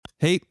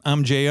Hey,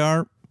 I'm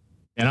JR.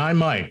 And I'm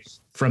Mike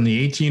from the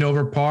 18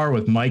 Over Par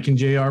with Mike and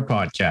JR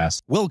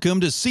podcast.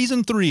 Welcome to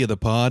Season 3 of the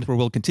pod, where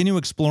we'll continue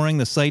exploring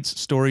the sights,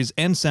 stories,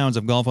 and sounds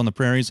of golf on the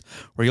prairies,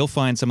 where you'll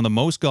find some of the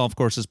most golf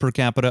courses per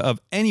capita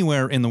of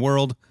anywhere in the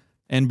world,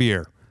 and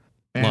beer.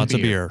 Lots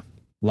of beer.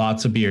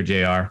 Lots of beer,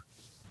 JR.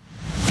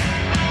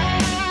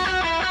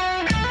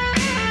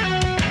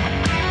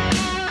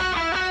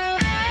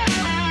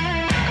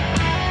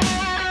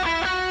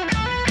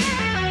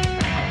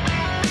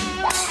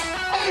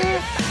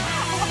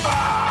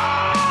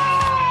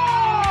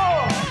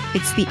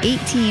 It's the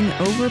 18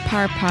 Over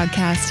Par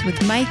podcast with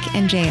Mike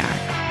and JR.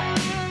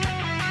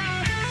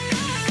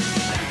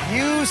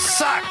 You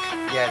suck,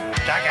 you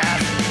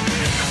jackass.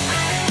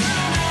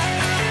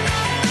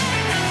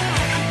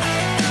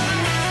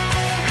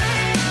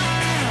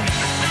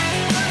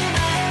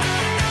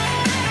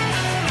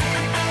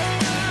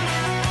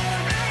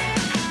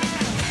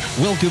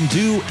 Welcome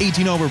to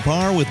 18 Over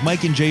Par with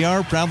Mike and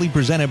JR, proudly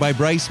presented by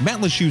Bryce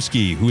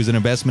Matlashewski, who is an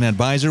investment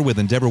advisor with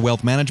Endeavor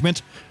Wealth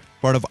Management,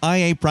 part of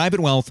IA Private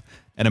Wealth,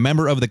 and a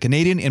member of the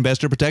Canadian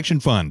Investor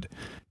Protection Fund.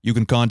 You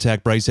can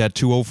contact Bryce at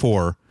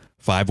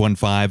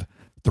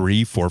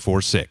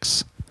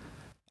 204-515-3446.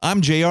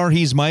 I'm JR,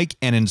 he's Mike,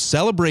 and in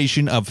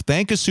celebration of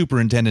Thank a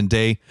Superintendent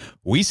Day,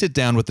 we sit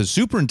down with the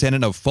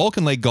superintendent of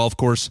Falcon Lake Golf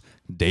Course,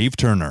 Dave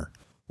Turner.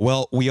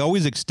 Well, we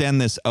always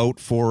extend this out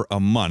for a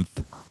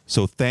month,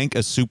 so Thank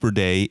a Super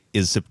Day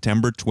is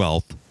September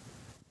 12th,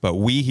 but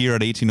we here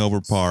at 18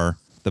 Over Par,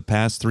 the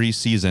past 3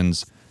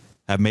 seasons,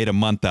 have made a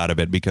month out of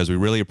it because we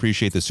really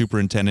appreciate the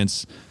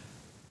superintendents.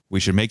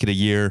 We should make it a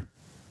year.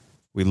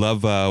 We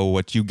love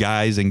what you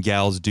guys and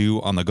gals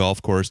do on the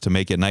golf course to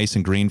make it nice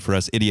and green for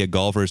us idiot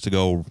golfers to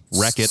go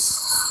wreck it.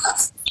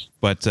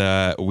 But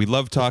we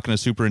love talking to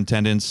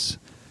superintendents.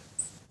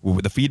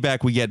 The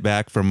feedback we get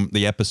back from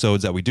the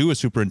episodes that we do with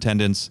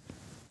superintendents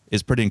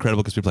is pretty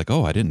incredible because people are like,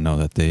 oh, I didn't know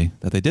that they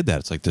did that.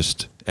 It's like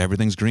just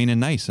everything's green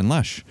and nice and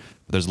lush.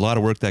 But there's a lot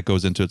of work that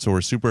goes into it. So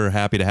we're super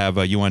happy to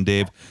have you on,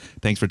 Dave.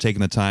 Thanks for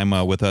taking the time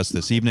with us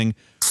this evening.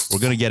 We're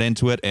going to get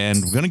into it,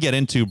 and we're going to get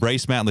into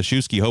Bryce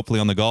Matlashewski, hopefully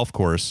on the golf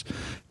course,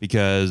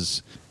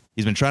 because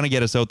he's been trying to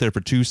get us out there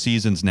for 2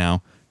 seasons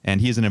now,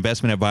 and he's an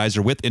investment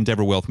advisor with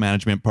Endeavor Wealth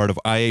Management, part of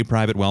IA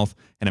Private Wealth,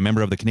 and a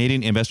member of the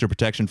Canadian Investor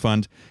Protection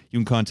Fund. You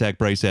can contact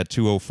Bryce at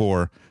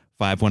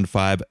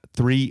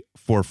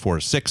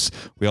 204-515-3446.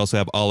 We also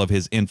have all of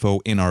his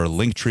info in our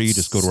link tree.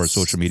 Just go to our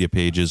social media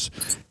pages.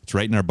 It's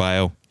right in our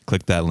bio.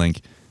 Click that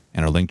link,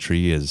 and our link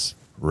tree is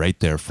right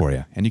there for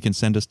you. And you can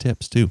send us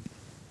tips, too.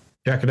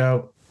 Check it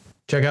out.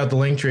 Check out the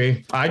link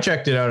tree. I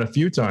checked it out a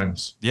few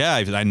times. Yeah,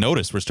 I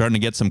noticed we're starting to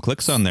get some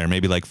clicks on there,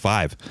 maybe like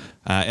 5.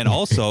 And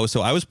also,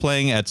 so I was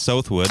playing at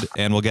Southwood,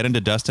 and we'll get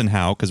into Dustin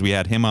Howe because we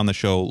had him on the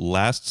show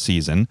last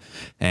season,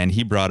 and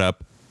he brought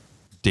up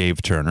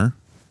Dave Turner,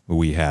 who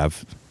we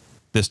have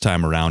this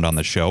time around on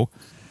the show.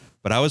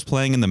 But I was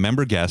playing in the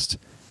member guest,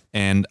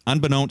 and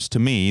unbeknownst to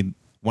me,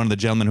 one of the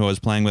gentlemen who I was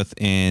playing with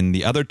in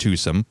the other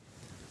twosome,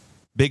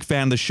 big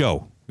fan of the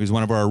show. He was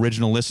one of our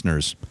original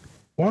listeners.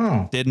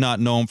 Wow. Did not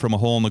know him from a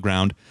hole in the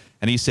ground.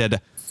 And he said,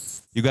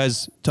 you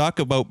guys talk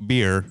about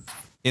beer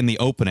in the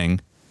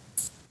opening,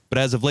 but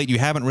as of late, you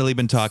haven't really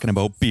been talking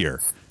about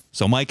beer.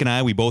 So Mike and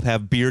I, we both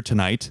have beer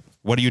tonight.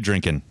 What are you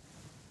drinking?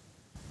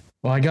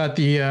 Well, I got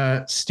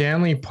the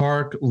Stanley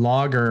Park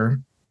Lager.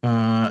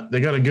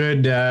 They got a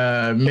good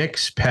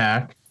mix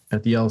pack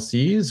at the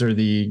LCs or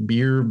the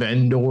beer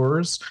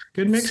vendors.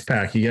 Good mix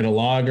pack. You get a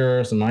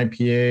lager, some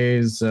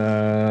IPAs,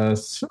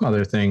 some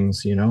other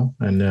things,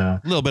 and a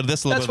little bit of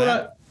this, a little bit of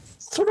that.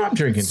 That's what I'm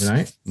drinking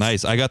tonight.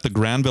 Nice. I got the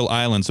Granville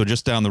Island, so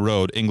just down the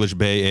road, English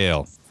Bay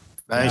Ale.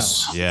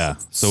 Nice. Yeah.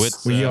 So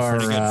it's we are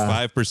pretty good,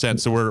 5%.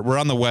 So we're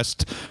on the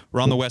west.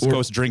 We're on the West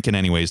Coast drinking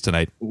anyways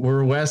tonight.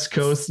 We're West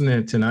Coasting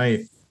it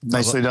tonight.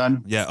 Nicely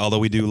done. Yeah. Although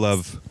we do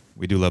love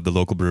the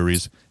local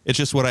breweries. It's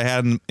just what I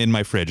had in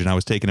my fridge, and I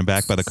was taken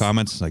aback by the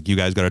comments. Like, you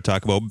guys got to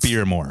talk about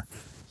beer more. I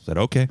said,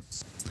 okay,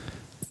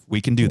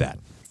 we can do that.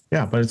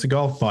 Yeah, but it's a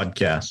golf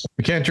podcast.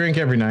 We can't drink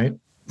every night.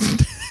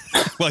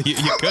 Well, you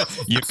could.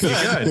 You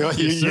could.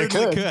 You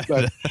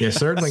could. You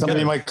certainly Somebody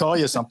could. might call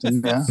you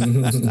something. Yeah.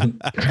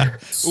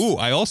 Ooh,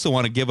 I also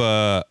want to give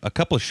a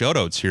couple of shout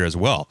outs here as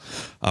well.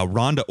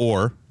 Rhonda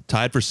Orr,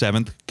 tied for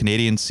 7th,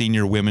 Canadian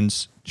Senior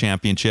Women's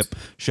Championship.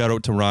 Shout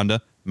out to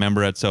Rhonda,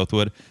 member at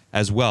Southwood.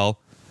 As well,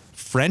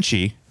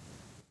 Frenchie,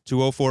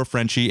 204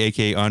 Frenchie,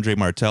 a.k.a. Andre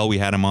Martel. We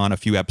had him on a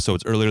few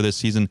episodes earlier this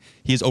season.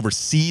 He is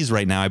overseas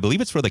right now. I believe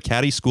it's for the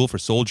Caddy School for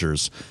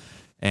Soldiers.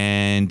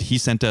 And he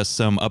sent us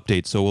some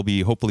updates, so we'll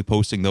be hopefully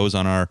posting those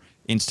on our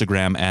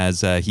Instagram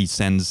as he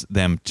sends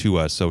them to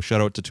us. So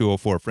shout out to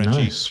 204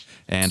 Frenchie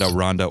and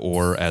Rhonda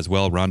Orr as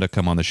well. Rhonda,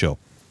 come on the show.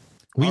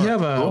 We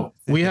have an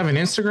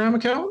Instagram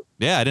account?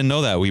 Yeah, I didn't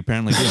know that. We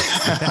apparently do.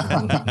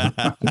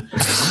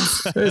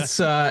 It's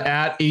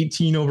at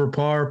 18 Over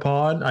Par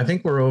Pod. I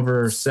think we're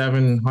over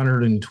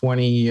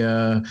 720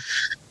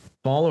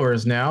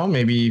 followers now,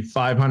 maybe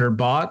 500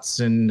 bots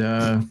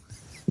and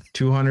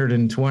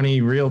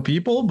 220 real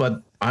people,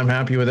 but I'm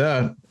happy with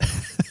that.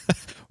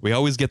 We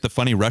always get the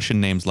funny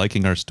Russian names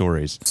liking our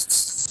stories.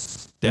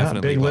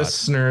 Definitely big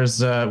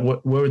listeners.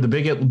 What were the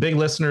big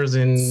listeners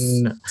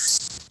in?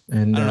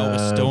 And I don't know,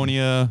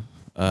 Estonia.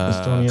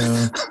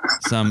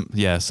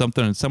 Estonia.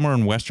 Somewhere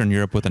in Western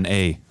Europe with an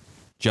A.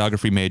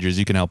 Geography majors,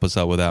 you can help us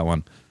out with that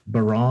one.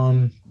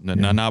 Baran. No,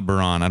 not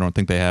Baran. I don't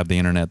think they have the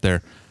internet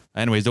there.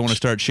 Anyways, don't want to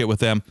start shit with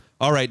them.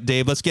 All right,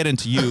 Dave, let's get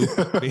into you.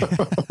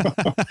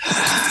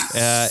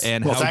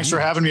 Thanks for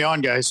having me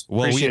on, guys.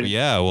 Well, Appreciate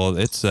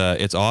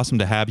it. it's awesome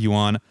to have you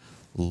on.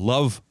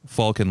 Love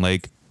Falcon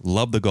Lake.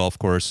 Love the golf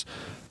course.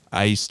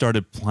 I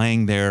started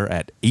playing there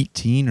at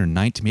 18 or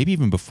 19, maybe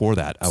even before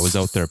that. I was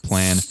out there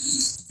playing.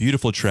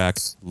 Beautiful track.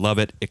 Love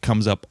it. It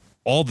comes up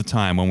all the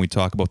time when we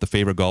talk about the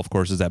favorite golf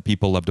courses that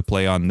people love to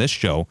play on this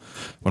show.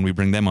 When we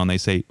bring them on, they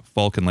say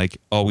Falcon Lake,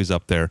 always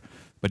up there.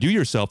 But you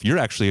yourself, you're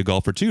actually a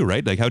golfer too,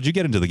 right? Like, how'd you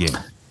get into the game?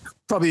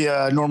 Probably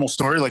a normal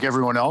story like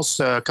everyone else.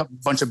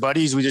 Bunch of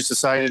buddies, we just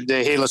decided,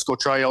 hey, let's go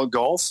try out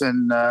golf.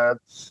 And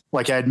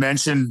like I had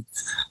mentioned,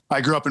 I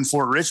grew up in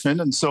Fort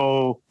Richmond. And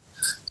so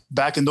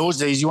back in those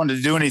days, you wanted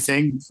to do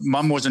anything.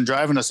 Mom wasn't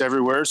driving us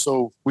everywhere.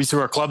 So we threw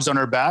our clubs on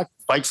our back,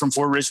 biked from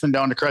Fort Richmond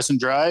down to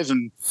Crescent Drive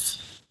and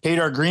paid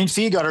our green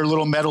fee, got our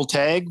little metal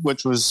tag,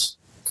 which was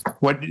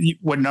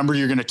what number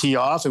you're going to tee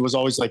off. It was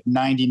always like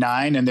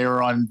 99 and they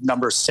were on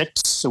number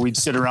 6. So we'd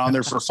sit around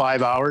there for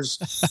 5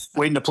 hours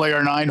waiting to play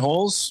our 9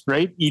 holes,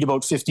 right? Eat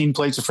about 15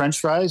 plates of French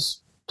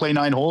fries, play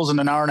 9 holes in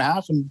an hour and a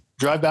half and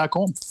drive back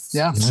home.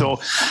 Yeah. So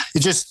it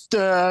just,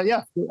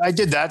 I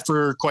did that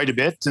for quite a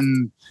bit.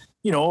 And,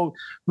 you know,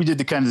 we did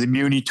the kind of the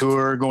Muni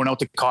tour going out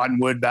to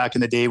Cottonwood back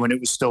in the day when it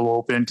was still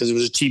open because it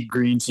was a cheap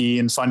green fee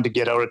and fun to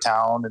get out of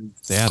town. And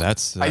yeah,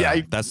 that's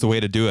the way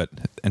to do it.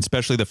 And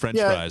especially the French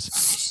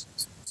fries.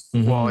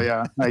 Mm-hmm. Well,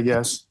 yeah, I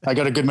guess I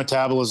got a good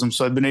metabolism,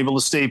 so I've been able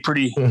to stay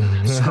pretty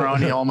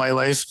scrawny all my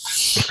life.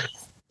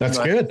 That's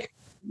good.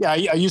 Yeah.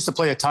 I used to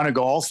play a ton of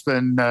golf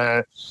and,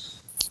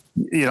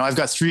 you know, I've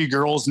got 3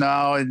 girls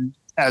now, and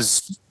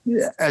as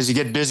you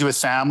get busy with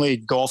family,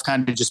 golf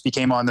kind of just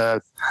became on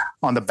the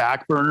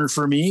back burner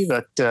for me.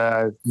 But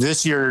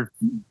this year,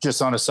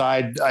 just on a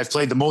side, I've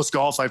played the most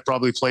golf I've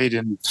probably played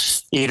in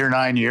 8 or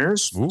 9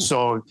 years. Ooh.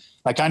 So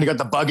I kind of got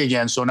the bug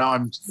again. So now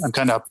I'm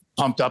kind of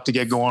pumped up to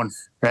get going.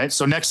 Right.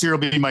 So next year will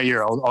be my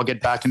year. I'll get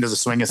back into the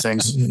swing of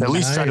things. At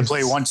least try to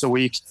play once a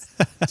week.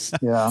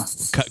 Yeah.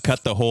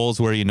 Cut the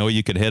holes where you know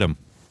you could hit them.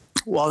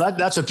 Well,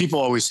 that's what people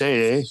always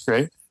say, eh?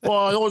 Right.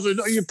 Well,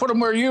 you put them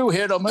where you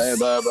hit them. Eh,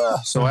 blah, blah.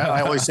 So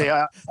I always say,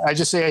 I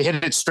just say I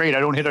hit it straight. I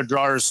don't hit a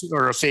draw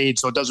or a fade.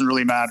 So it doesn't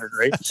really matter.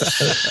 Right.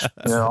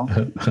 You know?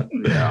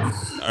 Yeah.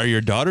 Are your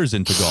daughters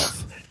into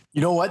golf? You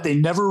know what? They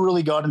never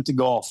really got into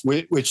golf,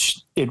 which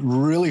it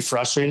really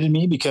frustrated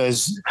me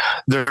because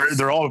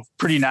they're all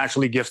pretty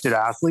naturally gifted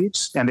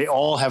athletes and they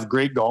all have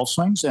great golf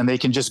swings and they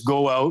can just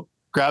go out,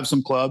 grab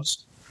some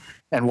clubs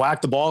and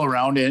whack the ball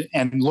around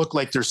and look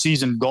like they're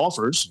seasoned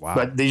golfers. Wow.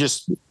 But they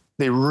just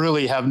never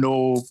really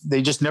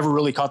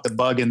caught the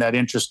bug in that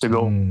interest to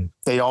go.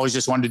 They always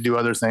just wanted to do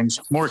other things,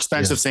 more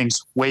expensive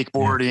things,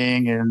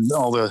 wakeboarding and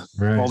all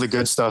the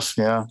good stuff.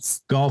 Yeah.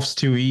 Golf's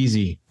too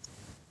easy.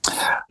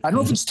 I don't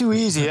know if it's too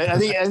easy. I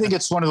think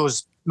it's one of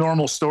those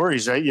normal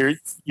stories, right?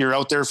 You're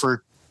out there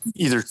for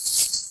either,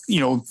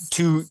 you know,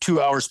 two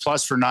hours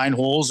plus for 9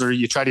 holes, or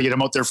you try to get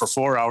them out there for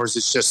 4 hours.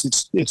 It's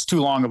just, it's too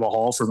long of a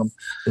haul for them.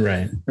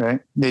 Right.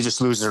 They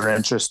just lose their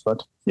interest,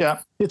 but yeah,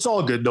 it's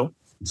all good though.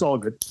 It's all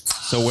good.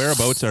 So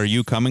whereabouts are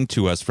you coming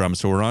to us from?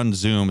 So we're on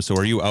Zoom. So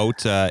are you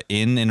out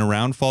in and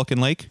around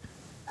Falcon Lake?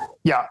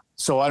 Yeah.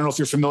 So I don't know if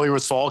you're familiar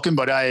with Falcon,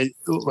 but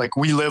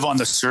we live on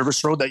the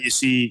service road that you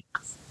see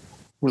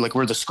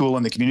where the school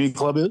and the community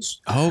club is.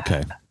 Oh,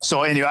 okay.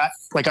 So anyway,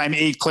 I'm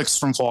 8 clicks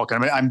from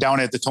Falcon. I'm down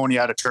at the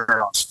Toniata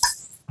turnoff.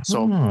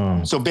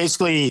 So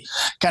basically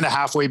kind of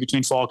halfway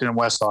between Falcon and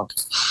Westlock.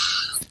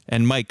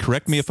 And Mike,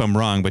 correct me if I'm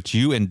wrong, but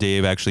you and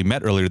Dave actually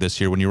met earlier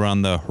this year when you were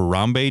on the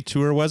Harambe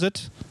tour, was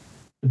it?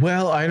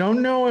 Well, I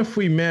don't know if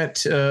we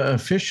met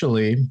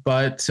officially,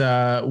 but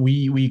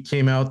we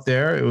came out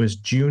there. It was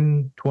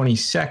June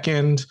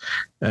 22nd.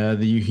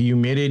 The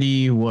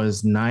humidity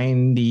was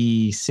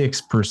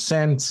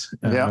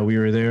 96%. We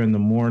were there in the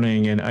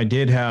morning, and I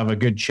did have a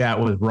good chat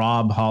with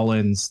Rob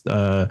Hollins,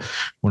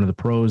 one of the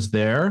pros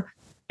there.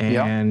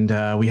 And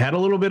we had a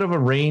little bit of a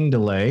rain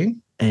delay.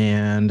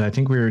 And I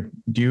think we were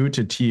due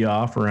to tee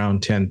off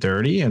around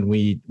 10:30, and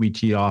we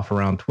teed off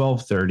around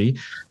 12:30.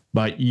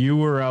 But you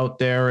were out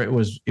there. It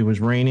was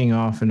raining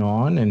off and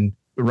on, and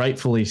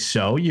rightfully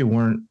so. You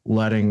weren't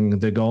letting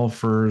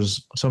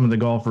some of the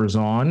golfers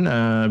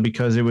on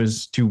because it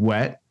was too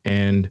wet,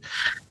 and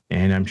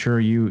I'm sure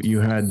you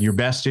had your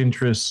best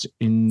interest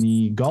in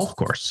the golf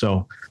course.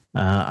 So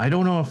I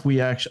don't know if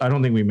I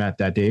don't think we met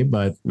that day,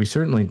 but we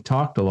certainly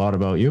talked a lot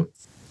about you.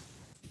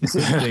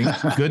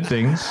 Good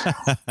things.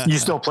 You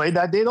still played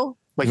that day though?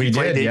 Like we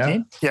did,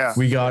 yeah.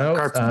 We got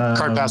out.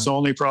 Card pass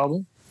only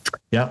problem.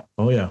 Yeah.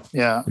 Oh yeah.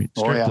 Yeah.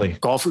 Strictly.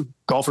 Oh, yeah.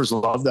 Golfers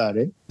love that,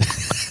 eh?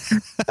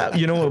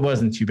 You know, it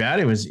wasn't too bad.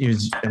 It was,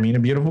 a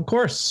beautiful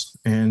course.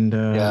 And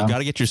you got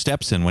to get your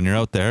steps in when you're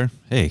out there.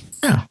 Hey.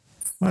 Yeah.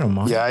 I don't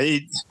mind. Yeah.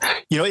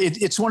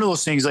 It's one of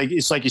those things, like,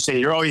 it's like you say,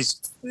 you're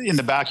always in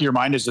the back of your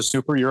mind as a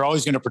super, you're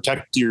always going to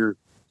protect your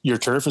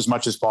turf as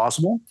much as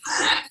possible.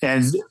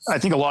 And I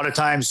think a lot of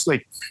times,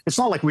 like, it's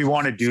not like we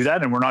want to do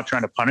that and we're not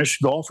trying to punish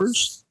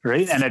golfers.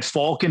 Right. And at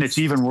Falcon, it's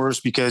even worse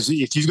because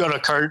if you've got a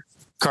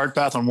cart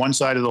path on one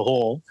side of the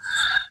hole,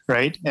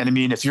 right. And I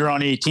mean, if you're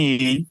on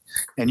 18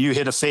 and you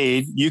hit a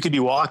fade, you could be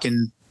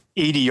walking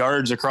 80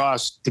 yards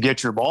across to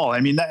get your ball. I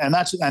mean,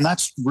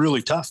 that's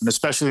really tough. And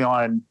especially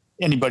on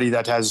anybody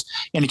that has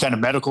any kind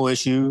of medical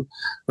issue,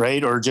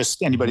 right? Or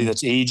just anybody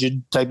that's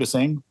aged type of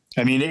thing.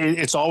 I mean,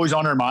 it's always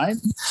on our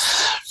mind,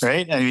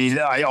 right? I mean,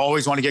 I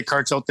always want to get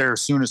carts out there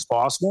as soon as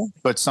possible,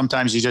 but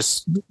sometimes you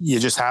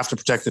just have to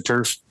protect the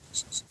turf.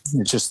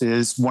 It just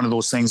is one of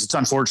those things. It's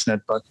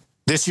unfortunate, but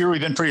this year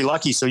we've been pretty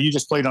lucky. So you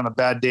just played on a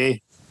bad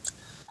day.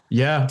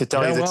 Yeah. To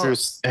tell you the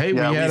truth. Hey,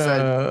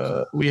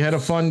 we had a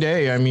fun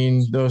day. I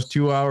mean, those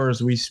 2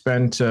 hours we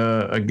spent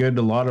a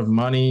lot of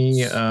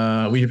money.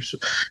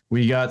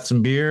 We got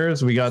some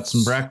beers, we got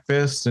some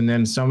breakfast, and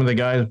then some of the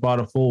guys bought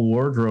a full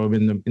wardrobe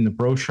in the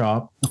pro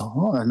shop.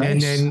 Oh,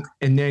 nice.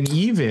 And then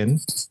even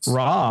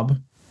Rob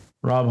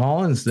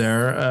Holland's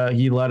there.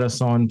 He led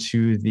us on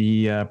to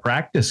the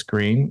practice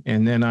green,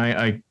 and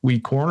then we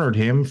cornered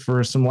him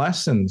for some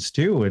lessons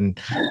too, and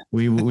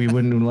we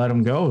wouldn't let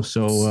him go.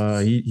 So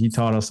he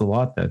taught us a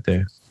lot that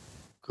day.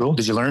 Cool.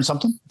 Did you learn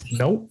something?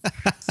 Nope.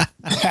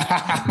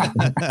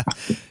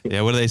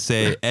 Yeah. What do they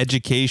say?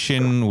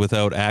 Education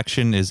without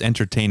action is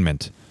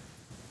entertainment.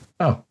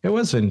 Oh, it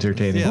was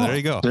entertaining. Yeah. There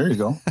you go. There you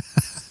go.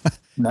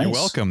 Nice. You're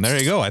welcome. There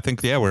you go. I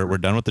think we're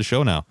done with the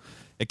show now.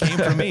 It came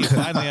from me.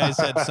 Finally, I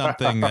said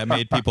something that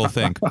made people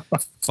think.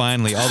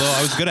 Finally. Although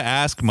I was going to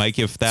ask Mike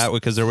if that,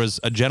 because there was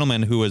a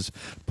gentleman who was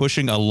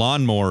pushing a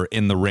lawnmower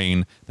in the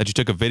rain that you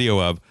took a video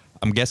of.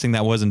 I'm guessing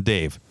that wasn't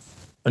Dave.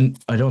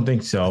 I don't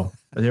think so.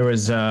 It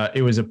was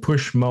a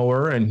push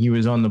mower, and he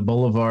was on the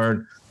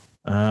boulevard,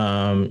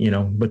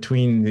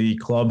 between the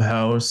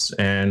clubhouse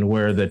and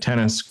where the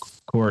tennis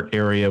court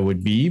area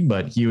would be,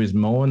 but he was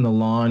mowing the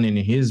lawn in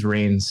his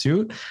rain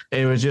suit.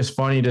 It was just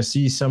funny to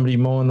see somebody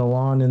mowing the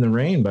lawn in the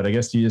rain, but I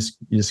guess you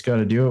just got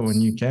to do it when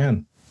you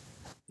can.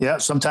 Yeah.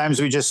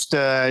 Sometimes we just,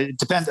 it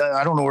depends.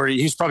 I don't know where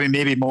he's probably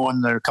maybe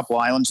mowing a couple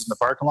islands in the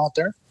parking lot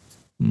there.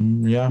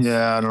 Yeah.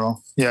 Yeah. I don't know.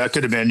 Yeah. It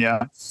could have been.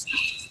 Yeah.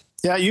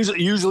 Yeah.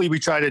 Usually we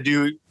try to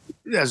do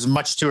as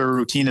much to a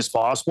routine as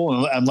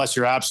possible, unless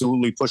you're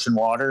absolutely pushing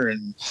water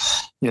and,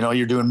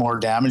 you're doing more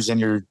damage than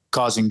you're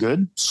causing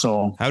good.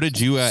 So how did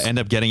you end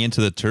up getting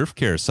into the turf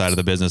care side of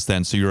the business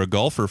then? So you're a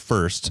golfer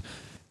first,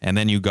 and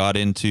then you got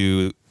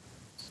into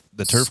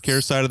the turf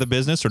care side of the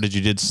business, or did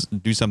you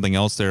do something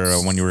else there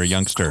when you were a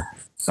youngster?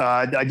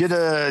 I did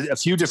a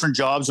few different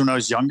jobs when I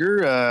was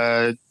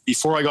younger.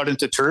 Before I got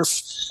into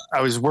turf,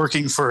 I was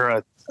working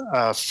for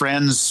a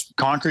friend's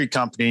concrete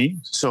company.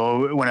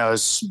 So when I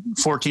was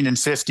 14 and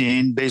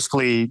 15,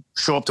 basically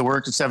show up to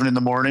work at 7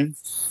 a.m,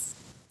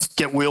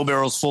 get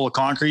wheelbarrows full of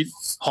concrete,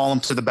 haul them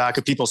to the back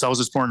of people's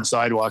houses, pouring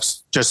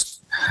sidewalks.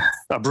 Just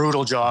a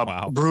brutal job.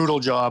 Wow. Brutal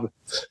job.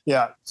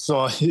 Yeah.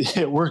 So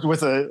it worked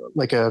with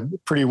a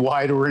pretty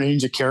wide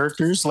range of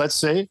characters, let's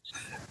say.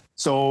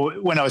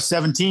 So when I was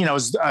 17, I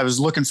was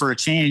looking for a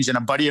change, and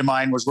a buddy of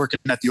mine was working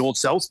at the old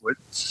Southwood,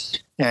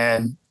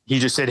 and he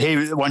just said,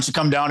 "Hey, why don't you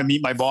come down and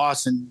meet my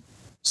boss and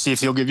see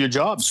if he'll give you a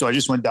job?" So I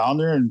just went down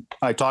there, and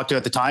I talked to,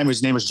 at the time,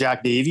 his name was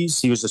Jack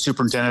Davies. He was the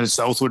superintendent at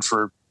Southwood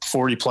for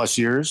 40 plus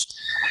years.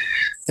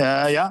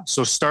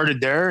 So started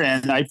there,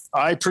 and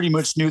I pretty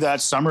much knew that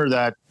summer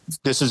that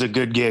this is a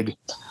good gig,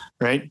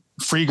 right?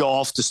 Free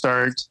golf to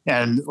start.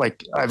 And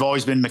like, I've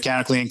always been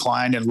mechanically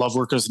inclined and love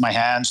working with my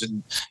hands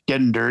and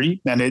getting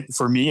dirty. And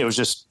for me, it was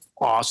just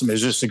awesome. It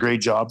was just a great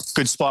job,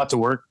 good spot to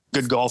work,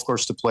 good golf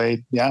course to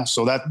play. Yeah.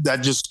 So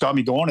that just got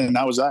me going. And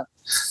that was that.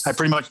 I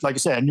pretty much, like I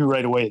said, I knew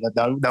right away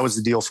that was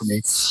the deal for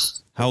me.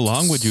 How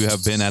long would you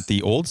have been at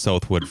the old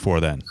Southwood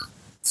for then?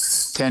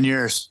 10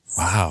 years.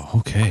 Wow.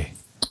 Okay.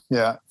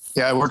 Yeah.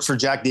 Yeah, I worked for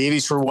Jack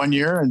Davies for 1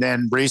 year, and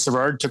then Ray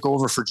Savard took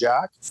over for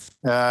Jack.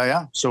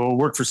 So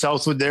worked for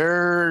Southwood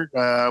there.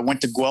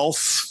 Went to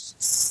Guelph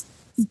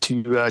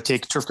to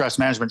take turfgrass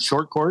management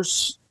short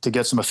course to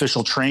get some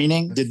official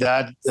training. Did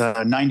that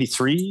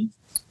 93.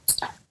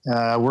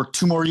 Worked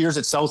 2 more years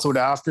at Southwood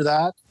after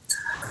that.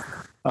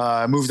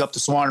 Moved up to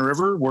Swan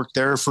River, worked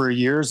there for a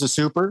year as a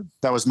super.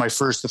 That was my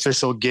first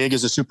official gig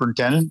as a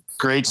superintendent.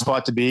 Great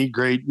spot to be.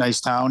 Great, nice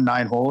town,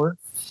 9-holer.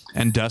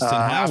 And Dustin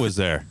Howe was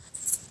there.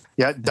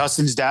 Yeah,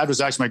 Dustin's dad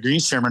was actually my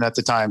greens chairman at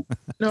the time.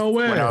 No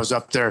way. When I was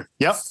up there.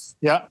 Yep.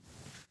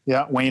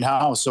 Yeah. Wayne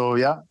Howe. So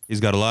yeah.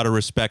 He's got a lot of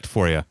respect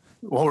for you.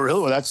 Oh,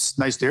 really? Well, that's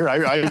nice to hear.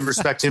 I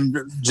respect him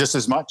just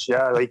as much.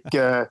 Yeah. Like,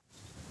 I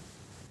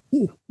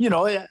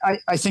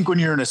think when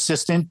you're an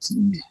assistant,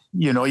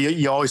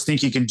 you always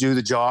think you can do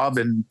the job,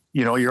 and,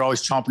 you're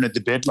always chomping at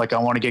the bit. Like, I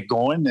want to get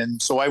going. And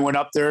so I went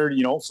up there,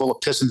 full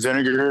of piss and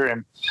vinegar,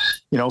 and,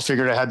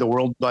 figured I had the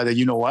world by the,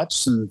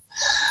 whats. And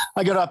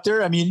I got up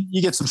there. I mean,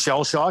 you get some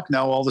shell shock.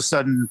 Now all of a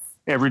sudden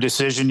every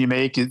decision you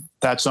make,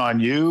 that's on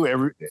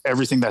you.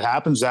 Everything that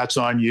happens, that's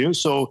on you.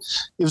 So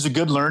it was a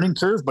good learning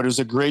curve, but it was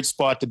a great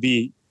spot to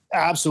be.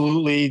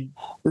 Absolutely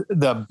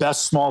the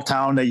best small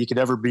town that you could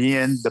ever be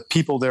in. The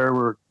people there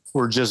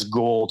were just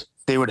gold.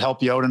 They would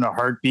help you out in a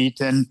heartbeat.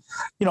 And,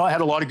 I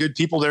had a lot of good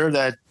people there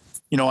that,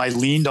 I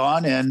leaned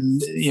on,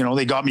 and,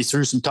 they got me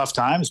through some tough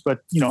times, but,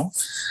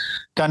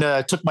 kind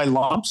of took my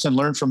lumps and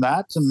learned from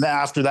that. And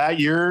after that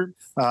year,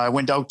 I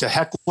went out to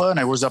Hecla, and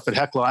I was up at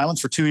Hecla Island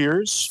for 2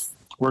 years,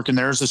 working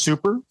there as a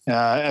super.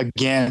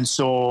 Again,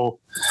 so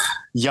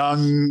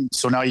young.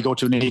 So now you go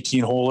to an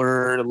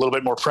 18-holer, a little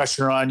bit more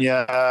pressure on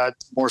you,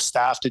 more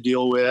staff to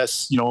deal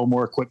with,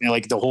 more equipment,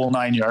 like the whole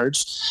 9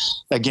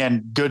 yards.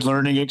 Again, good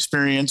learning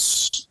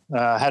experience.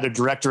 Had a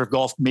director of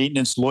golf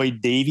maintenance,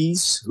 Lloyd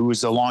Davies, who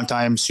was a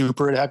longtime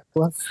super at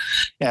Hecla,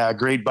 a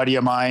great buddy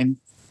of mine.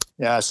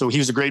 So he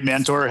was a great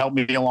mentor, helped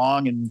me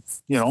along, and,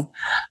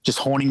 just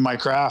honing my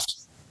craft.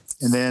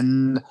 And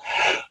then,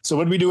 so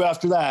what did we do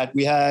after that?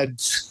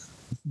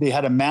 They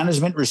had a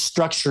management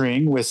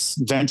restructuring with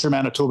Venture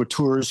Manitoba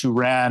Tours, who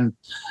ran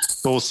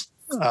both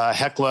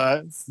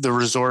Hecla, the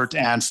resort,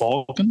 and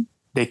Falcon.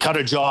 They cut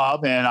a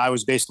job, and I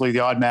was basically the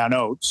odd man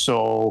out.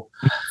 So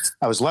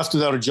I was left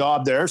without a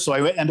job there. So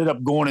I ended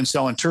up going and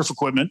selling turf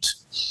equipment,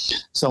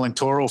 selling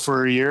Toro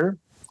for a year,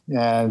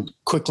 and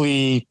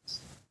quickly,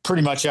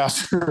 pretty much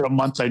after a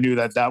month, I knew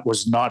that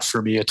was not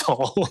for me at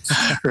all.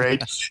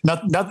 Right.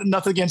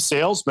 Nothing against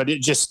sales, but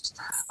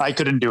I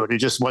couldn't do it. It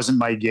just wasn't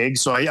my gig.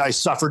 So I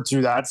suffered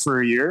through that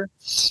for a year.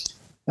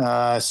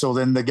 So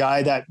then the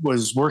guy that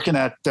was working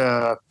at,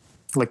 the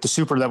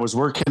super that was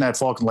working at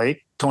Falcon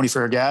Lake, Tony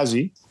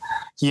Ferragazzi,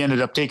 he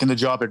ended up taking the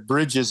job at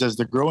Bridges as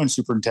the growing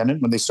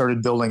superintendent when they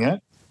started building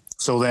it.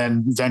 So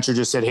then Venture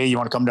just said, "Hey, you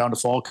want to come down to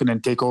Falcon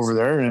and take over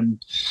there?"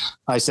 And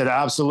I said,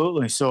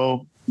 absolutely.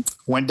 So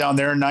went down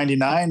there in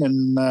 99,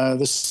 and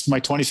this is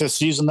my 25th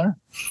season there.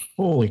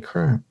 Holy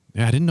crap.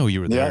 Yeah, I didn't know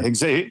you were there. Yeah,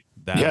 exactly.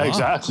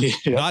 Exactly.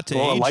 Yeah. Not to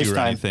age you or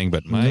anything,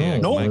 but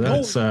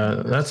that's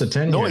a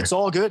 10 No, it's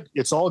all good.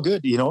 It's all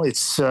good.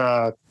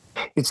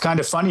 It's kind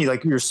of funny.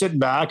 Like, we were sitting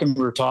back and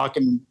we were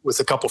talking with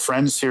a couple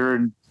friends here,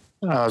 and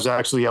I was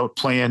actually out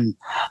playing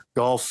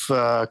golf,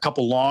 a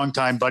couple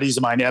longtime buddies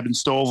of mine, Eben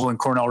Stovall and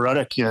Cornell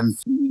Ruddock. And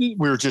we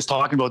were just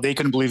talking about, they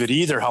couldn't believe it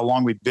either, how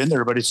long we've been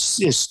there, but it's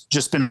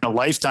just been a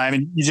lifetime.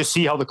 And you just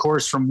see how the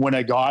course from when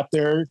I got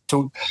there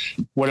to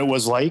what it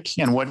was like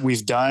and what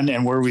we've done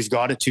and where we've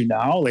got it to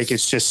now. Like,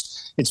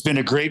 it's been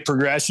a great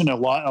progression, a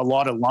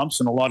lot of lumps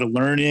and a lot of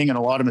learning and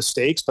a lot of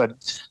mistakes. But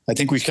I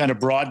think we've kind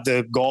of brought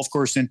the golf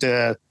course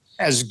into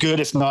as good,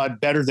 if not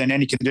better, than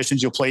any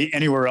conditions you'll play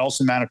anywhere else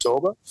in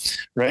Manitoba,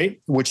 right?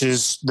 Which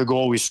is the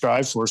goal we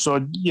strive for.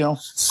 So, yeah,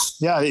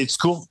 it's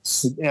cool.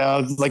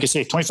 Like I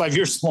say, 25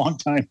 years is a long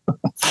time.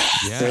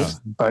 Yeah. Right?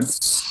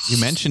 But you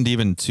mentioned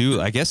even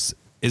too, I guess,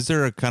 is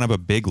there a kind of a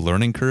big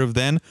learning curve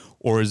then,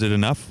 or is it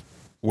enough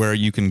where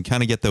you can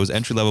kind of get those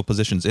entry-level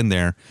positions in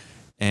there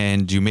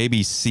and you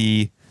maybe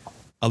see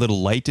a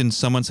little light in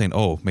someone saying,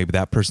 oh, maybe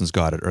that person's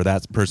got it or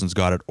that person's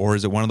got it? Or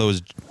is it one of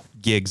those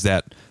gigs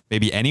that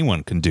maybe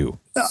anyone can do?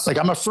 Like,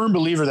 I'm a firm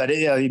believer that,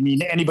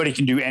 anybody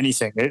can do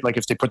anything, right? Like,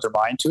 if they put their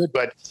mind to it.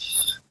 But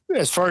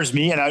as far as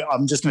me, and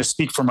I'm just going to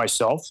speak for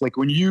myself, like,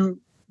 when you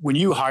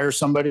hire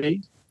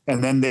somebody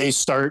and then they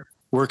start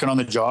working on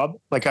the job,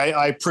 like,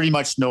 I pretty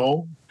much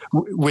know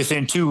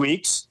within 2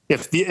 weeks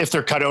if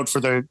they're cut out for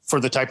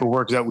the type of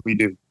work that we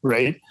do,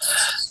 right?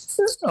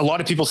 A lot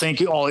of people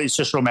think, oh, it's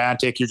just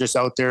romantic. You're just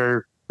out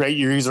there, right?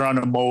 You're either on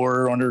a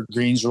mower or under a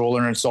greens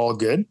roller, and it's all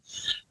good.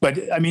 But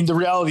I mean, the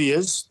reality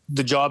is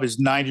the job is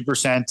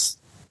 90%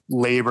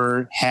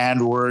 labor,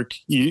 handwork.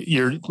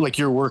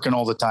 You're working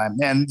all the time.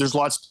 And there's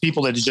lots of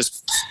people that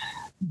just,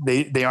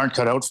 they aren't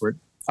cut out for it.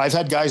 I've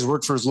had guys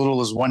work for as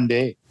little as 1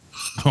 day.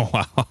 Oh,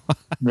 wow.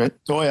 Right.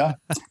 Oh, yeah.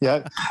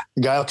 Yeah.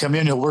 The guy will come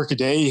in, he'll work a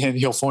day, and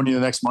he'll phone you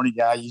the next morning.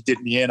 Yeah, you did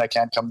me in. I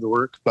can't come to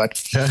work.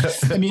 But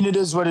I mean, it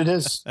is what it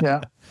is.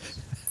 Yeah.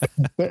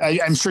 But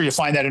I'm sure you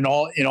find that in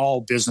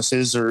all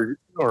businesses or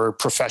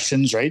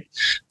professions, right?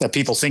 That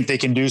people think they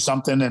can do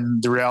something,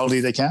 and the reality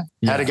they can't.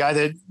 Yeah. Had a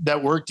guy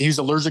that worked, he was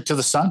allergic to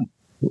the sun.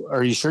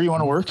 Are you sure you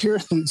want to work here?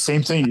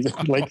 Same thing,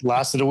 like,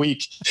 lasted a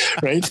week,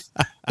 right?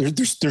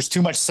 There's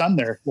too much sun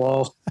there.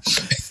 Well,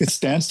 it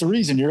stands to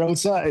reason you're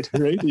outside,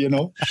 right?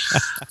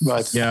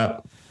 But yeah,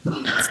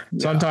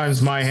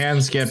 sometimes my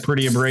hands get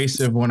pretty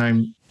abrasive when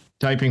I'm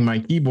typing my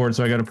keyboard,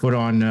 so I got to put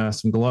on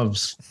some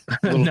gloves.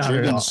 I'm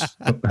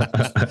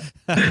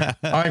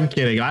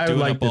kidding. I would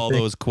like to all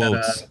those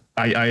quotes.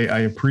 I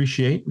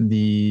appreciate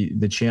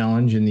the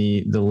challenge and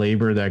the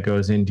labor that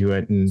goes into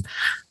it, and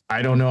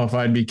I don't know if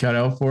I'd be cut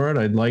out for it.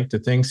 I'd like to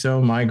think so.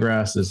 My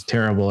grass is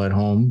terrible at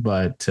home,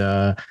 but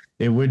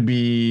it would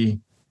be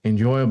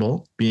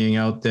enjoyable being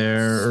out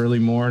there early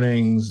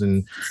mornings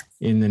and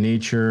in the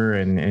nature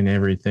and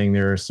everything.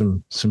 There are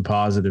some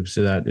positives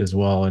to that as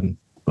well.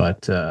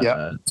 But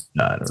yeah,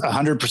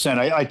 100%.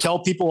 I tell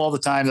people all the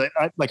time that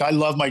I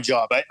love my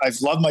job. I've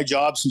loved my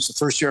job since the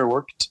first year I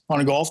worked on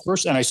a golf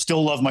course, and I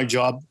still love my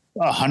job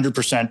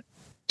 100%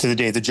 to the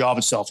day, the job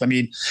itself. I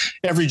mean,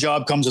 every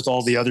job comes with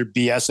all the other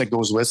BS that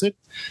goes with it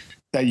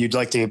that you'd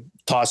like to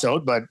toss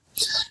out. But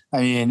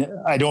I mean,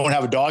 I don't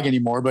have a dog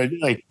anymore, but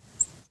like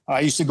I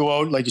used to go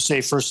out, like you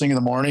say, first thing in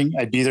the morning.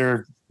 I'd be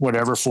there,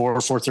 whatever,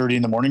 4:30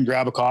 in the morning,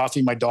 grab a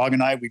coffee. My dog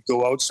and I, we'd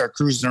go out, start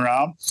cruising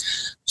around,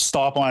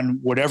 stop on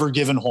whatever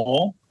given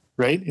hole,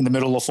 right in the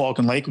middle of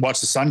Falcon Lake,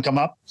 watch the sun come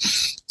up,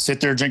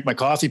 sit there, drink my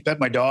coffee, pet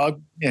my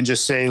dog, and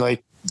just say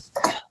like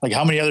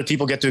how many other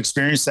people get to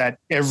experience that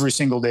every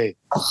single day,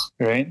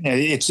 right?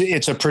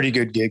 It's a pretty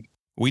good gig.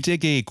 We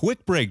take a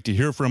quick break to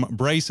hear from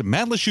Bryce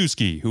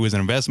Madlashewski, who is an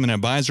investment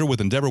advisor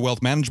with Endeavor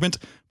Wealth Management,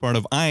 part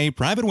of IA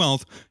Private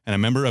Wealth, and a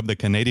member of the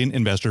Canadian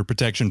Investor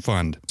Protection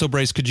Fund. So,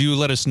 Bryce, could you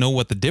let us know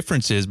what the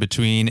difference is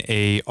between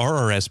a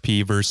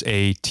RRSP versus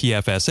a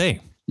TFSA?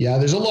 Yeah,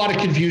 there's a lot of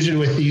confusion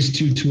with these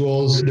two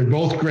tools. They're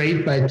both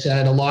great, but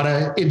in a lot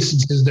of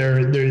instances,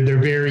 they're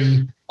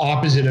very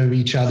opposite of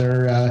each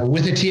other.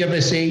 With a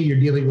TFSA, you're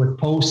dealing with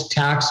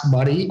post-tax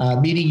money,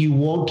 meaning you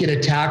won't get a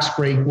tax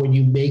break when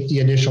you make the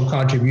initial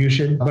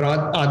contribution. But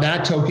on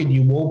that token,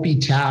 you won't be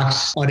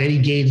taxed on any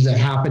gains that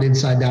happen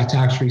inside that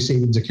tax-free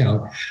savings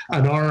account.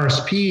 An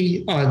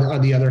RRSP,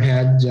 on the other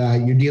hand,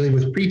 you're dealing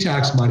with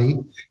pre-tax money.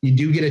 You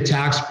do get a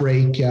tax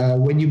break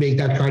when you make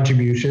that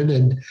contribution.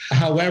 And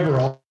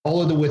however, all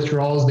of the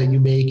withdrawals that you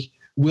make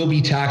will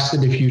be taxed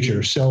in the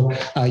future. So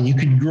you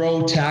can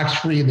grow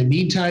tax-free in the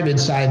meantime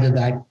inside of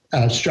that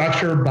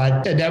structure,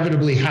 but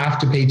inevitably have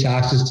to pay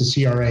taxes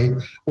to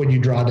CRA when you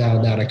draw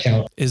down that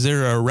account. Is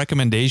there a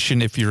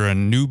recommendation if you're a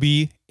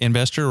newbie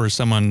investor or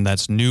someone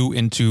that's new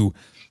into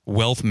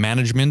wealth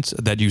management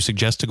that you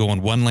suggest to go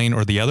on one lane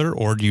or the other,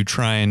 or do you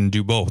try and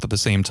do both at the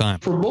same time?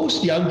 For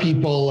most young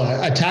people,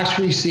 a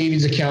tax-free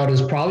savings account is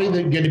probably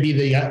going to be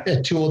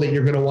the tool that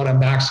you're going to want to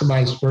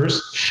maximize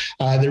first.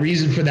 The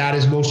reason for that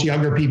is most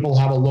younger people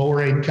have a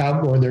lower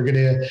income, or they're going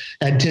to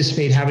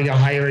anticipate having a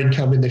higher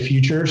income in the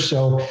future.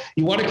 So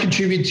you want to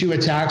contribute to a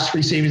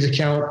tax-free savings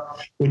account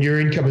when your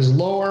income is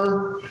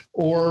lower,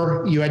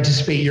 or you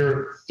anticipate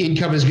your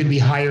income is going to be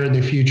higher in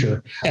the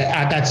future.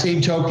 At that same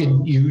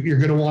token, you're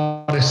going to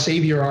want to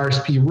save your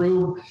RSP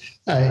room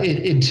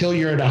until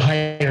you're in a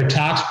higher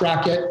tax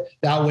bracket.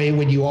 That way,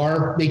 when you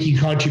are making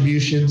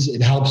contributions,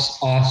 it helps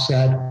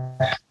offset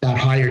that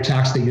higher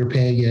tax that you're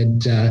paying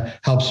and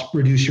helps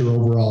reduce your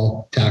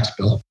overall tax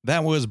bill.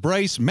 That was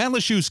Bryce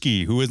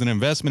Madlashewski, who is an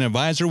investment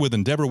advisor with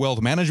Endeavor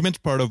Wealth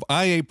Management, part of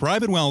IA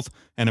Private Wealth,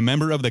 and a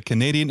member of the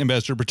Canadian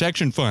Investor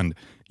Protection Fund.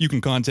 You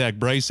can contact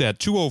Bryce at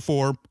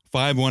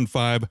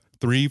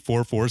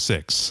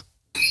 204-515-3446.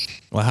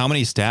 Well, how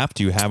many staff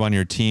do you have on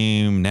your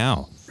team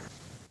now?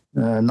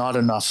 Not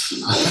enough.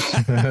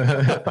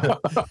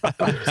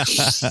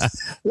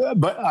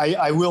 But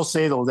I will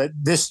say, though, that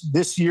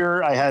this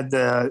year I had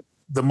the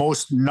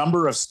most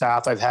number of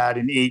staff I've had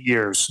in 8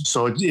 years.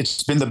 So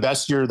it's been the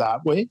best year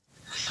that way,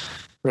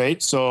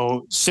 right?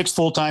 So 6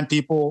 full-time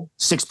people,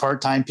 6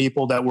 part-time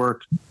people that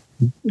work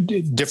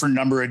different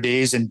number of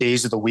days and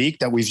days of the week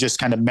that we've just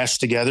kind of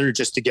meshed together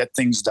just to get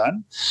things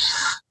done.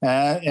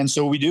 And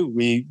so we do,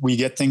 we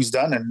get things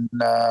done. And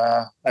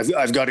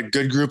I've got a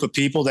good group of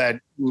people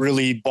that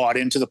really bought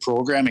into the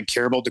program and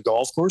care about the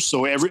golf course.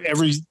 So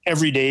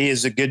every day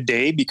is a good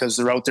day because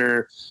they're out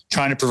there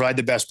trying to provide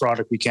the best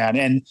product we can.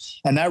 And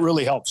that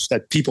really helps,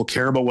 that people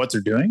care about what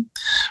they're doing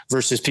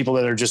versus people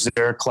that are just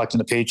there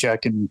collecting a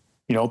paycheck and,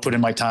 put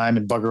in my time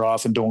and bugger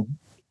off and don't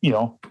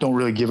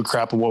really give a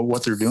crap about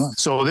what they're doing.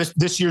 So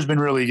this year's been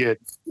really good.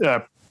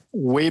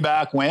 Way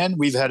back when,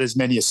 we've had as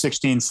many as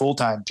 16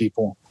 full-time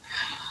people,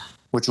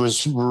 which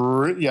was, it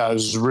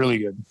was really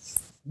good.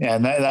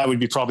 And that would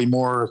be probably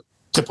more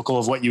typical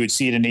of what you would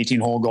see at an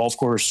 18-hole golf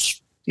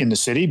course in the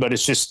city. But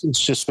it's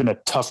just been a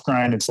tough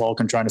grind in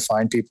Falcon trying to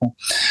find people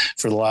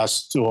for the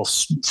last,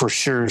 for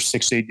sure,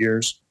 6-8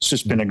 years. It's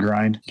just been a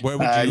grind. Where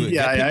would you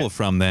get people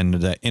from then,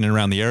 in and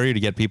around the area, to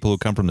get people who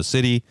come from the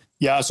city?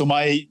 Yeah, so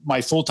my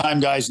full-time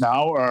guys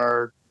now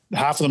are,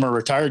 half of them are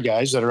retired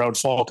guys that are out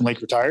Falcon Lake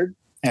retired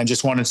and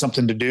just wanted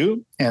something to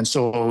do. And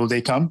so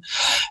they come.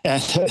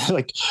 And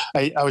like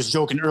I was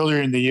joking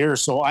earlier in the year,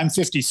 so I'm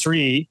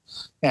 53,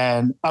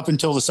 and up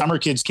until the summer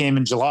kids came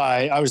in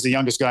July, I was the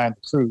youngest guy on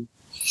the crew.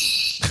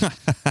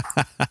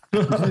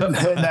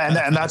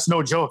 and that's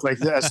no joke, like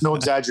that's no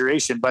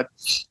exaggeration. But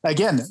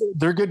again,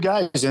 they're good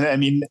guys. And I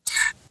mean,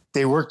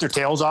 they work their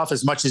tails off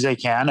as much as they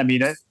can. I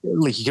mean,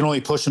 like you can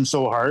only push them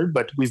so hard,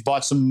 but we've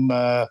bought some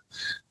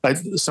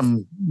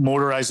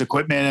motorized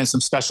equipment and some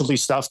specialty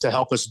stuff to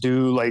help us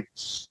do like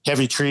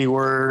heavy tree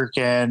work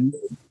and,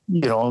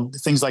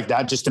 things like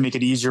that, just to make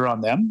it easier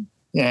on them.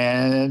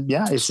 And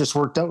yeah, it's just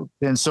worked out.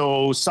 And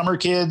so summer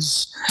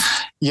kids,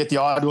 you get the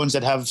odd ones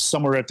that have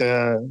somewhere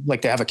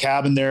they have a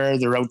cabin there.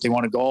 They're out, they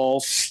want to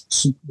golf,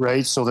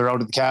 right? So they're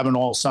out at the cabin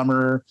all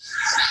summer.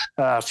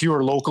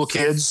 Fewer local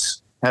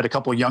kids. Had a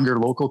couple of younger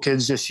local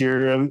kids this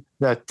year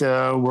that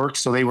work.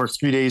 So they work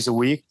 3 days a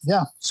week.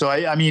 Yeah. So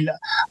I mean,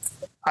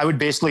 I would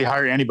basically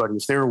hire anybody.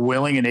 If they're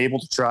willing and able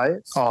to try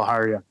it, I'll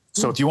hire you.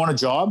 So if you want a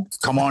job,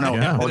 come on out.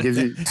 Yeah. I'll give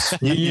you.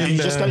 You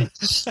just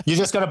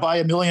got to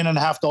buy $1.5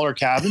 million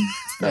cabin.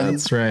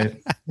 That's right.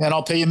 And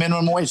I'll pay you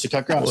minimum wage to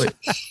cut grass. Well,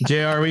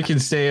 JR, we can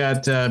stay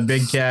at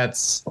Big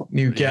Cat's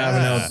new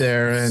cabin out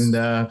there, and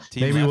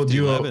maybe we'll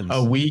do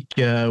a week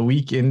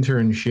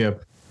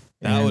internship.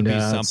 That would be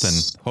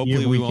something.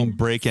 Hopefully we won't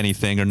break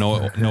anything or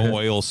no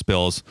oil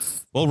spills.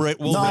 We'll break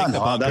the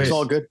bunkers. That's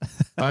all good.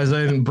 As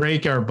in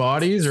break our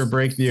bodies or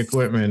break the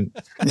equipment.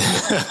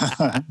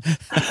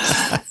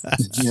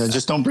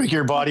 Just don't break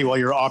your body while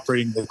you're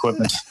operating the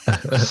equipment.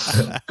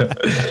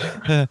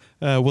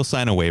 We'll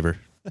sign a waiver.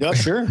 Yeah,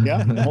 sure.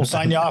 Yeah, we'll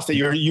sign you off that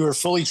you were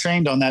fully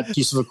trained on that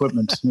piece of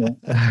equipment. Yeah.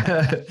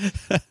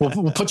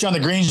 We'll put you on the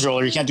greens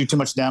roller. You can't do too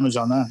much damage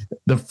on that.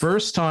 The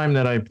first time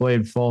that I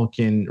played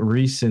Falcon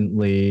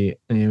recently,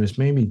 and it was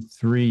maybe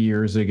 3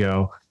 years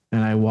ago,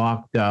 and I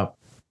walked up,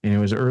 and it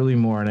was early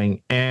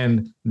morning,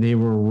 and they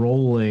were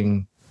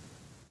rolling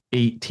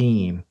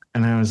 18.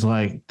 And I was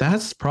like,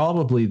 that's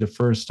probably the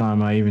first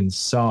time I even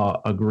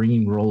saw a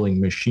green rolling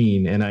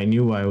machine. And I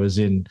knew I was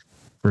in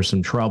for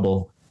some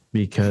trouble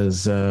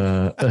because,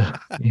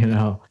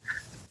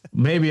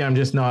 maybe I'm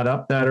just not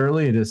up that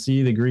early to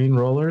see the green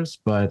rollers,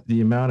 but the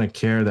amount of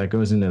care that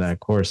goes into that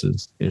course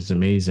is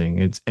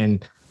amazing.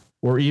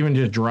 Or even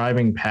just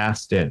driving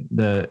past it.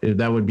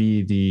 That would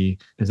be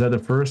is that the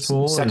first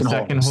hole? Second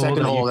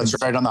hole. That's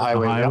right on the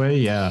highway.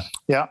 Yeah.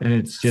 And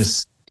it's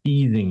just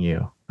teasing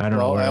you. I don't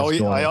know. I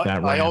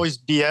always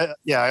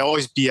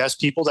BS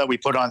people that we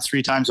put on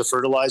 3 times the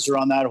fertilizer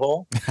on that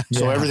hole.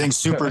 So everything's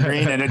super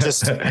green, and it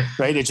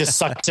just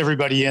sucks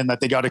everybody in that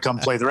they got to come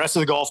play. The rest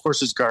of the golf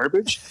course is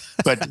garbage,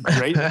 but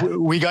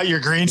we got your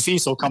green fee.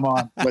 So come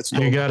on, let's go.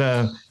 You got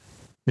a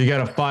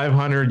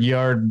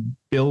 500-yard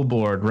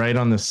billboard right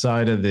on the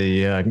side of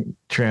the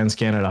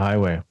Trans-Canada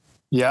Highway.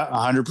 Yeah,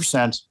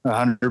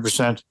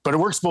 100%. But it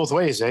works both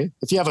ways, eh?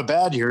 If you have a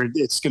bad year,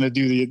 it's going to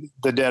do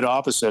the dead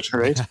opposite,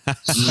 right?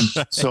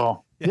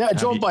 So, yeah, I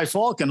drove by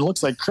Falcon. It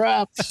looks like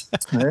crap.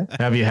 Right?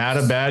 Have you had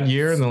a bad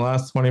year in the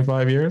last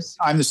 25 years?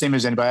 I'm the same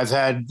as anybody.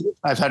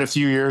 I've had a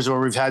few years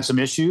where we've had some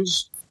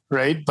issues,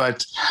 right?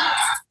 But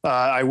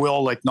I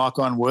will, knock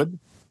on wood,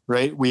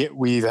 right?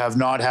 We have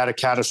not had a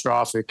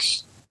catastrophic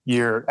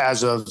year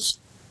as of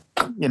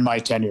in my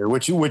tenure,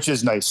 which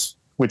is nice.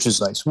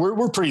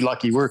 We're pretty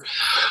lucky. We're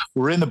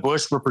in the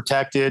bush. We're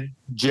protected.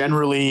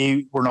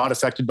 Generally, we're not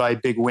affected by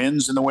big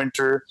winds in the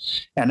winter.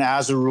 And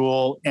as a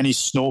rule, any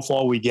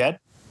snowfall we get,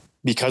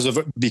 because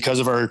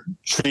of our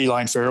tree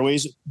line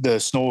fairways, the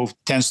snow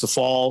tends to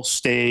fall,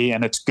 stay,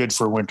 and it's good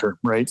for winter,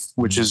 right?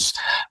 Which is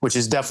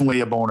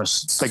definitely a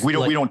bonus. We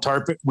don't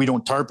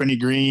tarp any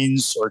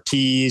greens or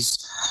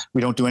tees.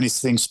 We don't do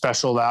anything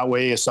special that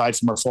way aside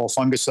from our fall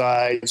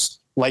fungicides,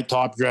 light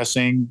top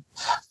dressing,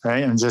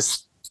 right? And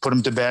just put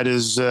them to bed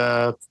as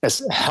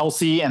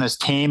healthy and as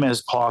tame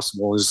as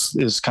possible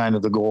is kind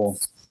of the goal,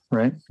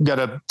 right? Got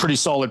a pretty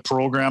solid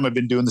program. I've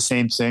been doing the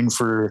same thing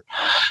for,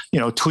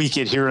 tweak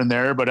it here and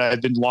there, but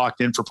I've been locked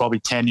in for probably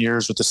 10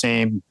 years with the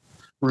same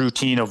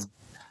routine of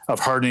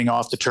hardening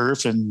off the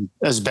turf and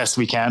as best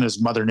we can as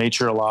Mother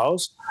Nature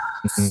allows.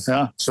 Mm-hmm.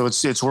 Yeah. So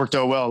it's worked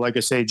out well. Like I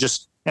say,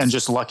 just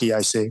lucky,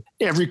 I say.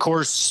 Every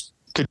course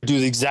could do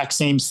the exact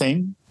same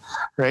thing,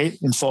 right?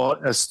 In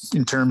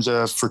terms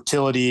of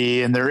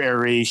fertility and their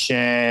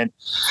aeration,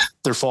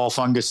 their fall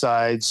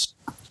fungicides,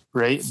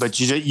 right? But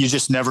you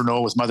just never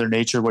know with Mother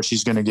Nature what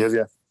she's going to give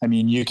you. I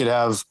mean, you could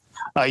have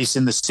ice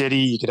in the city,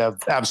 you could have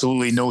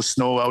absolutely no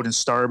snow out in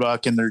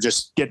Starbuck, and they're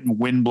just getting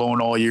wind blowing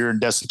all year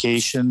and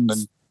desiccation,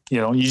 and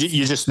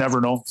you just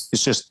never know.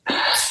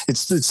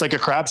 It's like a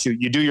crapshoot.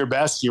 You do your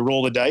best, you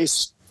roll the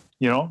dice,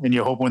 and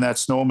you hope when that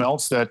snow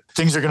melts that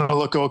things are going to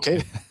look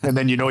okay. And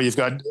then, you've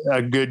got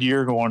a good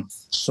year going.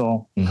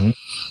 So,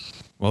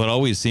 Well, it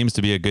always seems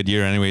to be a good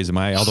year anyways.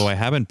 Although I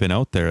haven't been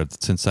out there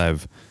since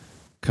I've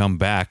come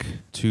back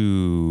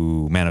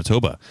to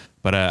Manitoba,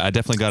 but I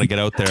definitely got to get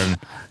out there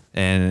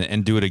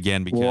and do it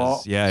again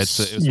because it's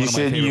one of my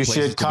favorite places.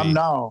 You should come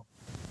now,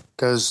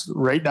 because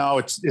right now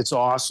it's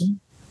awesome.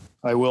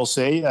 I will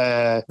say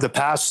the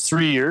past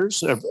 3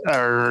 years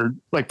are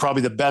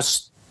probably the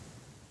best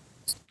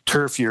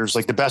turf years,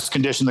 the best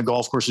condition the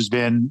golf course has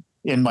been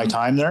in my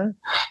time there.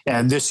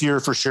 And this year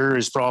for sure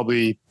is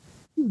probably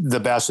the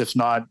best, if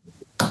not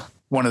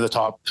one of the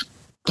top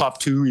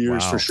 2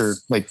 years for sure.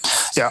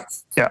 Yeah.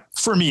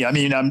 For me, I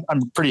mean, I'm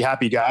a pretty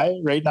happy guy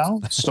right now,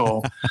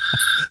 so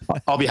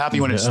I'll be happy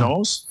when it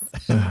snows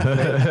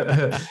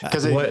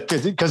because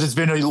it's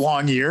been a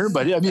long year,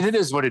 but I mean, it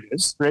is what it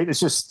is, right? It's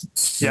just,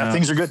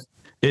 things are good.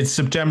 It's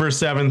September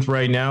 7th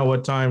right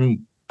now.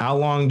 How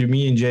long do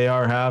me and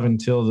JR have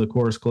until the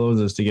course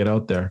closes to get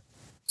out there?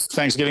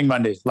 Thanksgiving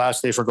Monday,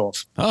 last day for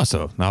golf. Oh,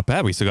 so not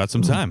bad. We still got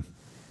some time.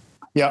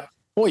 Yeah.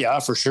 Oh yeah,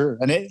 for sure.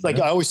 And I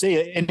always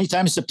say,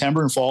 anytime in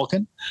September in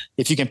Falcon,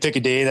 if you can pick a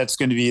day that's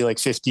going to be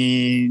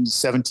 15,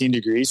 17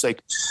 degrees,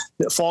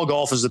 fall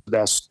golf is the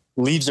best.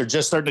 Leaves are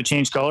just starting to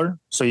change color.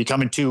 So you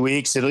come in 2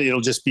 weeks,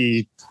 it'll just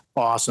be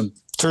awesome.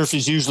 Turf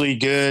is usually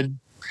good.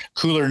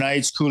 cooler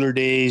nights, cooler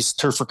days,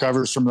 turf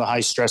recovers from the high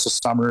stress of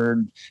summer,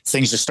 and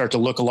things just start to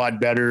look a lot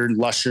better,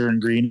 lusher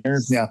and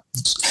greener. Yeah,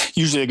 it's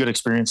usually a good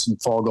experience in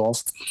fall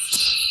golf.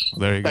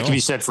 There you go. That can be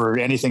said for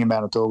anything in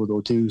Manitoba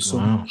though too. So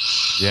Wow.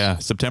 Yeah,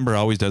 September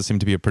always does seem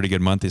to be a pretty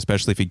good month,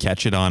 especially if you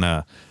catch it on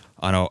a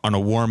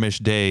warmish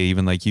day,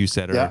 even like you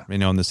said, or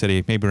in the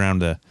city, maybe around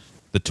the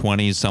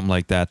 20s, something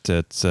like that.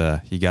 It's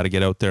you got to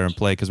get out there and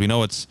play, because we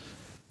know it's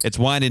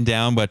winding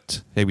down,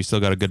 but hey, we still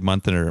got a good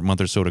month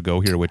or so to go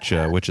here, which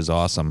is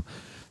awesome.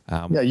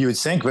 Yeah, you would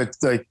think, but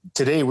like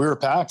today we were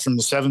packed from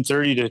the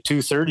 7:30 to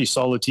 2:30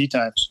 solid tee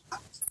times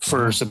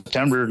for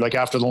September. Like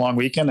after the long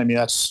weekend, I mean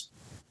that's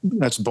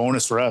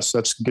bonus for us.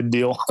 That's a good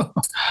deal.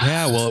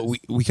 Yeah, well,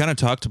 we kind of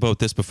talked about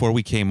this before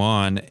we came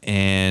on,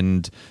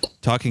 and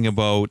talking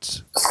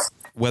about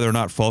whether or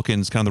not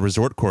Falcon's kind of the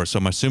resort course. So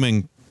I'm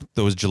assuming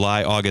those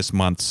July, August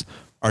months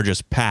are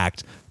just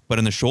packed, but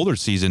in the shoulder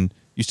season,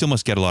 you still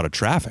must get a lot of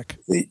traffic.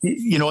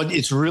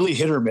 It's really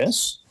hit or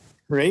miss,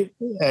 right?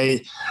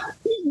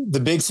 The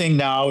big thing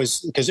now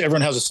is because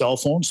everyone has a cell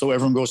phone, so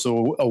everyone goes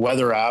to a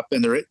weather app,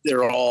 and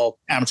they're all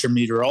amateur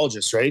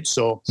meteorologists, right?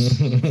 So,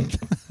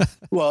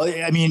 well,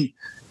 I mean,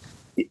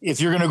 if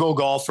you're going to go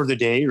golf for the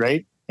day,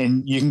 right,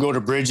 and you can go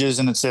to Bridges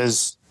and it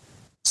says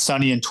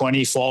sunny and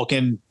 20,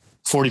 Falcon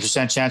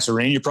 40% chance of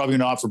rain, you're probably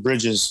going to opt for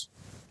Bridges.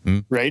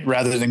 Right,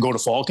 rather than go to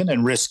Falcon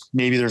and risk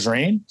maybe there's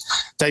rain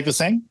type of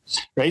thing,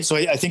 right? So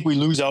I think we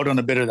lose out on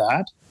a bit of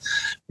that,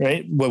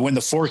 right? But when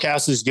the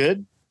forecast is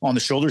good on the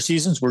shoulder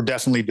seasons, we're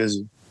definitely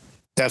busy,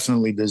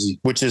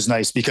 which is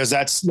nice, because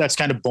that's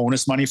kind of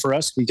bonus money for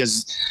us,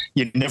 because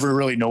you never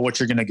really know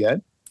what you're going to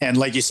get. And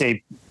like you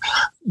say,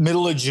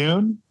 middle of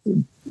June,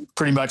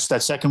 pretty much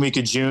that second week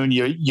of June,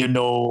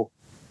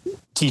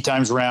 tee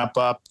times ramp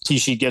up, tee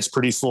sheet gets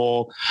pretty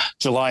full.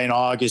 July and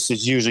August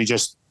is usually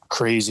just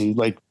crazy,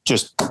 like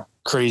just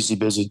crazy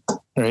busy,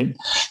 right?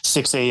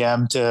 6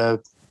 a.m. to,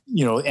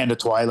 end of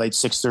twilight,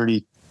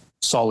 6:30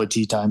 solid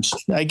tee times.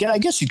 I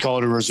guess you'd call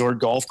it a resort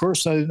golf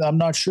course. I'm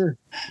not sure.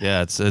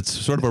 Yeah, it's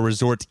sort of a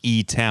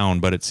resort-y town,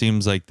 but it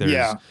seems like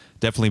there's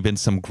definitely been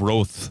some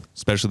growth,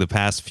 especially the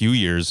past few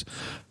years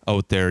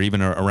out there,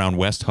 even around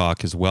West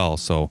Hawk as well.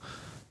 So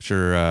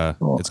sure,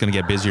 it's going to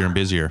get busier and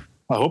busier.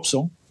 I hope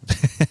so.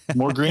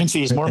 More green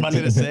fees, more money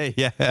to say.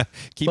 Yeah,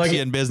 keeps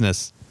you in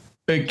business.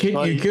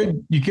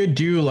 You could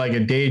do like a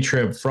day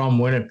trip from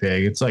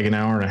Winnipeg. It's like an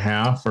hour and a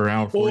half or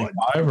hour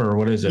 45, or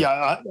what is it?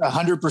 Yeah,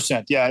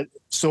 100%. Yeah.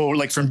 So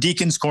like from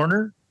Deacon's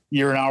Corner,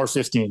 you're an hour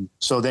 15.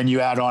 So then you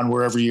add on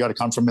wherever you got to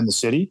come from in the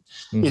city.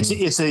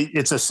 Mm-hmm.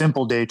 It's a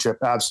simple day trip.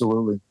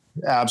 Absolutely.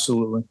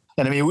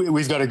 And I mean,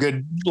 we've got a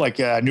good,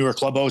 newer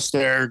clubhouse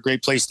there,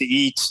 great place to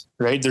eat,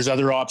 right? There's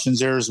other options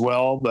there as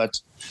well, but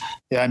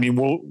yeah, I mean,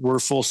 we're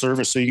full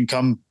service, so you can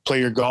come play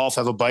your golf,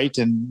 have a bite,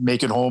 and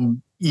make it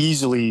home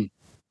easily,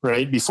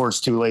 right, before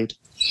it's too late.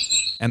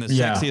 And the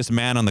sexiest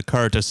man on the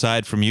cart,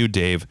 aside from you,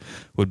 Dave,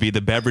 would be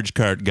the beverage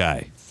cart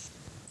guy.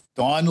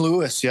 Don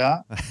Lewis,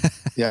 yeah.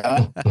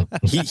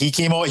 He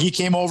came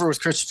over with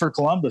Christopher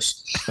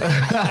Columbus.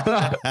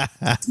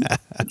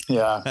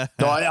 Yeah.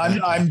 No,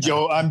 I'm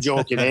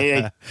joking.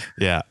 Eh?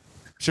 Yeah.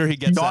 Sure, he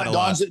gets that a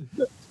lot.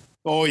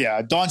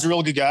 Don's a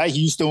real good guy.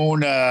 He used to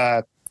own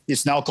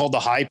it's now called the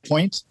High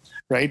Point,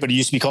 right? But it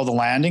used to be called the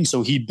Landing.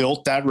 So he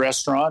built that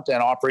restaurant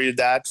and operated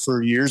that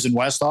for years in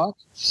West Hawk.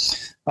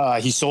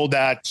 He sold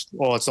that,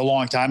 it's a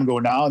long time ago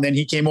now. And then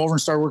he came over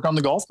and started working on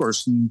the golf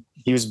course. And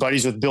he was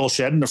buddies with Bill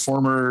Shedden, the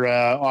former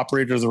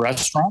operator of the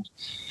restaurant.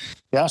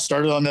 Yeah,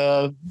 started on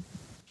the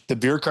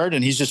beer cart,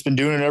 and he's just been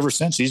doing it ever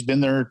since. He's been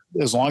there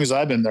as long as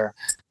I've been there.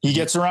 He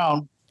gets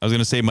around. I was going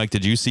to say, Mike,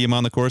 did you see him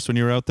on the course when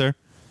you were out there?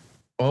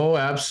 Oh,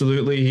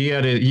 absolutely. He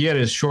had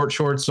his short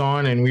shorts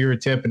on, and we were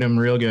tipping him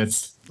real good.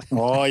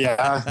 Oh,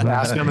 yeah.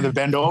 Asking him to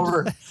bend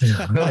over.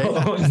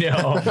 Oh,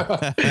 no.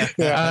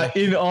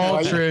 In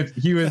all truth,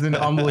 he was an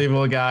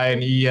unbelievable guy,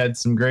 and he had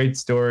some great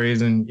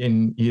stories, and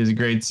he has a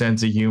great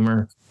sense of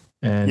humor.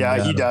 And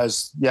yeah, he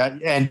does. Yeah.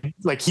 And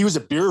he was a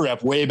beer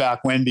rep way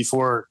back when,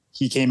 before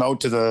he came out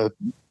to the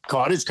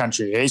cottage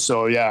country. Eh?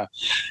 So yeah,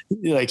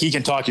 he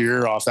can talk your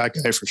ear off, that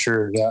guy, for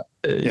sure. Yeah.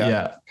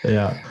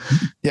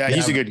 Yeah.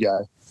 He's a good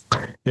guy.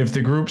 If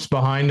the groups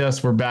behind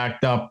us were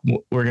backed up,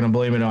 we're going to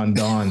blame it on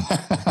Don.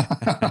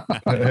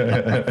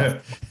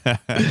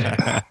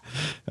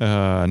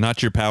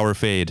 Not your power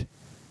fade.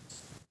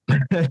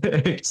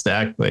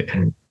 Exactly.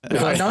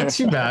 Not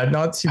too bad.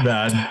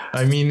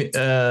 I mean,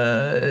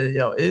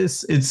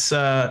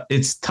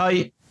 it's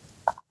tight,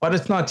 but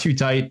it's not too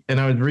tight. And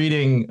I was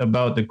reading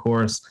about the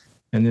course,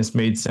 and this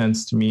made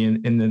sense to me.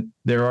 And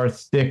there are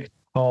thick,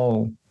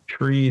 tall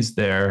trees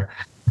there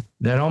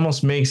that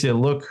almost makes it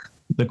look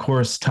the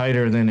course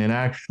tighter than it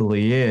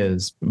actually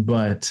is.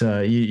 But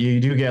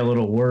you do get a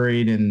little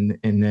worried, and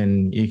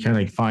then you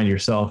kind of find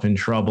yourself in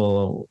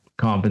trouble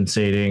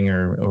compensating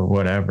or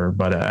whatever.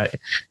 But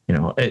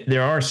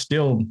there are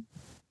still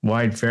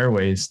wide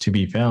fairways to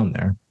be found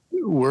there.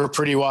 We're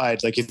pretty wide.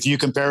 If you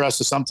compare us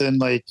to something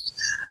like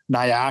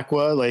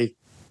Niagara,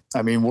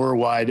 we're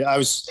wide. I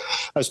was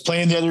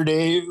playing the other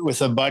day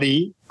with a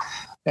buddy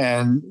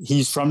and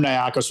he's from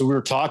Nyack. So we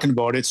were talking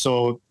about it.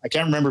 So I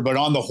can't remember, but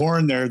on the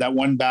horn there, that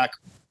one back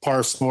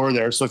par 4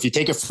 there. So if you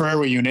take a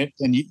fairway unit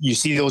and you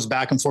see those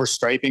back and forth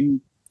striping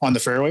on the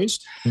fairways,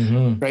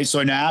 right? So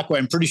in Nyack,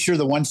 I'm pretty sure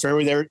the one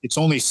fairway there, it's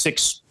only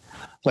 6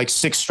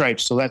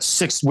 stripes. So that's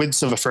 6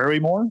 widths of a fairway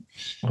more,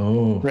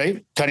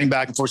 right? Cutting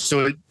back and forth.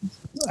 So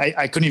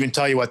I couldn't even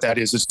tell you what that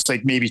is. It's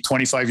like maybe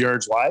 25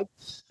 yards wide,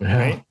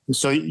 right?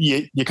 So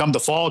you come to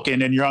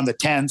Falcon and you're on the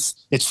 10th,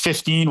 it's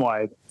 15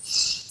 wide.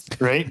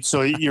 Right.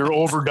 So you're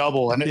over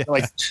double. And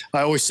like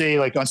I always say,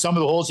 like on some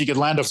of the holes, you could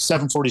land a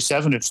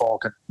 747 at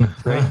Falcon.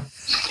 Right.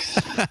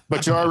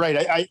 But you're all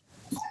right.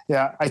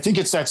 I think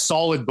it's that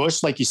solid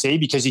bush, like you say,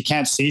 because you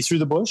can't see through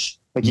the bush.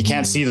 Like you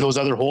can't see those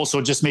other holes. So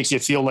it just makes you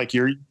feel like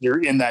you're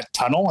in that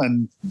tunnel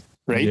and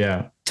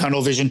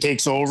tunnel vision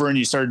takes over and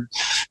you start,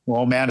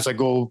 well, man, if I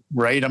go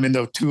right, I'm in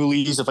the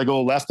tulies. If I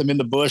go left, I'm in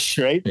the bush.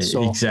 Right.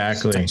 So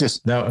exactly.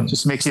 Just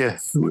makes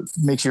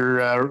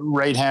your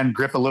right hand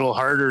grip a little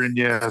harder and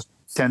you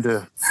tend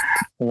to.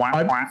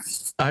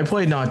 I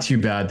played not too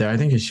bad there. I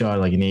think I shot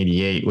like an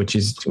 88, which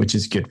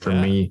is good for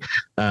me.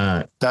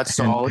 That's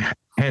solid.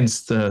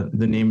 Hence the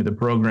name of the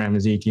program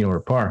is 18 over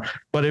par.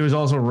 But it was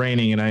also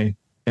raining,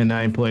 and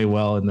I play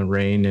well in the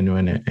rain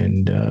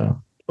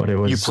but it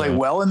was. You play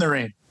well in the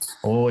rain.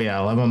 Oh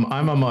yeah,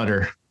 I'm a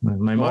mutter.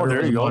 My mutter.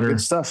 There you go.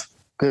 Good stuff.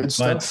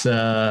 But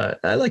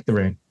I like the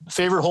rain.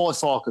 Favorite hole at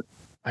Falcon?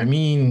 I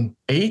mean,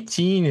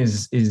 18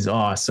 is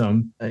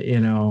awesome.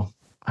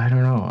 I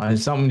don't know.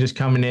 Something just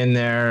coming in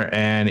there,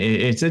 and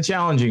it's a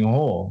challenging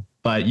hole,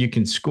 but you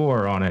can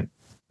score on it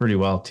pretty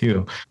well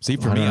too. See,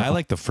 for me, I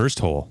like the first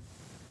hole.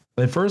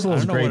 The first hole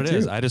is great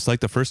too. I just like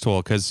the first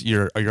hole because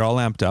you're all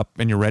amped up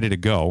and you're ready to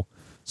go.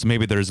 So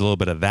maybe there's a little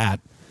bit of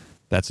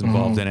that's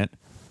involved in it,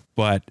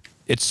 but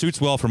it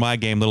suits well for my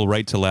game, little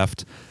right to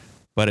left,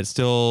 but it's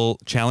still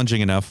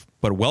challenging enough,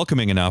 but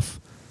welcoming enough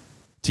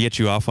to get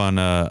you off on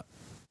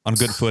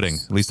good footing.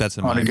 At least that's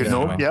in on a good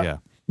note. Yeah.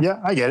 Yeah,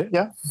 I get it.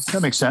 Yeah,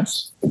 that makes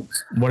sense.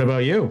 What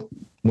about you?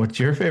 What's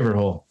your favorite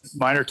hole?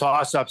 Mine are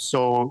toss-ups.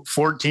 So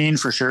 14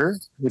 for sure.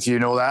 If you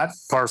know that,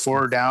 par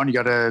 4 down, you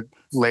got to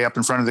lay up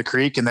in front of the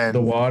creek and then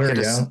the water.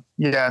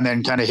 And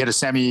then kind of hit a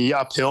semi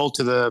uphill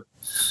to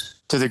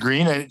the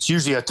green. And it's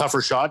usually a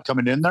tougher shot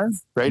coming in there,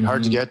 right?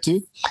 Hard to get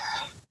to.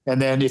 And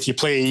then if you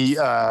play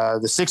the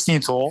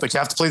 16th hole, but you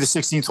have to play the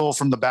 16th hole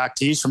from the back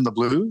tees from the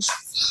blues.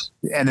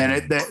 And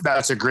then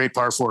that's a great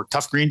par 4.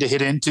 Tough green to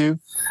hit into,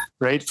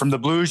 right? From the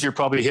blues, you're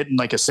probably hitting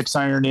like a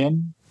 6-iron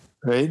in,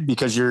 right?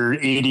 Because you're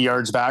 80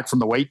 yards back from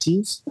the white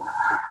tees.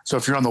 So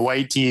if you're on the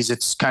white tees,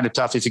 it's kind of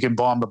tough if you can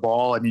bomb the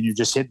ball. I mean, you're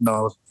just hitting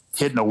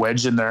a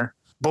wedge in there.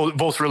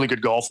 Both really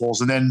good golf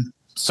holes. And then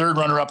third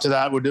runner up to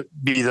that would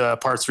be the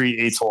par 3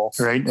 8th hole,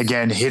 right?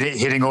 Again,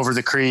 hitting over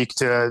the creek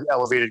to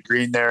elevated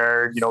green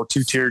there,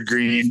 2-tiered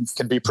green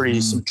can be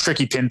some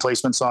tricky pin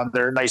placements on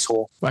there. Nice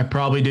hole. I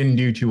probably didn't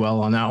do too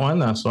well on that one.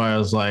 That's why I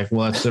was like,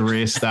 well, let's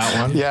erase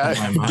that one.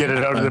 Get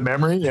it out of the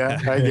memory. Yeah,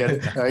 I get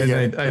it.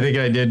 I think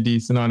I did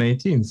decent on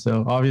 18.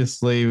 So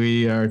obviously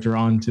we are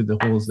drawn to the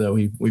holes that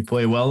we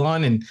play well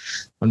on. And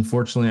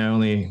unfortunately, I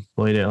only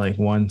played it like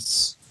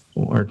once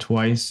or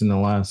twice in the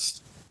last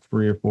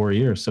 3 or 4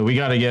 years. So we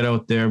got to get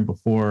out there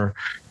before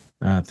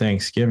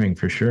Thanksgiving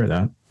for sure.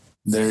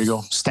 There you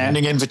go.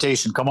 Standing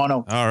invitation. Come on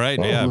out. All right.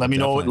 Yeah. Let me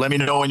know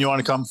when you want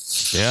to come.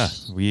 Yeah.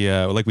 We,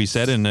 like we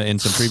said in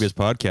some previous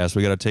podcasts,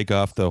 we got to take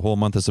off the whole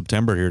month of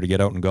September here to get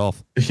out and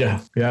golf. Yeah.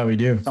 Yeah, we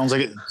do. Sounds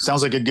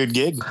like a good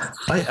gig.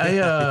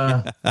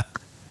 I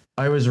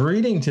was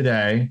reading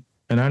today,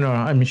 and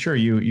I'm sure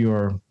you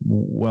are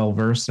well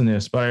versed in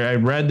this, but I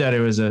read that it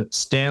was a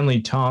Stanley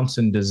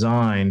Thompson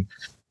design,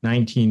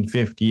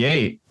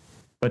 1958.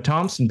 But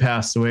Thompson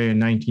passed away in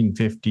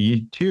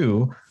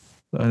 1952.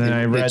 And then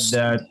I read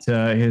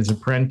that his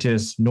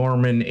apprentice,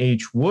 Norman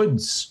H.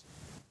 Woods,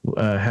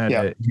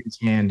 had his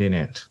hand in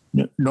it.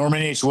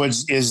 Norman H.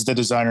 Woods is the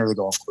designer of the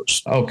golf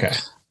course. Okay.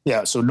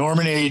 Yeah. So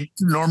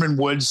Norman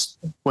Woods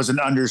was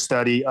an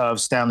understudy of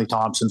Stanley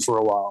Thompson for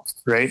a while,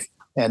 right?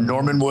 And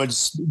Norman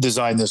Woods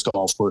designed this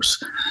golf course.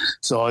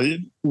 So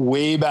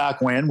way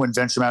back when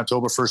Venture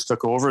Manitoba first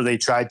took over, they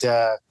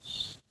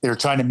were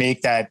trying to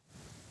make that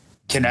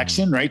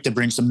connection, right, to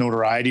bring some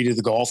notoriety to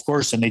the golf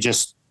course, and they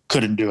just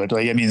couldn't do it.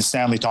 The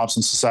Stanley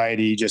Thompson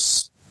Society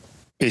just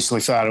basically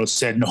flat out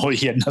said no,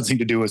 he had nothing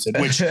to do with it,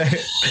 which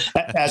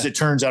as it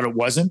turns out, it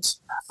wasn't.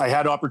 I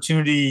had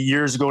opportunity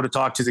years ago to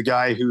talk to the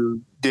guy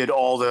who did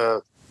all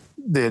the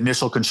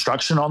initial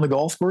construction on the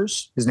golf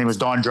course. His name was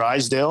Don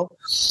Drysdale,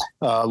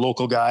 a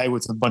local guy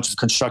with a bunch of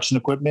construction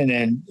equipment,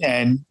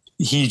 and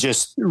he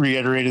just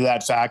reiterated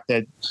that fact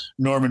that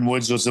Norman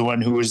Woods was the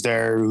one who was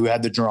there, who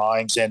had the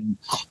drawings, and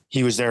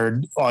he was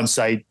there on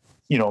site,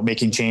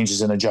 making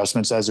changes and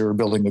adjustments as they were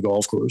building the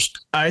golf course.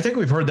 I think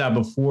we've heard that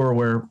before,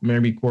 where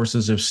maybe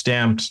courses have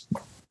stamped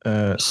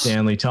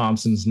Stanley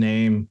Thompson's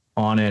name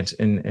on it,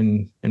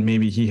 and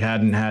maybe he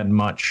hadn't had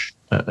much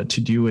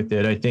to do with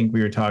it. I think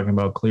we were talking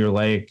about Clear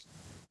Lake,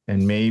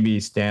 and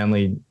maybe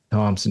Stanley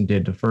Thompson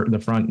did the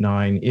front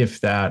 9, if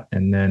that,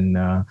 and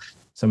then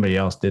somebody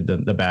else did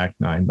the back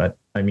 9. But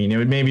I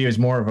mean, maybe it was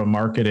more of a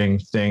marketing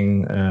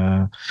thing.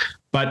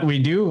 But we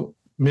do,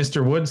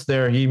 Mr. Woods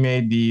there, he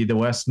made the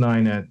West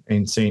 9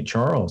 in St.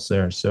 Charles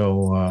there.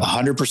 So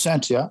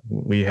 100%. Yeah.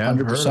 We have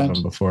 100%. Heard of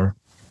him before.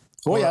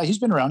 Oh yeah. He's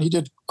been around. He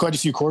did quite a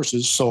few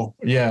courses. So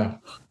yeah.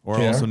 Or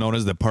also known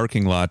as the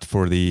parking lot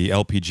for the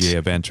LPGA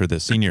event or the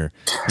senior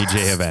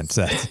PGA event.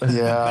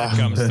 That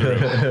comes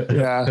through.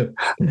 Yeah.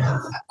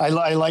 I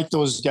like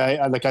those guys.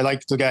 I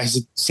like the guys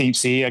at St.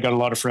 C. I got a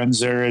lot of friends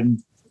there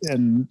and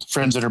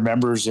friends that are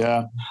members.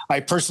 Yeah.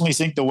 I personally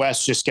think the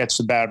West just gets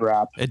a bad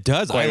rap. It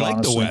does. I like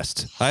honestly. The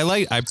West.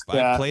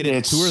 I played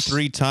it 2 or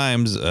 3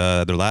 times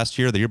the last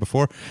year, the year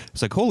before.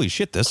 It's like, holy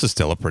shit, this is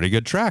still a pretty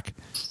good track.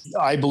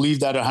 I believe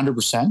that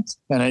 100%.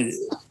 And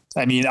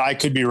I mean, I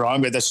could be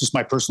wrong, but that's just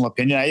my personal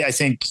opinion. I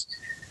think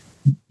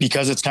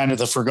because it's kind of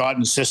the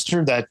forgotten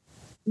sister that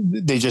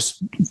they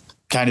just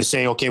kind of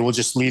say, okay, we'll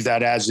just leave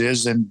that as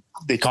is. And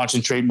they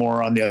concentrate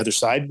more on the other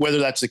side. Whether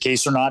that's the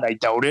case or not, I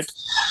doubt it.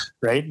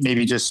 Right.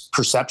 Maybe just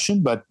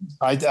perception, but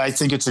I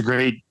think it's a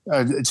great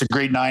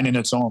 9 in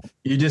its own.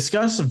 You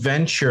discussed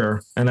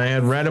Venture, and I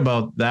had read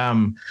about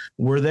them.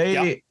 Were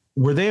they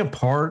a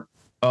part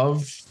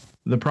of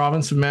the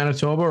province of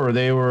Manitoba, or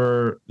they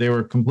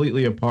were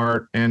completely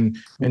apart? And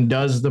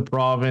does the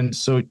province,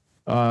 so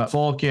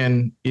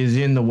Falcon is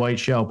in the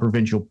Whiteshell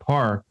Provincial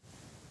Park,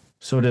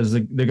 so does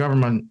the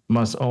government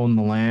must own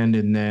the land,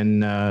 and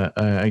then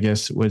I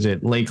guess was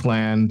it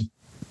Lakeland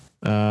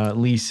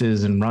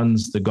leases and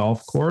runs the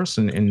golf course,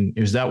 and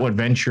is that what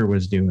Venture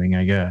was doing,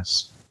 I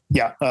guess?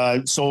 Yeah,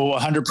 so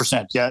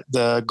 100%. Yeah,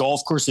 the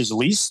golf course is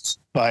leased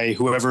by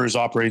whoever is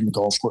operating the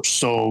golf course.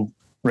 So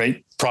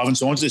right,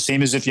 province owns it,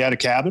 same as if you had a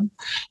cabin,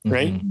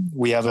 right? Mm-hmm.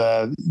 We have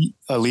a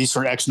lease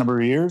for X number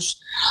of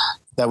years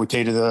that we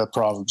pay to the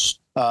province.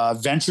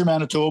 Venture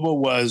Manitoba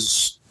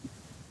was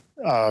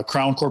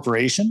Crown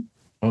Corporation.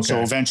 Okay.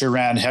 So Venture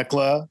ran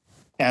Hecla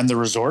and the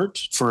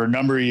resort for a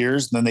number of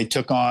years. And then they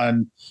took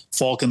on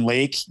Falcon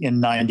Lake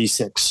in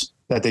 96,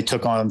 that they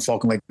took on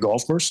Falcon Lake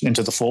Golf Course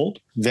into the fold.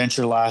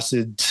 Venture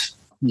lasted,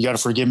 you got to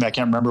forgive me, I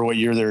can't remember what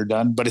year they were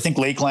done, but I think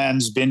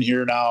Lakeland's been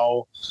here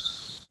now.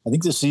 I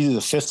think this is either the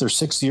 5th or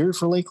 6th year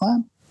for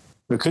Lakeland.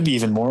 It could be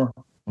even more,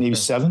 maybe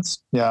 7th.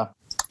 Yeah.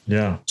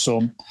 Yeah.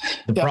 So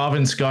the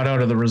province got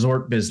out of the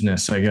resort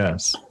business, I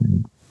guess.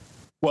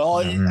 Well,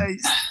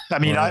 I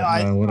mean,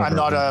 I'm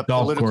not a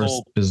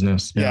political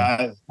business.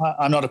 Yeah.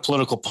 I'm not a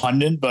political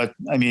pundit, but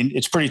I mean,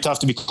 it's pretty tough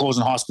to be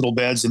closing hospital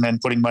beds and then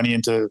putting money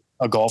into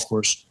a golf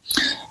course,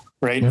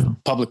 right? Yeah.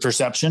 Public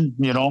perception,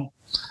 you know.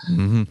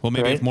 Mm-hmm. Well,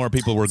 maybe if more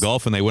people were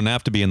golfing, they wouldn't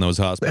have to be in those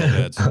hospital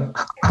beds.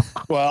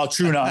 Well,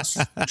 true enough.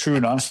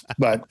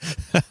 But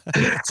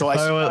so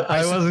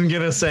I wasn't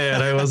gonna say it.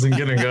 I wasn't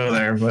gonna go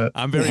there. But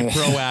I'm very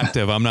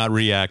proactive. I'm not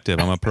reactive.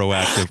 I'm a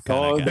proactive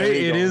kind of guy.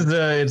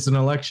 It's an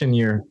election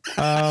year.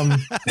 Vote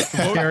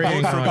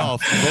for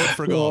golf. Vote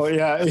for golf.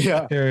 Oh,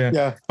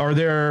 yeah. Are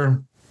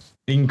there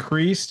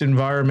increased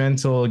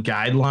environmental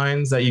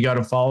guidelines that you got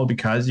to follow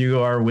because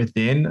you are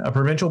within a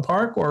provincial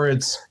park, or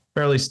it's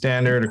fairly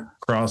standard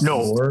across the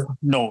board?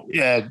 No.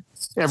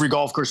 Every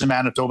golf course in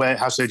Manitoba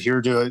has to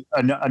adhere to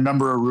a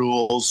number of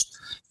rules.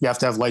 You have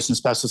to have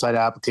licensed pesticide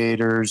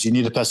applicators. You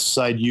need a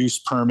pesticide use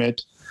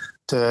permit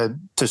to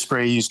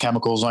spray use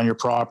chemicals on your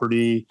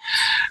property.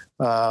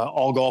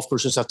 All golf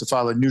courses have to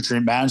file a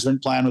nutrient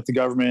management plan with the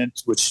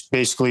government, which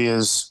basically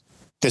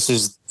this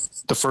is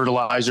the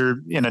fertilizer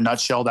in a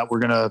nutshell that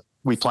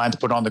we plan to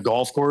put on the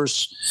golf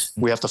course.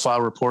 We have to file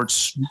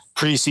reports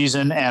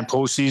pre-season and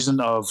post-season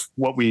of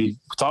what we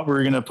thought we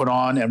were going to put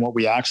on and what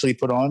we actually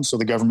put on, so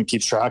the government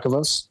keeps track of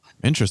us.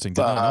 Interesting.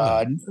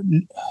 No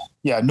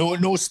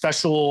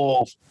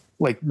special,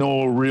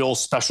 no real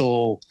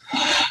special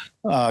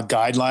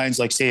guidelines.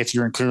 Like, say, if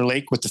you're in Clear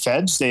Lake with the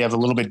feds, they have a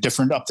little bit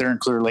different up there in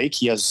Clear Lake.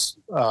 He has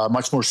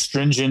much more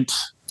stringent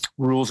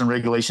rules and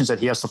regulations that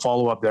he has to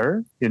follow up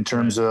there in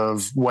terms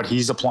of what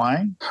he's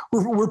applying.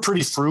 We're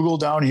pretty frugal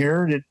down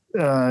here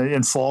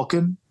in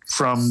Falcon.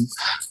 From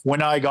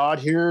when I got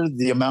here,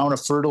 the amount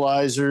of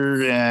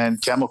fertilizer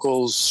and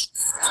chemicals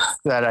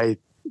that I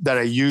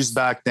used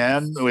back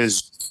then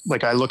was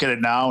like, I look at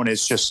it now and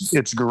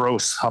it's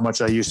gross how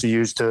much I used to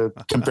use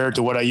compared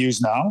to what I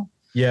use now.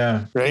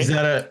 Yeah. Right?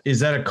 Is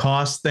that a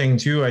cost thing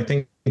too? I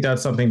think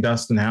that's something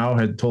Dustin Howe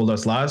had told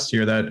us last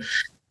year, that,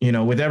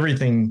 with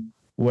everything,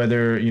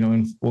 whether,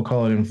 we'll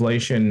call it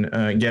inflation,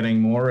 getting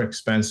more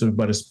expensive,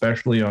 but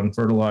especially on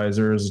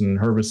fertilizers and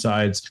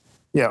herbicides.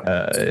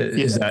 Yeah.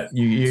 Is that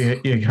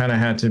you kind of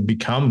had to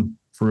become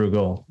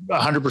frugal?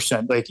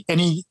 100%. Like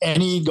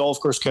any golf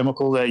course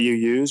chemical that you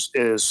use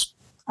is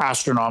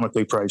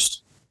astronomically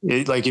priced.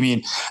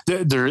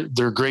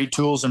 They're great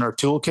tools in our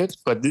toolkit,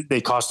 but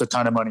they cost a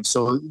ton of money.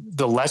 So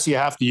the less you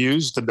have to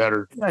use, the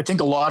better. I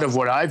think a lot of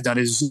what I've done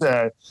is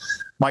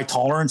my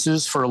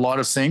tolerances for a lot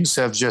of things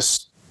have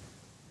just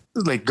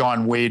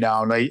gone way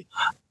down.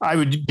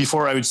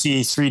 Before I would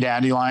see 3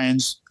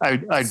 dandelions,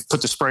 I'd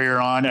put the sprayer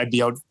on,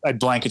 I'd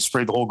blanket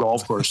spray the whole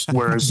golf course.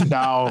 Whereas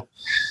now,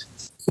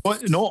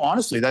 no,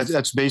 honestly,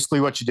 that's basically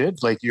what you did.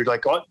 You're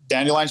oh,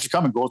 dandelions are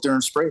coming, go out there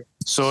and spray.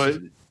 So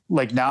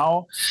like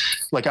now,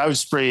 like I would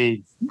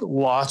spray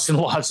lots and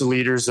lots of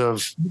liters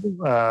of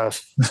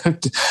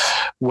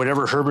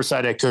whatever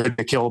herbicide I could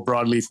to kill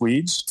broadleaf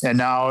weeds. And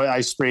now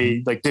I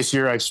spray, like this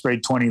year I've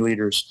sprayed 20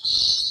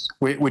 liters,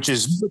 which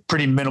is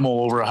pretty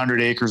minimal over 100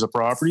 acres of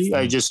property.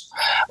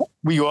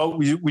 We go out,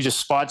 we just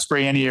spot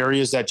spray any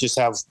areas that just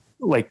have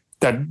like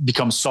that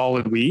become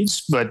solid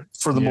weeds. But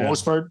for the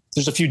most part,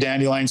 there's a few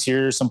dandelions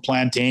here, some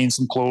plantains,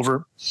 some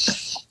clover.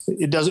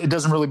 It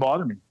doesn't really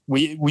bother me.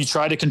 We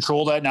try to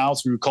control that now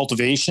through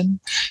cultivation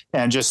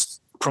and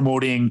just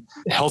promoting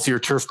healthier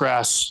turf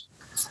grass,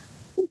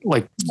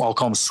 like I'll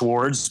call them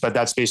swards, but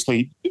that's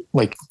basically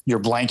like your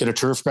blanket of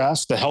turf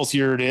grass. The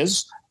healthier it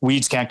is,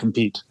 weeds can't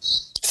compete.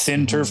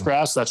 Thin turf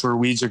grass, that's where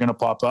weeds are going to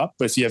pop up.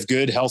 But if you have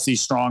good, healthy,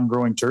 strong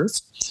growing turf,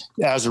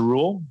 as a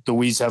rule, the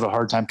weeds have a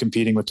hard time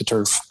competing with the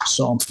turf.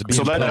 So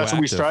that's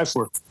what we strive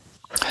for.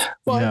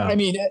 Well, I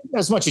mean,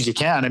 as much as you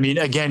can. I mean,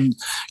 again,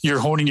 you're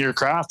honing your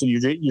craft, and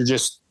you're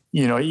just,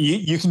 you know,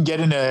 you can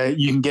get in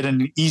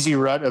an easy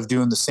rut of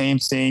doing the same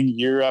thing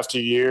year after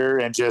year,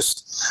 and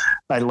just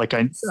I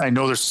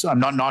know I'm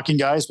not knocking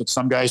guys, but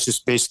some guys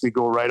just basically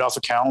go right off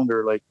a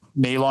calendar. Like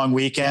May long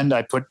weekend,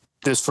 I put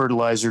this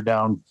fertilizer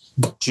down.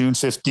 June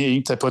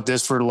 15th, I put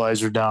this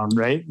fertilizer down,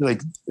 right?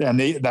 Like, and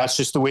that's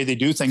just the way they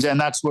do things, and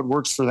that's what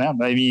works for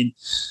them. I mean,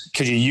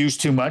 could you use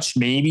too much?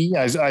 Maybe.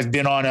 I've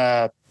been on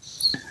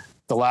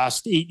the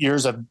last 8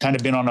 years, I've kind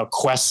of been on a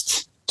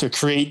quest to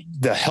create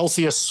the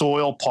healthiest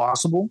soil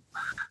possible,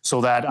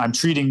 so that I'm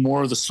treating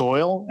more of the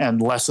soil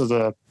and less of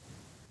the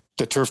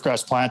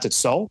turfgrass plant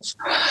itself.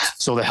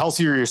 So the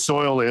healthier your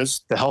soil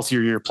is, the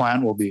healthier your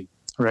plant will be,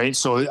 right?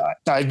 So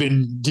I've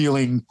been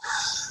dealing,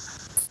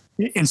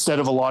 instead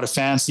of a lot of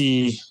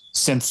fancy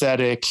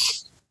synthetic,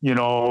 you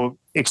know,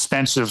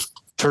 expensive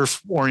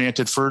turf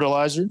oriented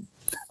fertilizer,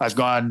 I've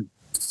gone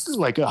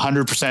like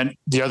 100%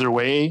 the other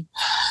way.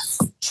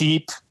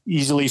 Cheap,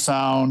 easily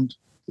found,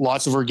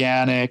 lots of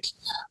organic,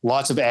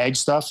 lots of ag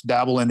stuff.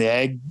 Dabble in the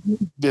ag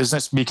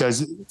business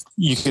because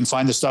you can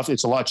find the stuff.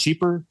 It's a lot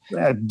cheaper.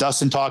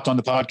 Dustin talked on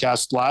the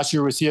podcast last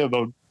year with you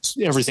about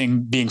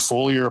everything being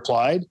foliar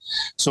applied.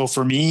 So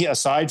for me,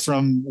 aside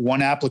from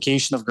one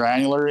application of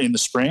granular in the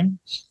spring,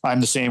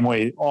 I'm the same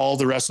way. All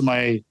the rest of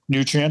my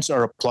nutrients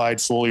are applied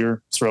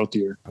foliar throughout the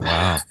year.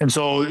 Wow. And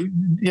so,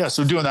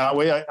 so doing that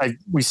way,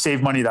 we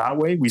save money that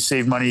way. We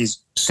save money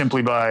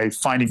simply by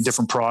finding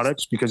different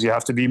products, because you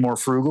have to be more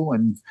frugal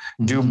and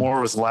do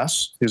more with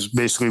less is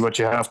basically what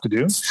you have to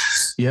do.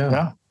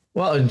 Yeah.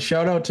 Well, and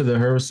shout out to the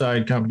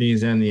herbicide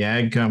companies and the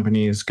ag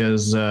companies,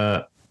 because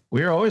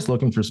we're always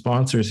looking for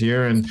sponsors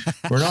here, and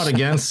we're not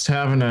against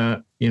having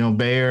a, you know,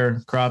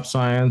 Bayer, Crop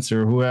Science,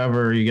 or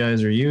whoever you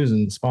guys are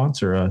using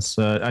sponsor us.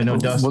 I know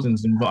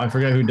Dustin's involved. I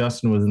forget who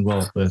Dustin was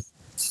involved with,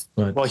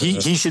 but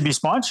he should be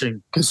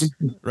sponsoring, because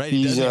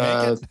he's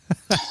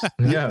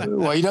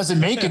well, he doesn't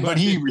make it, but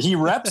he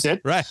reps it.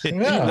 Right. He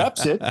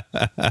reps it.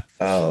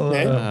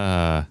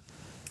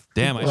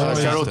 Damn, I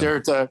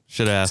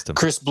should have asked him.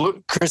 Chris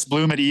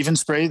Bloom at Even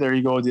Spray. There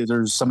you go.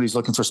 There's somebody's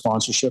looking for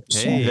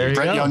sponsorships. Hey, there you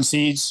Brett go. Young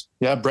Seeds.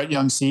 Yeah, Brett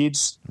Young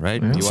Seeds.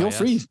 Right. Yeah. Feel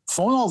free.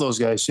 Phone all those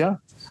guys. Yeah.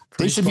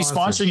 They should be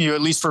sponsoring you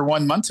at least for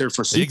 1 month here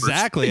for Super.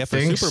 Exactly. I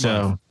think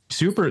so.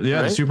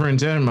 The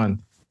Superintendent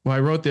month. Well, I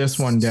wrote this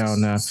one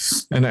down,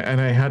 and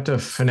I had to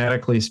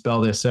phonetically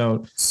spell this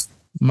out.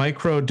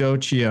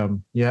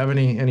 Microdochium. You have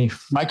any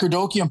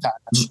Microdochium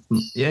patch?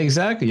 Yeah,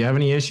 exactly. You have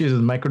any issues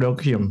with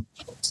microdochium?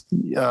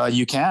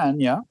 You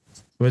can, yeah.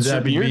 Would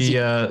that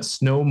be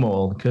snow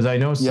mold? Because I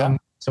know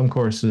some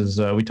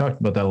courses, we talked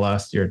about that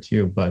last year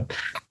too, but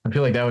I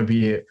feel like that would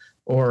be it.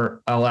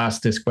 Or I'll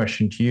ask this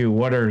question to you.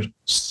 What are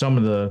some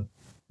of the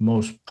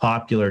most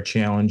popular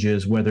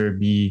challenges, whether it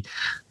be,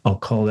 I'll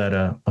call that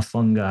a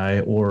fungi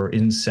or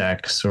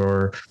insects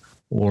or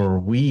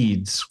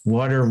weeds?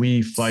 What are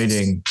we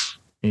fighting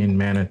in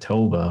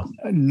Manitoba?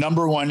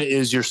 Number one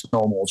is your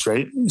snow molds,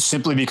 right?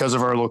 Simply because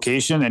of our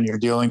location, and you're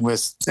dealing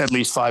with at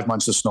least 5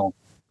 months of snow,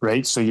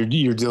 right? So you're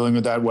dealing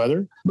with that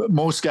weather. But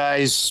most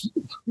guys,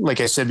 like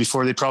I said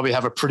before, they probably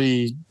have a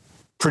pretty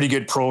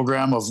good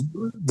program of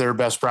their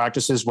best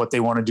practices, what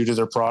they want to do to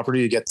their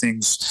property to get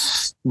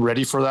things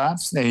ready for that.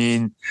 I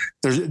mean,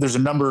 there's a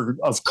number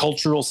of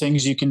cultural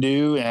things you can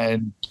do,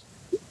 and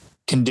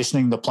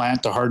conditioning the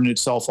plant to harden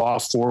itself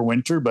off for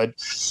winter. But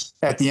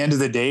at the end of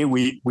the day,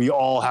 we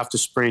all have to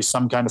spray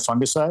some kind of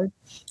fungicide,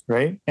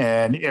 right?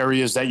 And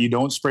areas that you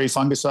don't spray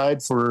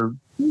fungicide for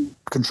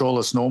control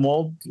of snow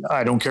mold,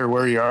 I don't care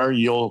where you are,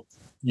 you'll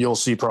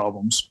see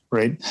problems,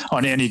 right?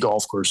 On any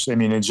golf course. I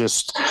mean,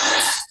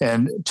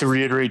 and to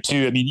reiterate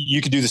too, I mean,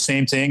 you could do the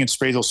same thing and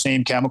spray those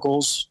same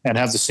chemicals and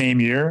have the same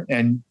year,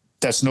 and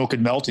that snow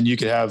could melt, and you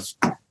could have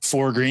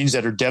 4 greens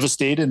that are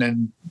devastated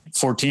and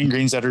 14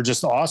 greens that are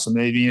just awesome.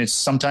 I mean,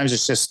 sometimes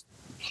it's just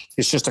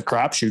a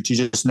crapshoot. You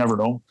just never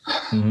know.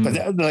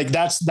 Mm-hmm. But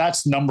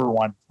that's number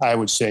one, I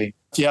would say.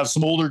 If you have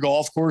some older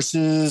golf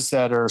courses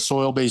that are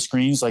soil-based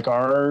greens like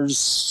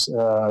ours,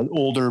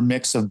 older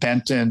mix of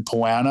benta and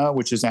poana,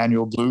 which is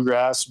annual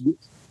bluegrass,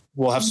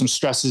 we'll have some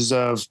stresses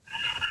of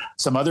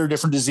some other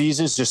different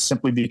diseases, just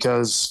simply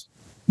because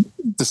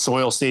the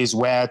soil stays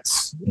wet.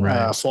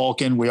 Right.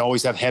 Falcon, we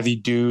always have heavy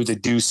dew. The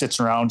dew sits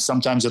around.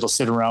 Sometimes it'll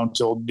sit around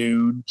till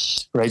noon,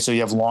 right? So you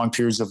have long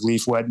periods of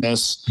leaf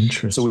wetness.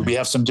 Interesting. So we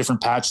have some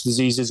different patch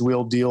diseases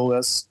we'll deal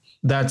with.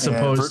 That's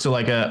opposed to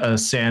like a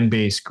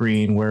sand-based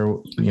green where,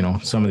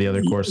 some of the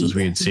other courses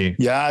we'd see.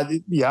 Yeah,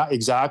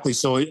 exactly.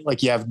 So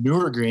like you have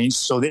newer greens,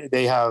 so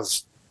they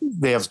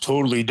have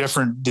totally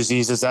different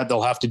diseases that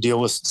they'll have to deal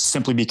with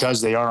simply because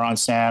they are on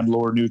sand,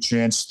 lower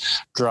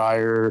nutrients,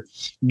 drier.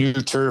 New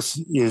turf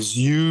is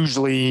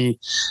usually,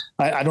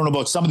 I don't know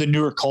about some of the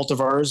newer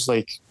cultivars,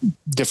 like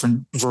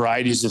different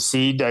varieties of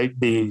seed.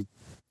 They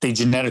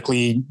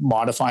genetically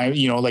modify,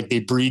 like they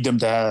breed them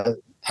to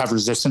have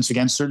resistance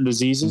against certain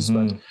diseases.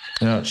 Mm-hmm.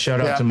 But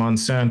shout out to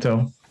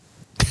Monsanto.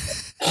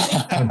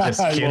 I'm just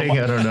kidding.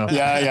 I don't know.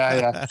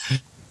 Yeah.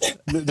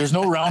 There's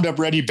no Roundup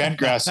Ready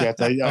bentgrass yet.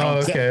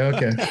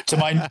 Okay.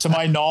 To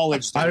my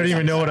knowledge, I don't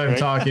even know what I'm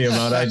talking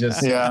about. I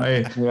just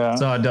I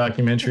saw a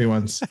documentary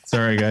once.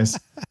 Sorry, guys.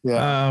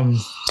 Yeah.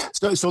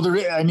 So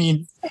there. I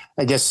mean,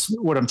 I guess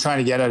what I'm trying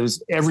to get at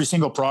is every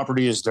single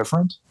property is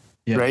different,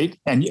 right?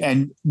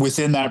 And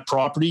within that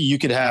property, you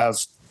could have,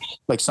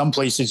 like some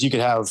places, you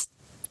could have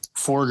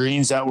 4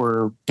 greens that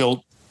were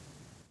built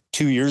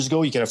 2 years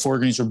ago. You could have 4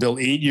 greens that were built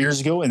 8 years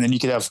ago, and then you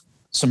could have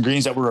some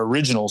greens that were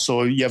original.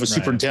 So you have a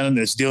superintendent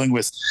that's dealing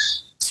with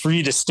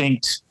 3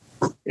 distinct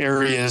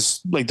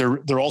areas. Like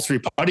they're all 3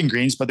 potting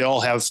greens, but they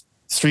all have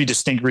 3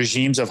 distinct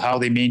regimes of how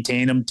they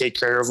maintain them, take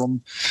care of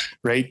them,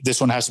 right? This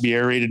one has to be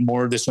aerated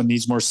more. This one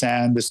needs more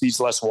sand. This needs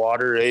less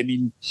water. I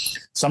mean,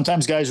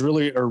 sometimes guys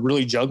are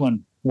really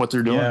juggling what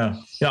they're doing. Yeah.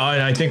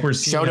 I think we're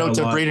seeing shout out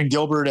to Braden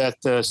Gilbert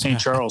at St.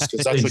 Charles,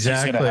 because that's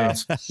exactly what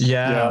he's going to have.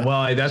 Yeah.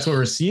 Well, that's what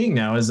we're seeing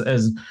now as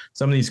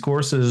some of these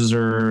courses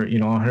are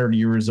 100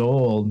 years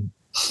old,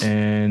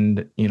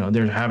 and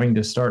they're having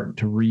to start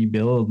to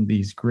rebuild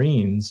these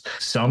greens.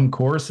 Some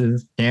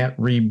courses can't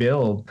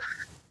rebuild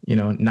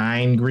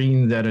 9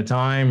 greens at a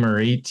time or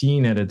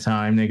 18 at a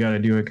time. They got to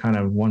do it kind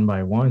of one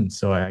by one.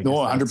 So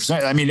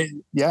 100%. I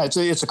mean,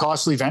 it's a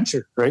costly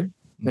venture, right?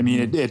 I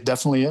mean, it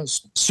definitely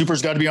is.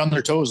 Super's got to be on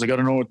their toes. They got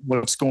to know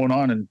what's going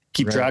on and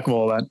keep track of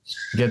all that.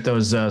 Get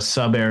those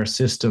sub-air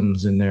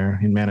systems in there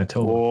in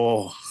Manitoba.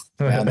 Oh,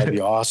 man, that'd be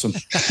awesome.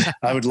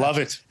 I would love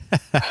it.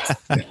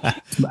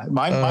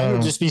 Mine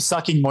would just be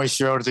sucking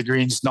moisture out of the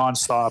greens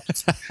nonstop,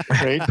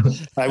 right?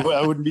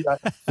 I wouldn't be,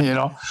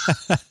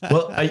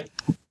 Well, I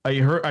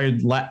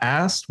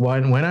asked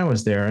when I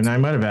was there, and I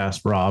might have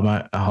asked Rob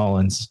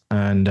Hollins,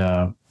 and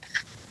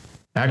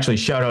actually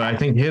shout out, I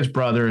think his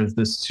brother is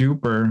the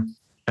super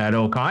at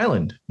Oak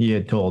Island. He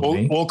had told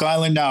me. Oak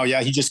Island now.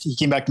 Yeah. He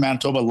came back to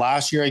Manitoba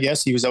last year, I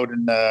guess. He was out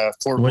in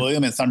Fort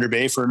William and Thunder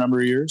Bay for a number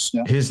of years.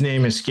 Yeah. His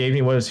name escaped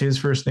me. What is his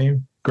first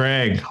name?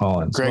 Greg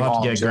Hollins. We'll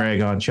have to get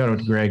Greg on. Shout out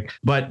to Greg.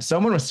 But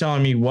someone was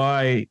telling me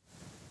why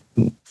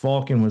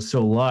Falcon was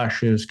so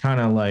lush. It was kind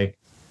of like,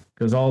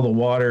 because all the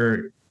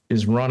water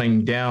is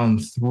running down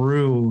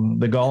through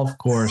the golf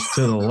course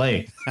to the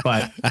lake,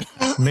 but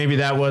maybe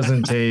that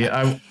wasn't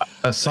a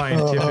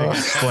scientific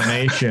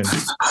explanation.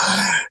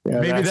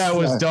 Maybe that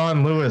was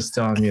Don Lewis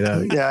telling me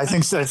that. Yeah, I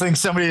think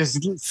somebody is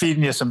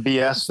feeding you some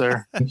BS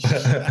there.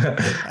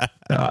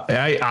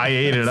 I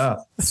ate it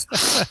up.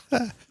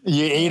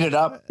 You ate it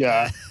up,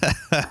 yeah.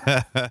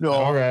 No,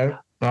 All right.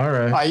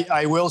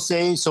 I will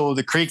say, so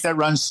the creek that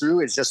runs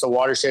through is just a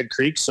watershed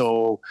creek.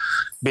 So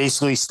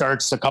basically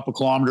starts a couple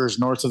kilometers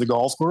north of the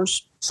golf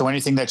course. So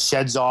anything that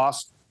sheds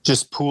off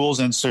just pools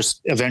and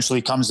just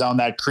eventually comes down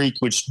that creek,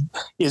 which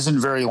isn't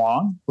very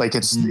long. Like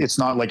it's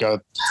not like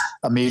a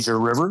major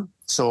river.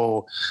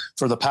 So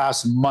for the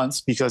past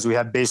month, because we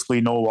had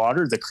basically no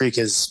water, the creek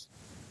has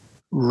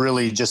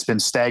really just been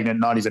stagnant,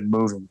 not even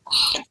moving,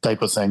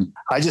 type of thing.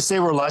 I just say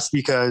we're lucky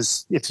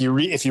because if you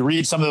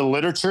read some of the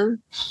literature,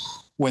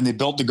 when they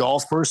built the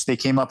golf course, they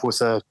came up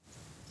with a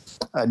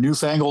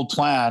newfangled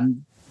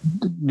plan,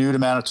 new to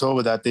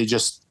Manitoba, that they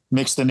just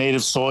mixed the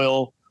native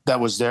soil that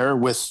was there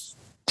with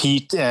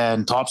peat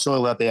and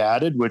topsoil that they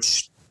added,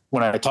 which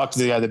when I talked to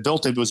the guy that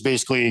built it, was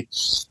basically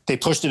they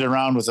pushed it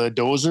around with a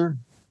dozer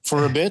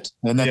for a bit,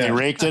 and then they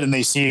raked it and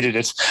they seeded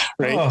it,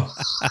 right? Oh.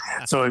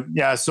 So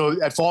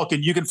at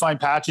Falcon, you can find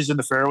patches in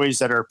the fairways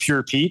that are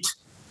pure peat.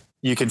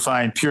 You can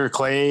find pure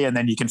clay, and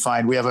then you can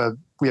find we have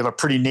a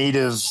pretty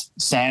native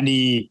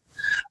sandy,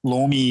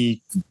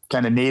 loamy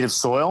kind of native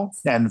soil,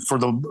 and for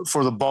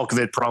the bulk of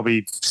it,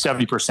 probably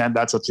 70%,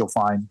 that's what you'll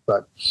find.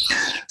 But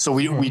so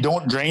we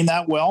don't drain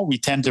that well. We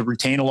tend to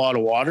retain a lot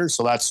of water,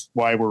 so that's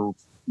why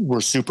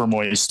we're super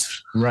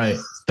moist. Right.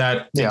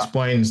 That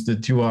explains the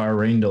 2-hour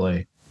rain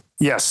delay.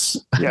 Yes.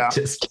 Yeah.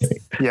 Just kidding.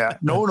 Yeah.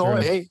 No.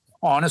 Right. Hey,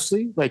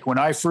 honestly, like when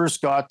I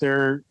first got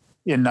there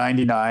in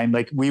 99,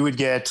 like we would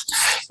get,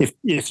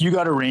 if you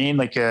got a rain,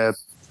 like a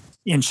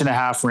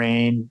 1.5 inch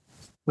rain,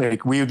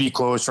 like we would be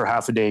closed for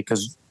half a day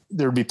because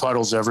there'd be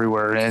puddles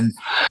everywhere. And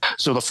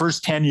so the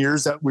first 10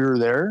 years that we were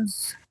there,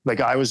 like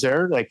I was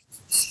there, like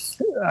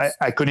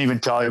I couldn't even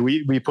tell you,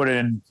 we put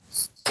in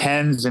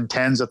tens and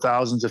tens of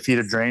thousands of feet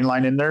of drain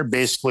line in there.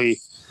 Basically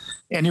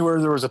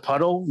anywhere there was a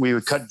puddle, we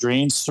would cut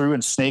drains through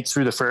and snake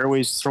through the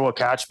fairways, throw a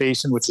catch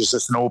basin, which is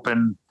just an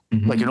open,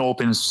 like an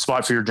open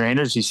spot for your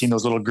drainage. You've seen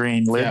those little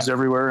green lids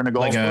everywhere in a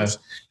golf course.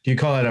 Do you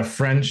call it a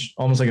French,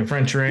 almost like a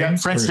French drain? Yeah,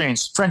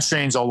 French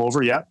drains all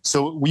over. Yeah.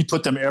 So we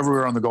put them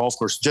everywhere on the golf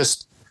course,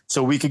 just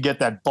so we could get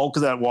that bulk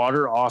of that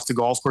water off the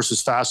golf course as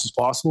fast as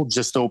possible,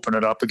 just to open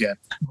it up again.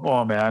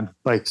 Oh man.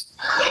 Like,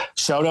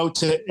 shout out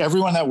to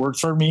everyone that worked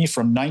for me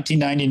from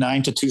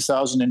 1999 to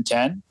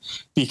 2010,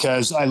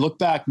 because I look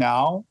back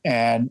now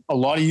and a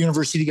lot of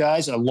university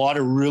guys, a lot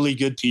of really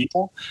good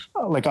people,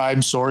 like,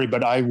 I'm sorry,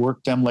 but I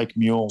worked them like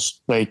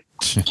mules. Like,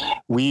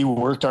 we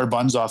worked our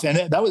buns off.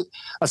 And that was,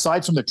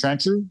 aside from the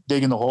trencher,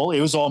 digging the hole, it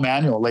was all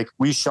manual. Like,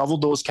 we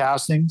shoveled those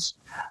castings,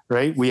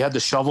 right? We had to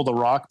shovel the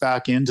rock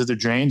back into the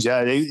drains.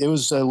 Yeah, it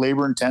was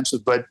labor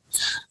intensive, but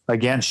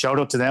again, shout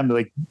out to them.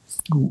 Like,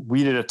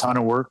 we did a ton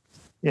of work.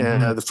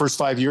 And the first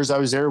 5 years I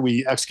was there,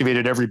 we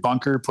excavated every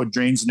bunker, put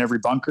drains in every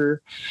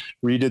bunker,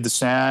 redid the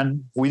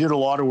sand. We did a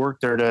lot of work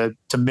there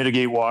to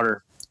mitigate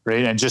water,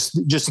 right? And just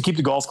to keep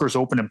the golf course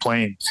open and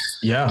playing.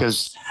 Yeah.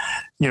 Because,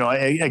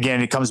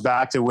 again, it comes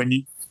back to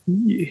when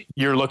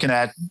you're looking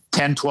at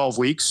 10, 12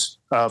 weeks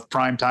of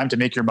prime time to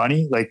make your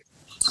money. Like,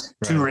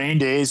 2 rain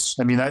days,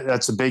 I mean,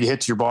 that's a big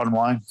hit to your bottom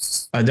line.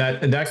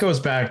 That goes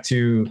back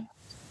to,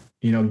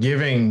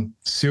 giving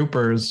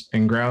supers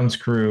and grounds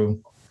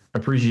crew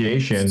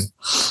appreciation,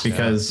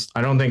 because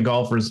I don't think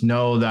golfers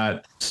know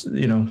that,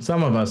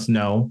 some of us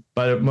know,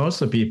 but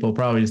most of the people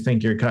probably just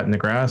think you're cutting the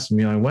grass and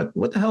be like,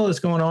 what the hell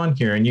is going on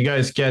here? And you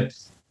guys get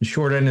the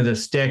short end of the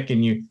stick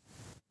and you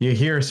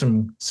hear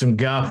some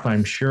guff,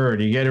 I'm sure.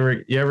 Do you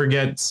ever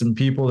get some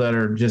people that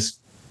are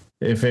just,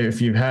 if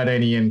you've had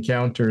any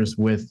encounters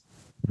with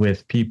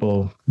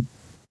people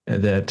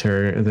that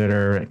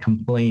are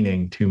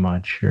complaining too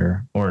much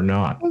or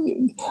not?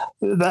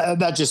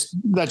 That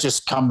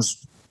just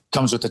comes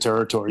with the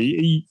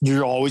territory.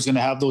 You're always going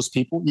to have those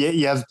people.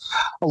 You have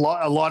a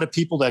lot of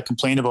people that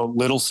complain about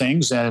little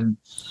things, and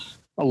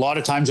a lot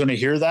of times when I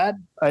hear that,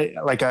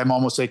 I'm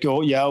almost like,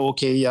 oh yeah,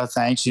 okay, yeah,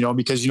 thanks,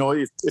 because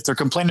if they're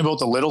complaining about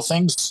the little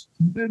things,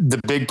 the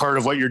big part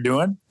of what you're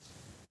doing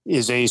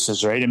is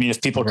aces, right? I mean,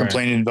 if people are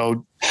complaining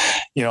about,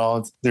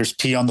 there's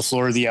pee on the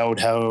floor of the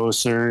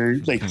outhouse or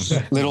like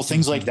little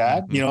things like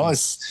that,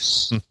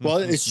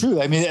 it's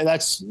true. I mean,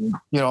 that's,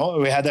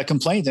 we had that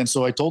complaint. And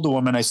so I told the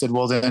woman, I said,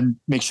 well, then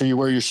make sure you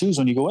wear your shoes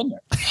when you go in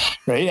there.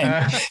 Right.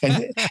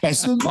 And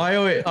so,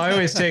 I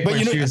always take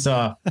my shoes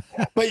off,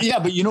 but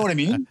you know what I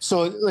mean?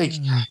 So like,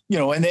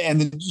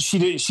 and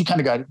she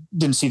kind of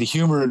didn't see the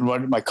humor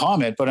in my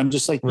comment, but I'm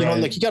just like,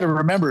 like, you got to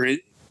remember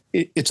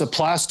it's a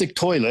plastic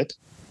toilet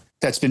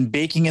that's been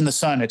baking in the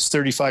sun. It's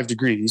 35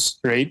 degrees,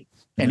 right?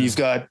 And you've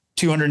got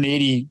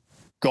 280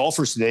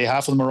 golfers today.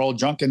 Half of them are all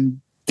drunk and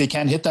they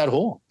can't hit that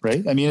hole,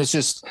 right? I mean, it's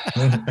just,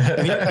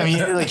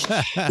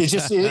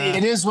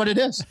 it is what it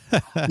is,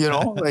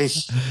 like.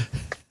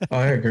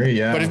 I agree.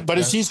 Yeah. But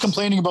if she's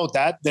complaining about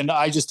that, then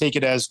I just take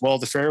it as, well,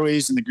 the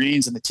fairways and the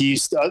greens and the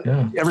tees,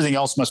 everything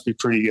else must be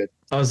pretty good.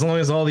 As long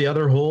as all the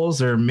other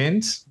holes are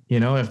mint,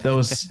 if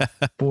those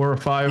 4 or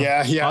 5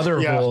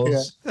 other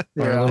holes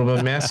are a little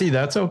bit messy,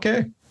 that's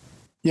okay.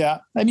 Yeah.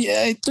 I mean,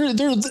 I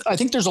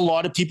think there's a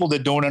lot of people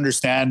that don't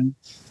understand,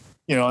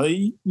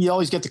 you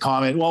always get the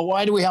comment, well,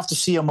 why do we have to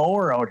see a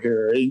mower out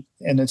here?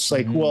 And it's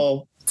like,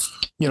 well,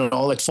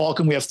 like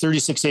Falcon, we have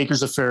 36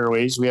 acres of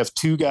fairways. We have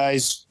 2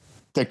 guys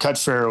that cut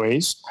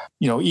fairways,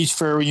 each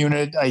fairway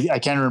unit, I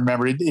can't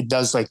remember. It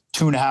does like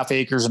 2.5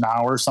 acres an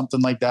hour,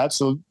 something like that.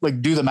 So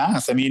like, do the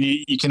math. I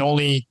mean, you can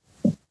only,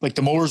 like,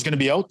 the mower's going to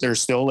be out there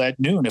still at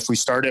noon. If we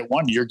start at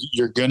 1,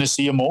 you're going to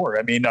see a mower.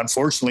 I mean,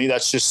 unfortunately,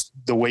 that's just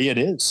the way it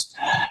is,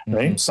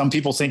 right? Some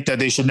people think that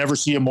they should never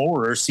see a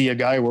mower or see a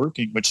guy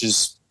working, which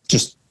is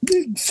just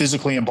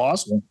physically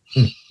impossible.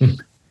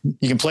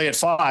 You can play at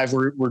 5.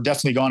 We're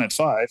definitely gone at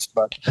 5,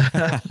 but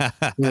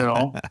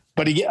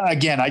but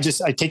again, I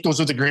take those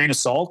with a grain of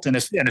salt. And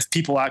if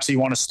people actually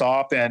want to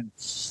stop and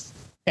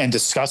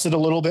discuss it a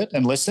little bit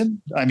and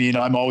listen, I mean,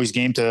 I'm always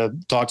game to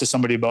talk to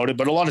somebody about it.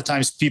 But a lot of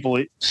times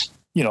people,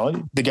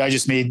 the guy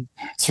just made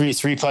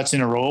three putts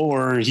in a row,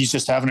 or he's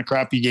just having a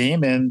crappy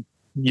game, and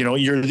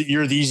you're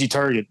the easy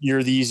target.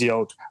 You're the easy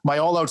out. My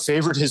all out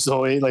favorite is the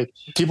way, like,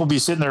 people be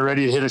sitting there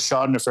ready to hit a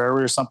shot in the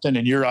fairway or something,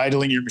 and you're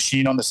idling your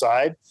machine on the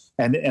side,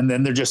 and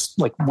then they're just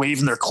like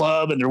waving their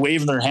club and they're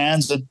waving their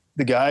hands at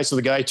the guy. So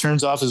the guy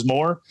turns off his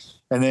mower.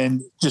 And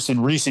then just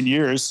in recent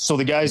years, so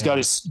the guy's got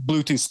his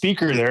Bluetooth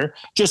speaker there,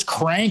 just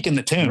cranking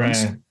the tunes.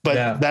 Right.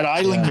 But that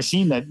idling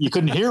machine that you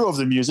couldn't hear over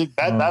the music,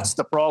 that's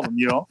the problem,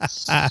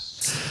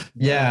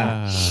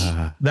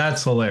 Yeah,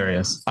 that's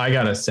hilarious. I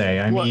gotta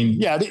say, I mean,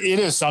 yeah, it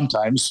is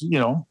sometimes,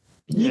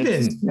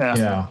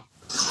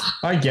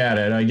 I get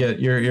it. I get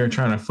you're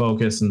trying to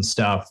focus and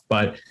stuff,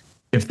 but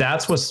if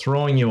that's what's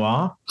throwing you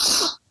off,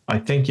 I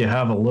think you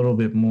have a little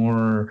bit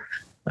more.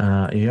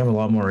 You have a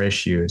lot more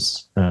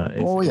issues.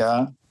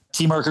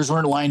 Tee markers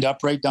weren't lined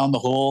up right down the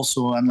hole.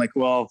 So I'm like,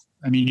 well,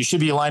 I mean, you should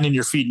be aligning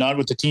your feet, not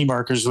with the tee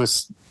markers,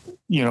 with,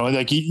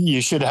 like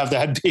you should have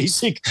that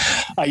basic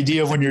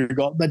idea of when you're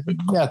going. But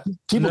yeah,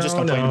 people just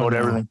complain about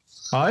everything.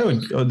 I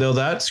would, though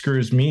that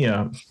screws me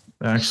up.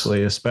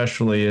 Actually,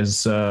 especially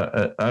as aim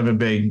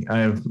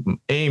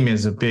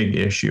is a big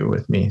issue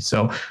with me.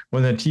 So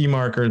when the T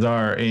markers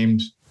are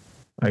aimed,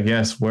 I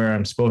guess where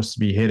I'm supposed to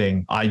be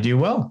hitting, I do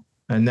well.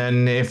 And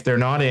then if they're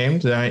not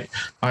aimed, I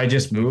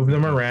just move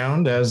them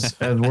around as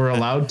we're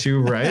allowed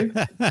to, right?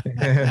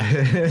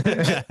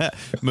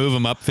 Move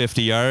them up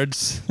 50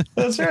 yards.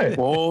 That's right.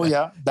 Oh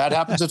yeah, that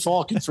happens at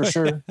Falcon for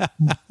sure.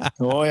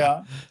 Oh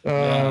yeah.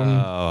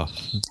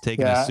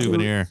 Taking a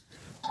souvenir,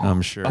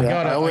 I'm sure.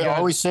 I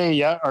always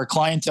say, our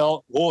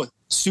clientele. Oh,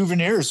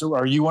 souvenirs.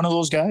 Are you one of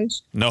those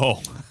guys?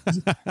 No.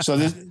 So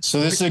this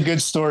is a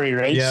good story,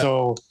 right? Yeah.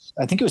 So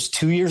I think it was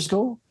 2 years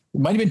ago. It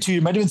might have been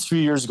 3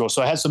 years ago.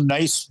 So I had some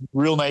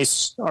real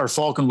nice, our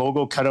Falcon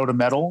logo cut out of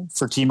metal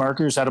for T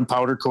markers, had them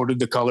powder coated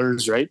the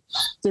colors, right?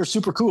 They're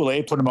super cool,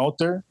 Put them out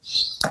there.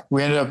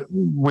 We ended up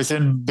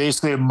within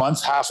basically a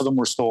month, half of them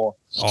were stolen.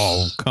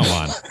 Oh, come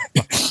on.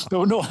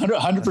 No,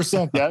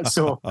 100%. Yeah.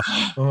 So,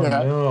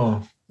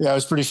 no. Yeah, it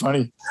was pretty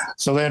funny.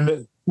 So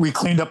then we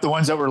cleaned up the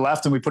ones that were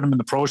left and we put them in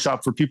the pro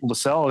shop for people to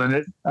sell.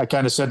 And I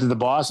kind of said to the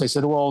boss, I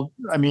said, well,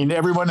 I mean,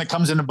 everyone that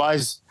comes in and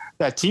buys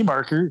that T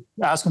marker,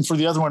 ask them for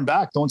the other one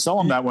back. Don't sell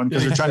them that one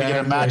because they're trying to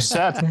get a match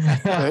set.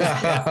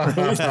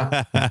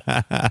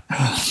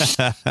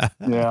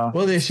 Yeah.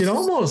 Well, they should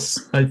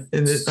almost, I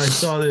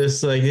saw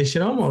this, like they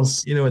should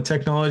almost, with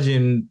technology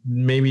and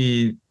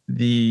maybe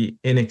the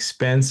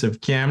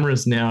inexpensive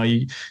cameras now,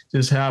 you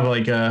just have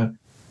like a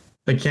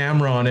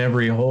camera on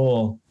every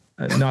hole.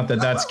 Not that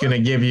that's going to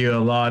give you a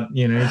lot,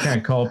 you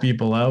can't call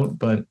people out,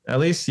 but at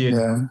least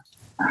you'd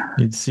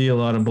see a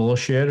lot of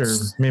bullshit or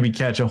maybe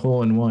catch a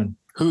hole in one.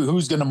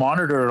 Who's going to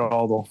monitor it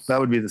all though? That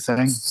would be the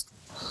thing.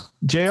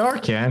 JR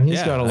can.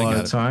 He's got a lot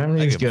of time.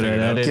 He's good at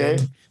editing.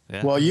 Okay.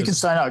 Yeah. Well, you can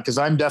sign out because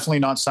I'm definitely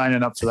not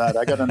signing up for that.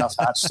 I got enough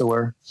hats to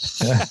wear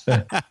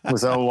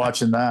without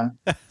watching that.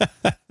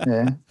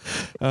 Yeah.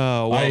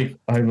 Oh, well,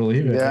 I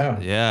believe it.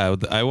 Yeah.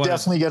 I want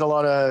definitely get a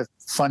lot of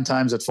fun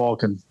times at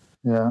Falcon.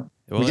 Yeah.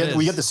 Well,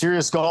 we get the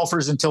serious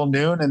golfers until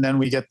noon, and then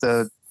we get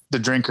the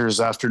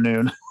drinkers after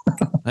noon.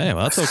 Hey,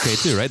 well, that's okay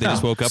too, right? They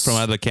just woke up from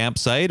out of the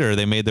campsite, or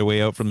they made their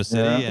way out from the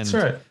city, and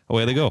right.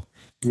 Away they go.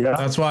 Yeah,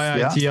 that's why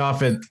I tee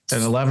off at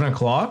 11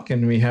 o'clock,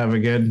 and we have a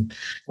good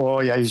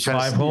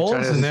 5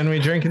 holes, and then we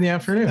drink in the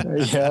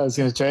afternoon. Yeah, I was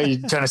going to try.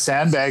 You're trying to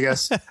sandbag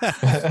us.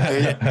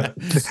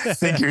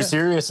 Think you're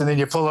serious, and then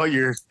you pull out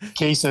your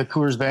case of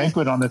Coors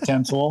Banquet on the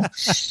 10th hole.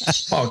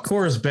 Oh,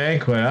 Coors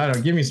Banquet! I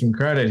don't give me some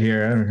credit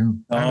here.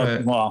 I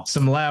don't know.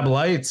 Some Lab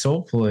Lights,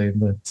 hopefully,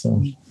 but.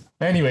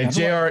 Anyway,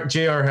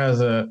 JR has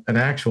an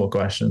actual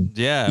question.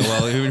 Yeah,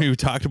 well, you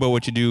talked about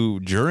what you do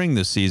during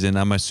the season.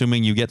 I'm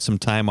assuming you get some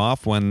time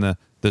off when the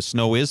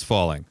snow is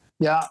falling.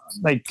 Yeah,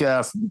 like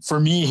for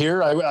me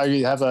here, I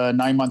have a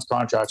 9-month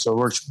contract, so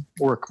I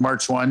work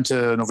March 1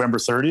 to November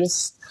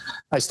 30th.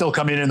 I still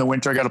come in the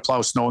winter. I got to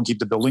plow snow and keep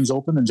the buildings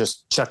open and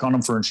just check on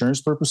them for insurance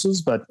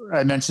purposes. But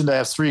I mentioned I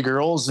have 3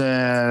 girls.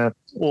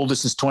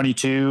 Oldest is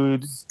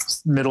 22,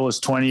 middle is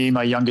 20,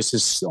 my youngest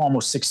is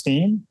almost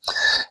 16.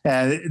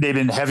 And they've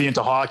been heavy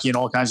into hockey and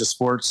all kinds of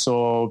sports.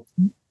 So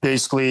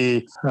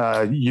basically,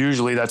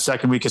 usually that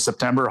second week of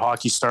September,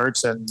 hockey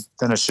starts, and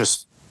then it's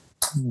just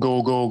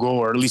go,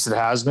 or at least it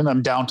has been.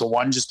 I'm down to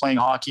 1 just playing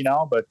hockey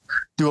now, but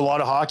do a lot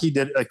of hockey.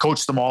 I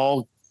coached them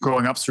all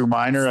growing up through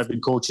minor. I've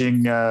been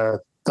coaching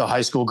the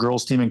high school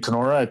girls team in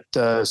Kenora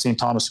at St.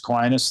 Thomas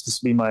Aquinas.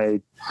 This will be my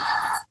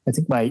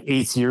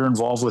 8th year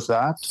involved with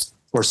that,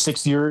 or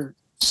 6 or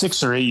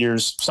 8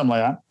 years, something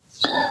like that.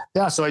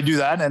 Yeah, so I do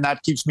that, and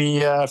that keeps me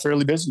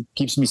fairly busy,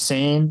 keeps me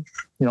sane,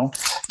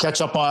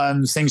 catch up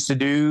on things to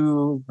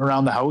do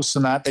around the house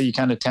and that you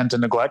kind of tend to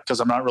neglect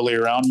because I'm not really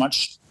around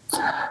much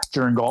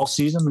during golf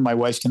season. My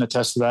wife can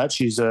attest to that.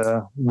 She's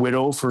a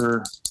widow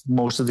for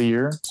most of the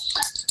year,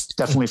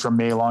 definitely from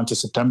May long to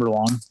September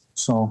long.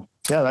 So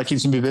yeah, that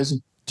keeps me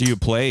busy. Do you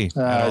play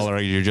at all, or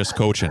you're just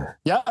coaching?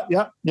 Yeah.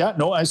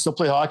 No, I still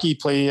play hockey,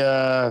 play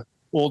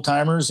old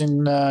timers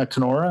in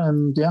Kenora,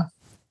 and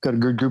got a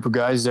good group of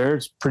guys there.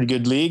 It's a pretty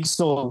good league.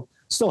 Still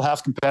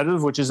half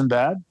competitive, which isn't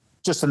bad.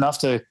 Just enough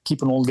to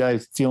keep an old guy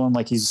feeling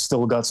like he's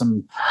still got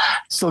some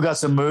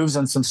moves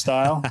and some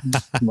style.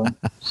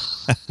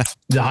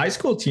 The high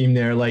school team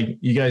there, like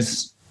you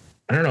guys,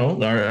 I don't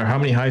know, how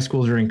many high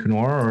schools are in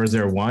Kenora, or is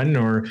there one?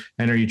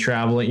 And are you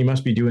traveling? You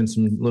must be doing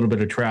some little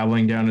bit of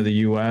traveling down to the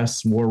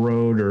U.S., War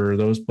Road, or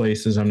those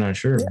places. I'm not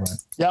sure.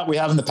 Yeah, we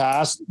have in the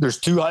past. There's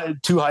two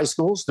high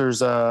schools.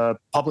 There's a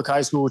public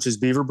high school, which is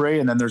Beaver Brae,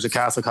 and then there's a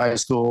Catholic high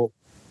school,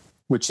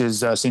 which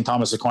is St.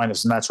 Thomas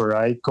Aquinas, and that's where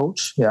I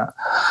coach. Yeah.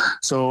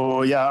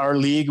 So our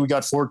league, we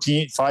got 5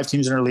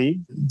 teams in our league.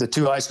 The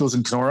 2 high schools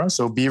in Kenora,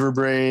 so Beaver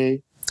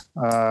Brae,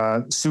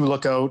 Sioux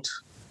Lookout,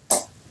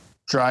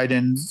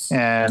 Dryden,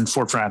 and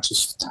Fort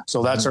Francis.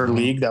 So that's our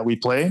league that we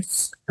play,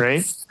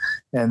 right?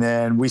 And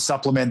then we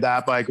supplement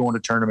that by going to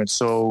tournaments.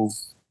 So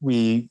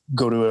we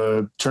go to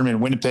a tournament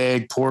in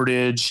Winnipeg,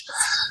 Portage.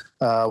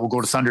 We'll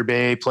go to Thunder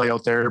Bay, play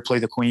out there, play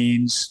the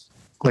Queens.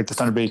 like the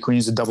Thunder Bay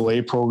Queens, the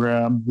AA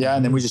program. Yeah.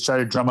 And then we just try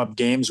to drum up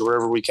games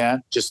wherever we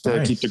can just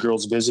to keep the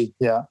girls busy.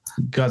 Yeah.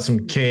 Got some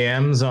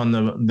KMs on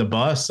the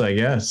bus, I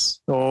guess.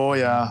 Oh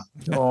yeah.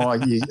 Oh,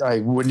 I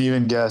wouldn't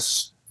even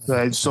guess.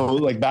 Right. So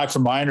like back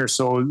from minor.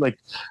 So like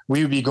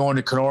we would be going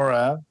to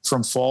Kenora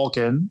from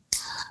Falcon,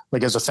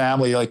 like as a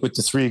family, like with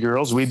the 3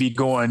 girls, we'd be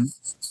going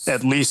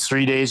at least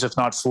 3 days, if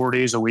not 4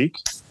 days a week,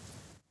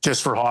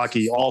 just for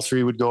hockey. All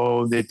 3 would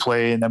go, they'd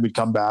play, and then we'd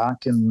come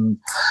back. And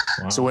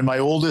so when my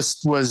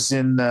oldest was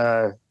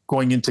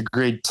going into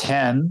grade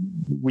 10,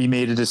 we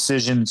made a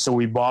decision. So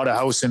we bought a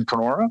house in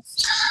Kenora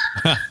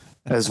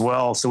as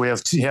well. So we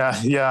have,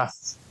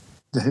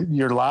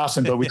 you're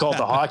laughing, but we call it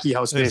the hockey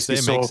house basically.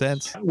 So, makes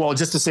sense. Well,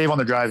 just to save on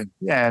the driving.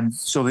 And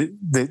so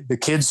the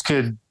kids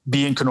could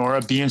be in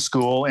Kenora, be in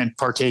school, and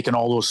partake in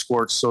all those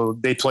sports. So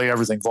they play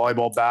everything: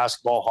 volleyball,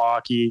 basketball,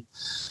 hockey.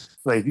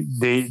 Like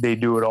they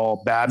do it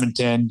all.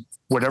 Badminton,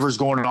 whatever's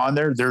going on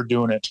there, they're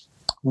doing it,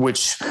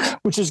 which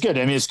is good.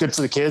 I mean, it's good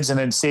for the kids, and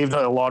then saved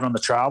a lot on the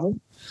travel.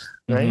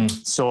 Right. Mm-hmm.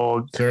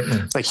 So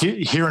certainly, like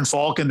here in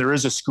Falcon, there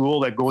is a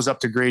school that goes up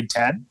to grade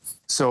 10.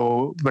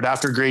 So, but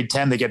after grade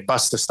 10, they get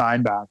bused to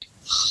Steinbach.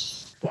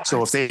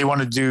 So if they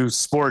want to do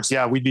sports,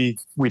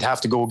 we'd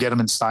have to go get them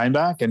in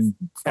Steinbach and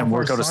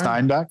work out of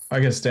Steinbach. I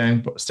guess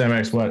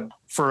Steinbach's what?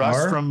 For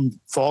us from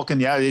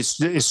Falcon, it's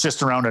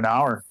just around an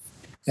hour.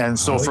 And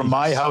so from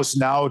my house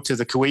now to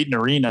the Kuwaitan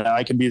Arena,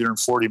 I can be there in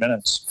 40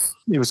 minutes.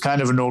 It was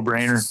kind of a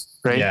no-brainer,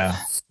 right? Yeah.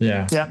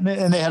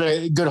 And they had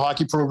a good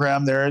hockey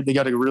program there. They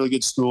got a really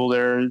good school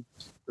there,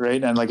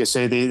 right? And like I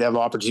say, they have the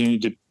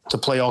opportunity to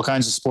play all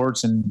kinds of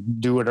sports and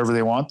do whatever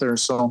they want there.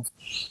 So,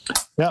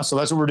 so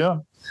that's what we're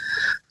doing.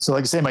 So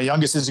like I say, my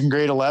youngest is in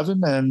grade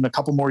 11 and a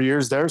couple more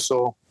years there.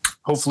 So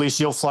hopefully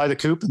she'll fly the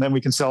coop, and then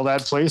we can sell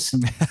that place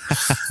and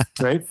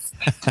right.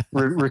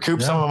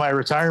 Recoup some of my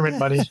retirement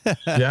money.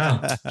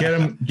 Yeah. Get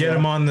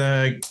him on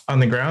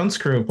the grounds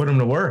crew, put him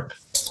to work.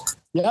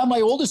 Yeah.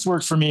 My oldest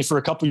worked for me for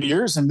a couple of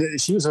years, and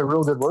she was a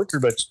real good worker,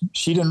 but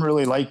she didn't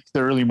really like the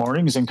early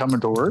mornings and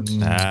coming to work.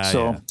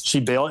 She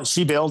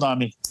bailed on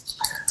me.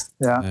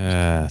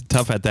 Yeah.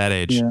 Tough at that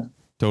age. Yeah.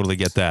 Totally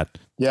get that.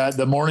 Yeah.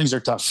 The mornings are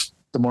tough.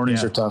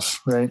 Are tough,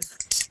 right?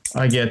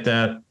 I get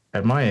that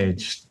at my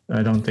age.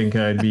 I don't think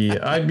I'd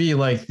be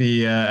like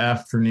the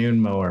afternoon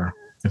mower,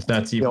 if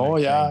that's even. Oh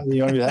yeah,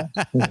 you want to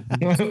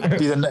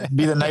do that?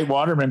 be the night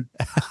waterman.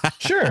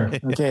 Sure.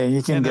 Okay,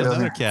 you can get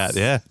another cat.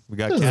 Yeah, we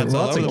got cats.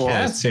 Lots of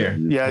cats here.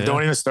 Yeah,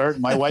 don't even start.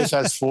 My wife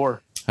has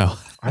 4.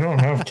 Oh, I don't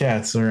have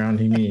cats around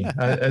me,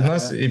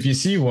 unless if you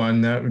see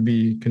one, that would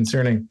be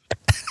concerning.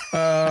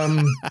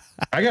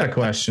 I got a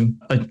question.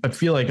 I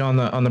feel like on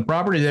the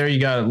property there, you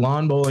got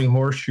lawn bowling,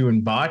 horseshoe,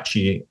 and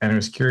bocce, and I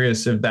was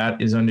curious if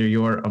that is under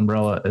your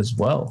umbrella as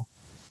well.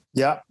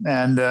 Yeah,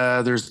 and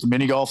there's the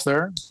mini golf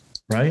there,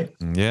 right?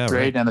 Yeah,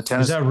 right. And the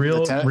tennis. Is that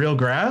real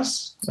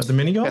grass at the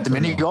mini golf? At the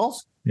mini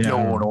golf? Yeah.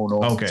 No.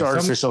 Okay. It's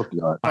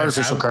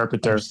artificial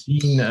carpet there. I've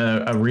seen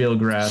a real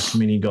grass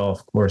mini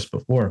golf course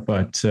before,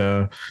 but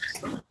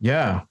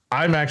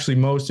I'm actually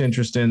most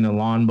interested in the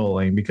lawn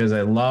bowling because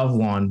I love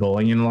lawn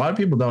bowling, and a lot of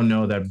people don't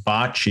know that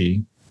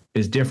bocce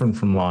is different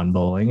from lawn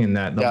bowling, and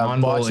that the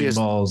lawn bowling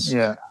balls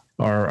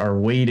are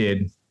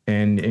weighted,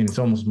 and it's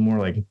almost more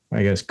like,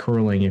 I guess,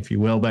 curling, if you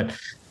will. But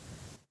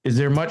is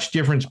there much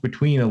difference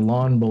between a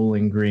lawn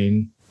bowling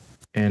green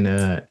and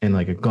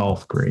like a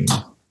golf green?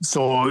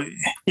 So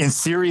in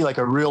theory, like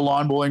a real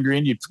lawn bowling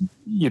green,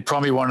 you'd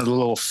probably want it a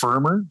little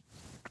firmer.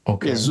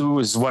 Okay.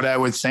 Is what I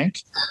would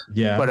think.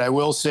 Yeah. But I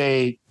will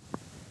say,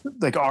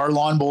 like, our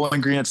lawn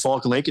bowling green at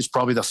Falcon Lake is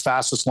probably the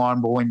fastest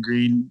lawn bowling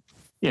green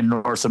in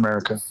North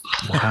America.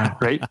 Wow.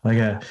 Right.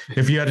 Like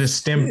if you had to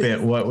stimp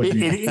it, what would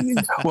you?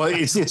 Well,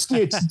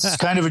 it's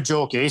kind of a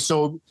joke, eh?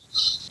 So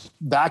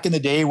back in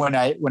the day when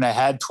I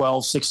had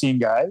 12, 16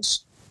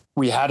 guys,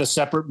 we had a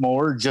separate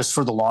mower just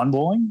for the lawn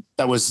bowling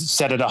that was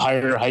set at a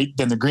higher height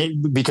than the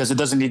green, because it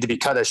doesn't need to be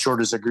cut as short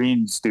as the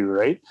greens do,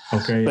 right?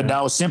 Okay. But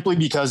now, simply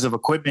because of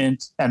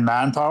equipment and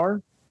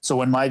manpower, so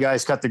when my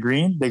guys cut the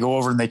green, they go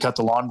over and they cut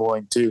the lawn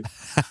bowling too.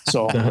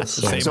 So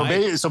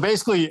so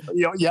basically,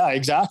 yeah,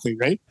 exactly,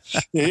 right?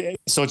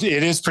 So it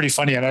is pretty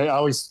funny, and I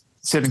always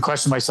sit and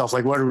question myself,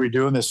 like, what are we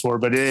doing this for?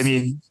 But I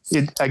mean,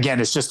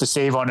 it's just to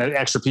save on an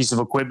extra piece of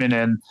equipment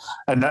and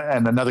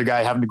another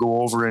guy having to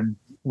go over and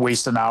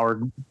waste an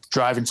hour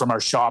driving from our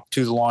shop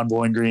to the lawn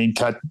bowling green,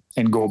 cut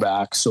and go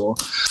back. So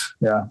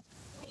yeah.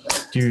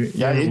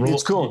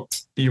 It's cool.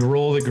 Do you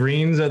roll the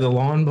greens at the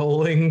lawn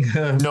bowling?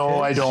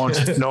 No, I don't.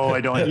 You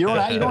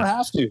don't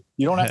have to.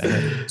 You don't have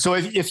to. So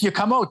if you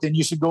come out, then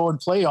you should go and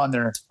play on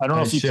there. I don't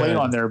know if you played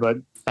on there, but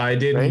I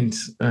didn't.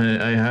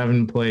 Right? I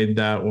haven't played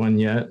that one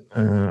yet.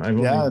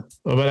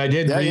 But I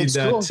did read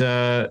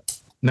that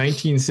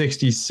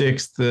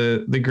 1966,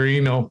 the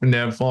green opened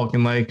at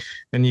Falcon Lake,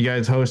 and you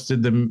guys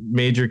hosted the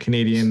Major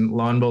Canadian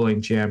Lawn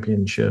Bowling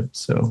Championship.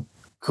 So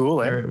Cool.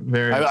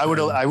 Very I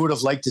would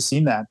have liked to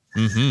seen that.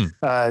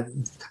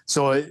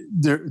 So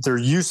there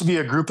used to be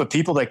a group of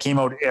people that came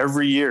out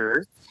every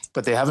year,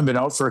 but they haven't been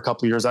out for a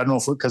couple of years. I don't know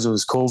if because it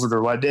was COVID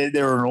or what. They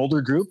were an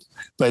older group,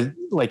 but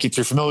like if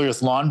you're familiar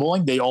with lawn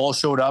bowling, they all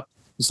showed up.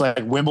 It's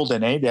like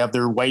Wimbledon, eh? They have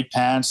their white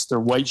pants, their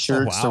white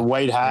shirts, their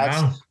white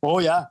hats. Wow. Oh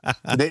yeah,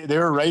 they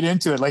were right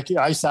into it. Like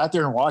I sat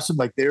there and watched them.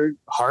 Like they're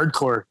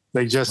hardcore.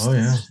 They just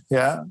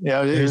yeah.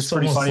 It was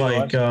pretty funny.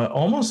 Like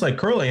almost like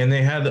curling. And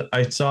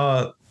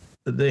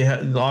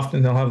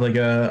often they'll have like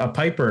a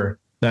piper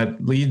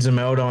that leads them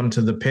out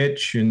onto the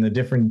pitch in the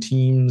different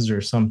teams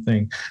or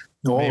something.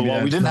 Oh,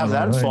 well, we didn't have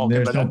that in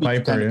Falcon, but that'd be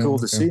kind of cool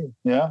to see.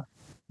 Yeah.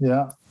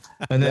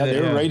 And then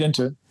they were right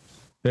into it.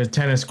 There's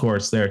tennis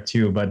courts there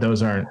too, but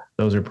those are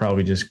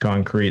probably just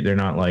concrete. They're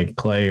not like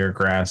clay or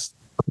grass.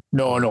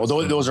 No,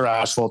 those are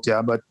asphalt.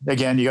 Yeah. But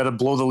again, you got to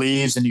blow the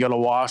leaves and you got to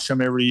wash them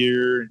every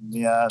year.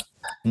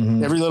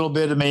 And every little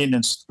bit of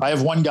maintenance. I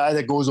have one guy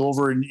that goes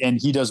over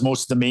and he does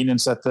most of the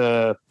maintenance at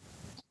the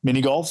mini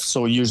golf.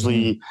 So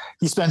usually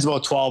he spends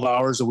about 12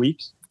 hours a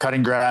week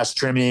cutting grass,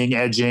 trimming,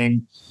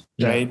 edging,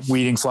 right?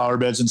 Weeding flower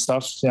beds and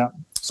stuff. Yeah.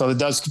 So it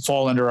does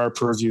fall under our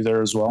purview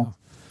there as well.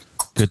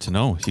 Good to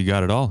know. You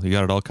got it all. You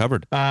got it all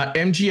covered.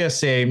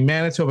 MGSA,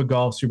 Manitoba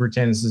Golf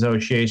Superintendents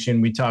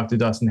Association. We talked to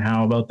Dustin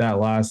Howe about that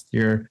last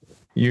year.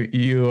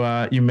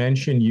 You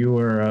mentioned you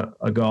were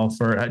a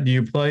golfer. Do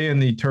you play in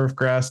the turf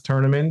grass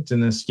tournament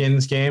in the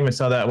skins game? I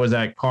saw that was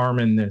at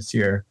Carmen this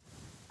year.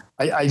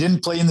 I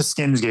didn't play in the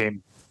skins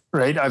game,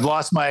 right? I've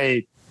lost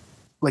my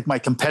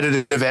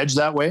competitive edge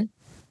that way.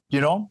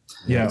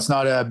 Yeah, it's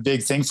not a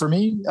big thing for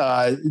me.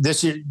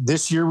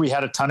 This year we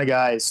had a ton of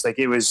guys. Like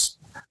it was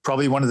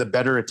probably one of the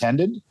better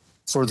attended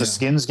for the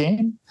skins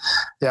game.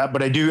 Yeah.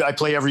 But I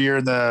play every year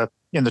in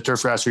the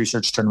turf grass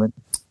research tournament.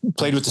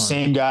 Played with the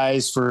same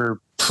guys for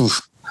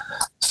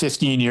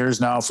 15 years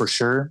now for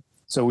sure.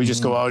 So we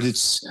just go out.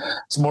 It's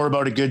more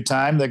about a good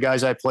time. The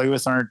guys I play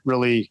with aren't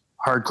really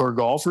hardcore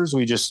golfers.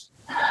 We just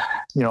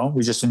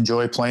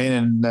enjoy playing,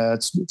 and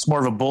it's more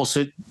of a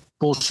bullshit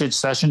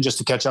session just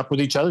to catch up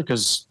with each other.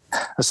 Cause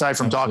aside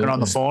from talking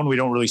on the phone, we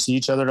don't really see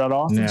each other that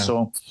often. Yeah.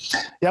 So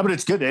but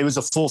it's good. It was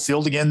a full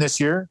field again this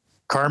year.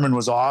 Carmen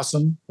was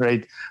awesome,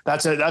 right?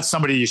 That's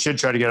somebody you should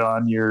try to get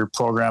on your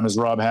program is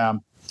Rob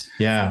Ham.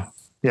 Yeah.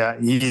 Yeah.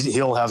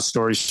 He'll have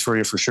stories for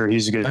you for sure.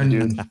 He's a good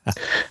dude.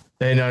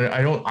 And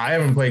I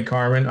haven't played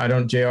Carmen.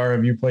 JR,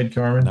 have you played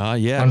Carmen?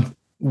 Yeah.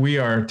 We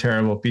are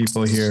terrible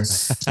people here.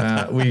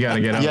 We got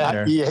to get out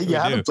there. Yeah, you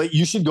haven't played.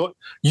 You should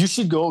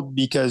go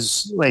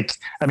because,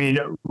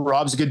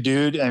 Rob's a good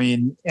dude.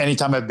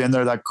 Anytime I've been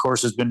there, that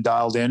course has been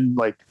dialed in.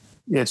 Like,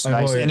 it's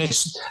nice. And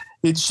it's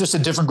just a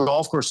different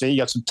golf course. Eh? You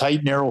got some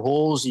tight, narrow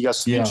holes. You got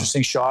some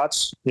interesting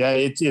shots. Yeah,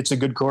 it's a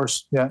good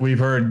course. Yeah. We've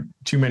heard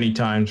too many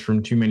times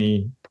from too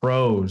many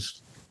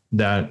pros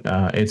that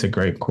it's a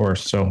great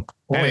course. So,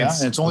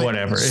 it's only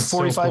whatever. It's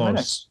 45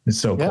 minutes. It's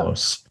so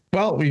close.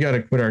 Well, we got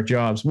to quit our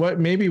jobs.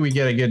 Maybe we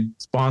get a good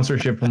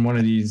sponsorship from one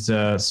of these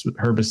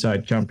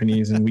herbicide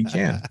companies, and we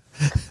can.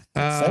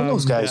 Phone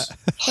those guys.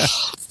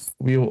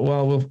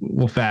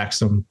 We'll fax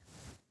them.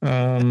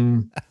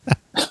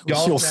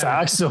 You'll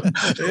fax them.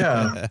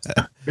 Yeah,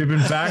 we've been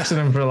faxing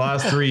them for the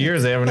last 3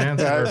 years. They haven't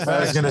answered our fax. I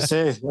was going to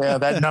say,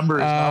 that number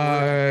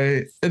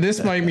is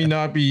this might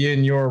not be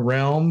in your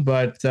realm,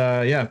 but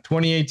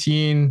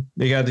 2018,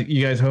 you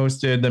guys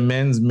hosted the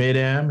men's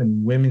mid-am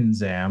and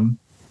women's am.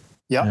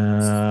 Yeah.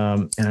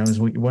 And I was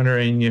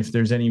wondering if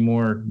there's any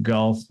more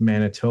Golf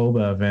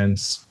Manitoba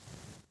events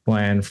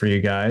planned for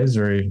you guys,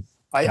 or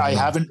I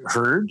haven't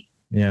heard.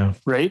 Yeah.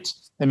 Right.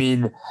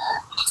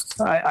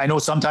 I know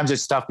sometimes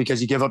it's tough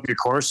because you give up your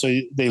course, so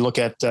they look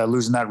at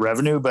losing that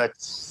revenue, but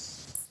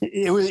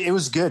it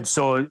was good.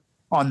 So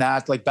on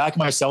that, like back in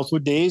my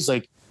Southwood days,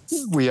 like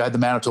we had the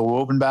Manitoba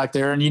Open back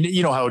there, and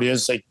you know how it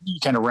is, like you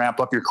kind of ramp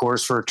up your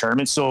course for a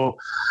tournament. So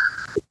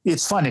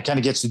it's fun. It kind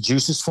of gets the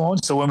juices flowing.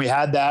 So when we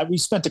had that, we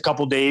spent a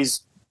couple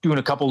days doing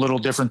a couple little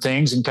different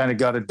things and kind of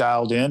got it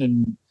dialed in.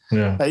 And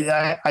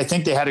I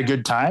think they had a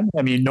good time.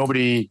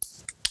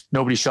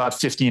 Nobody shot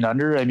 15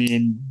 under.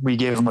 We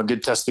gave them a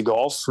good test of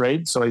golf,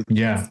 right? So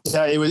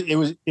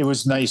it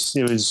was nice.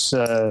 It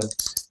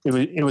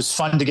was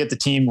fun to get the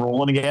team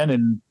rolling again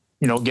and,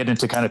 get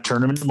into kind of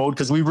tournament mode,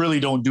 because we really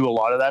don't do a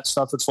lot of that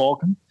stuff at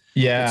Falcon.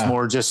 Yeah. It's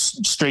more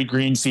just straight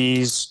green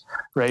fees,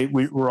 right?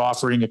 We're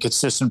offering a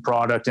consistent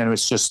product, and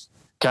it's just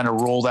kind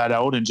of roll that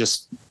out and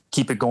just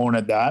keep it going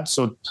at that.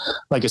 So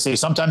like I say,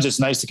 sometimes it's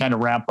nice to kind of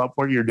ramp up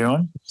what you're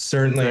doing.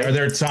 Certainly. Right? Are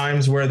there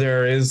times where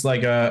there is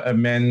like a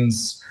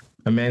men's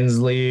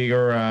league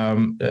or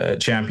a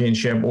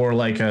championship, or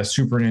like a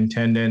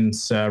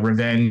superintendent's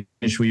revenge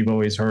we've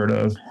always heard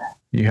of?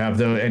 You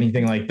have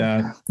anything like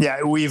that?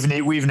 Yeah, we've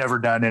never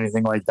done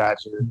anything like that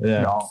here.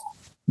 Yeah.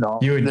 No.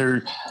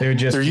 There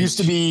used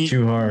to be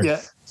too hard.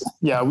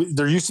 Yeah.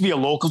 There used to be a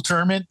local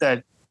tournament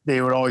that they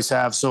would always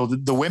have. So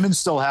the women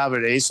still have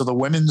it, eh? So the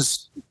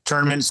women's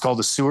tournament is called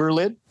the Sewer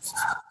Lid,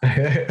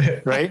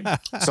 right?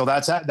 So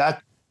that's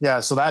that. Yeah.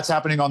 So that's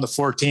happening on the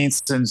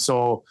 14th, and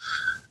so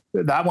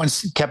that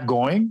one's kept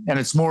going, and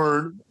it's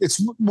more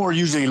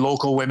usually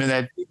local women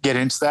that get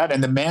into that.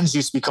 And the men's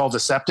used to be called the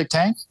septic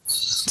tank,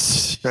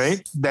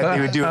 right? That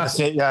they would do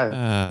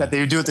that they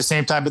would do at the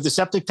same time. But the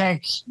septic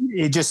tank,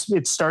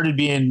 it started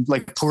being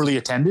like poorly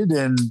attended,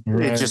 and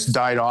it just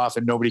died off,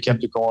 and nobody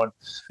kept it going.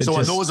 So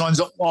on those ones,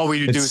 all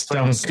we would do is put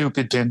out a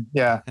stupid pin.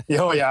 Yeah.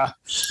 Oh yeah.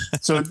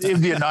 So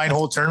it'd be a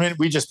 9-hole tournament.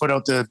 We just put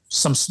out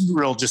some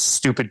real just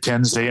stupid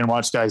pins and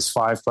watch guys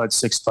 5-putt,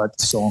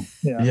 6-putt. So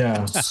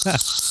yeah.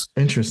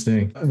 Interesting.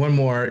 One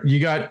more. You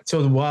got,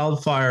 so the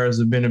wildfires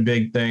have been a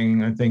big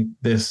thing, I think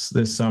this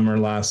summer,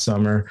 last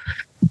summer.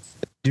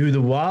 Do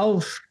the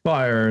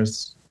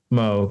wildfires,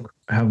 smoke,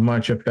 have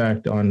much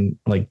effect on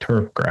like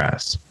turf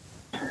grass?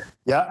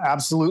 Yeah,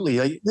 absolutely.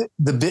 Like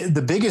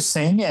the biggest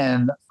thing,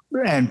 and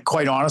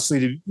quite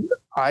honestly,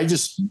 I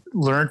just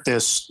learned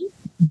this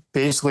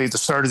basically at the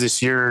start of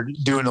this year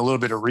doing a little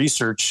bit of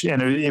research,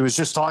 and it was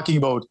just talking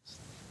about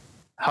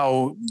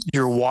how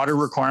your water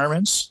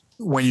requirements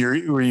when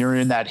you're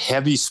in that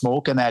heavy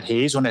smoke and that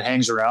haze, when it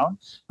hangs around,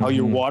 how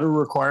your water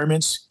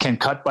requirements can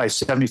cut by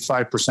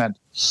 75%.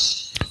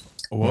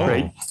 Whoa.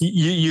 Right?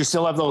 You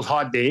still have those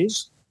hot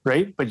days,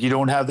 right? But you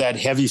don't have that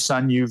heavy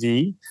sun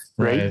UV,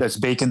 right? That's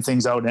baking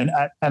things out. And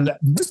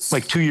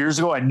like 2 years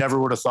ago, I never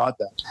would have thought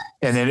that.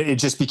 And then it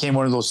just became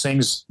one of those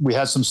things. We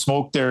had some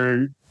smoke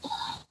there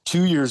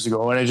 2 years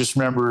ago, and I just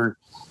remember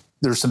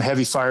there's some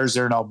heavy fires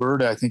there in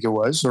Alberta, I think it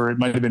was, or it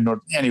might have been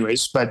north.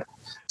 Anyways, but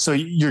so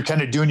you're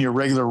kind of doing your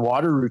regular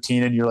water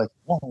routine, and you're like,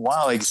 oh,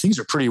 wow, like things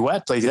are pretty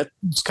wet. Like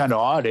it's kind of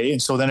odd, eh?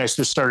 And so then I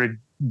just started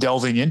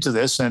delving into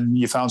this, and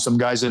you found some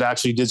guys that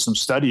actually did some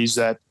studies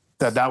that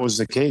was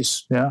the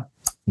case. Yeah.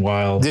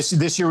 Wow.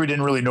 This year we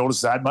didn't really notice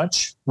that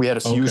much. We had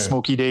a few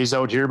smoky days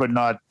out here, but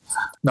not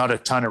a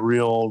ton of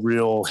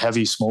real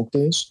heavy smoke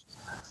days.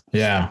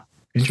 Yeah.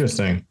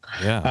 Interesting.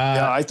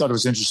 Yeah. I thought it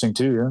was interesting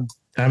too. Yeah.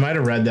 I might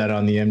have read that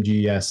on the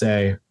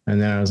MGSA,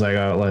 and then I was like,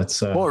 oh,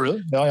 let's. Oh,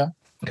 really? Oh, yeah.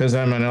 Because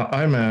I'm an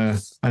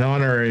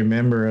honorary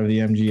member of the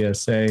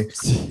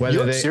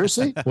MGSA.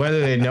 Seriously?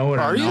 Whether they know it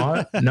or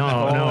not. No,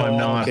 I'm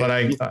not.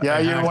 Okay. But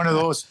you're one of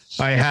those.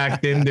 I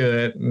hacked into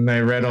it and I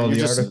read all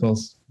the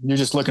articles. You're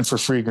just looking for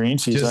free green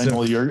fees. I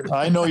know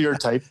your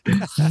type.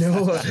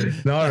 No,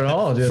 not at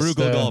all. Just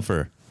frugal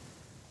golfer.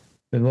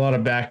 There's a lot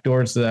of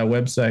backdoors to that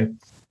website.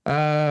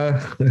 I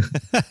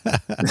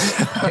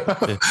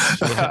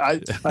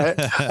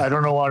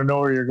don't want to know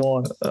where you're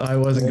going. I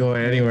wasn't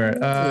going anywhere.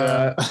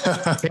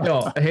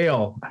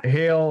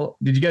 Hail.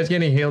 Did you guys get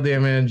any hail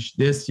damage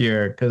this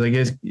year? Because I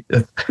guess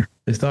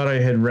I thought I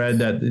had read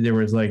that there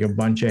was like a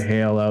bunch of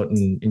hail out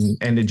in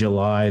end of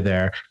July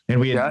there,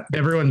 and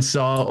everyone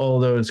saw all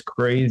those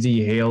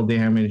crazy hail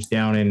damage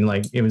down in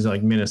it was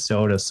like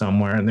Minnesota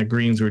somewhere, and the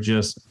greens were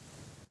just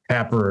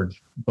peppered.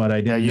 But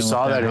I didn't. You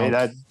saw that. Hey,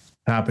 that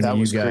happened to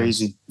you guys.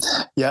 Crazy.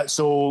 Yeah.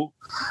 So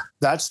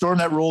that storm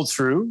that rolled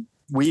through,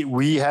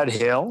 we had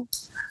hail.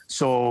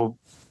 So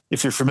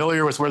if you're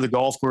familiar with where the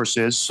golf course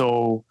is,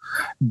 so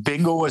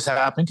bingo was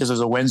happening because it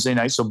was a Wednesday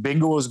night. So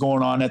bingo was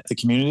going on at the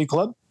community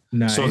club.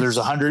 Nice. So there's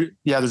 100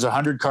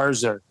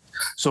 cars there.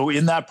 So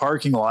in that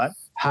parking lot,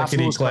 half of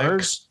those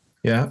cars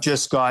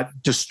just got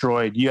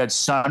destroyed. You had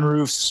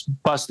sunroofs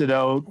busted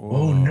out.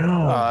 Oh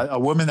no. A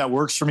woman that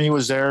works for me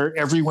was there.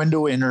 Every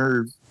window in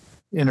her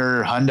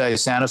Hyundai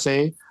Santa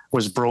Fe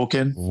was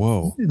broken.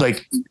 Whoa.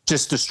 Like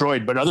just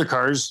destroyed, but other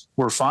cars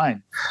were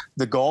fine.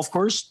 The golf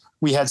course,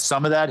 we had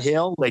some of that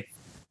hail, like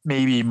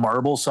maybe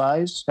marble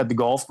size at the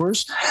golf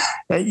course.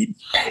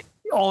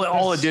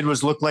 All it did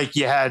was look like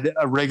you had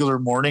a regular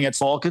morning at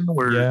Falcon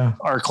where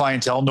our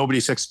clientele, nobody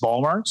fixed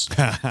ball marks.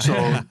 So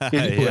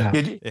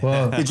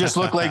it just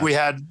looked like we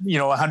had,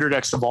 100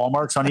 extra ball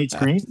marks on each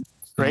green,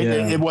 right?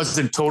 Yeah. It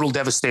wasn't total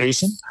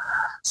devastation.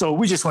 So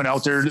we just went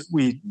out there.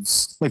 We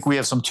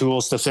have some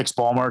tools to fix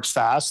ball marks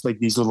fast, like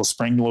these little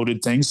spring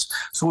loaded things.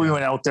 So we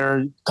went out there,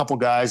 a couple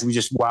guys, we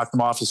just whacked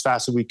them off as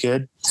fast as we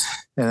could.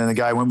 And then the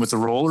guy went with the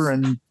roller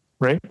and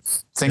I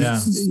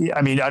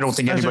mean, I don't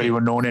think anybody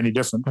would have known any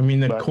different. I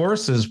mean, the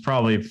course is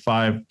probably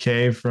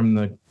 5K from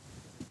the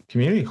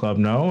community club,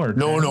 no? Or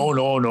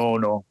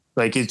no.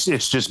 Like it's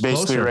just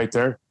basically closer. Right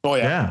there. Oh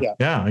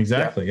yeah,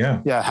 exactly.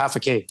 Yeah, half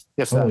a K.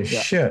 Holy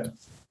shit.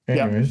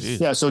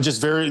 Anyways. Yeah. So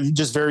just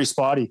very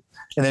spotty.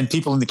 And then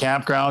people in the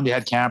campground, you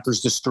had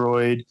campers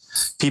destroyed,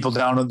 people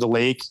down at the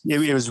lake.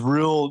 It was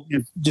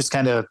just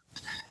kind of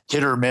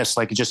hit or miss,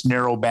 like just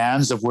narrow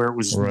bands of where it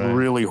was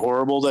really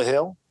horrible to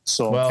hail.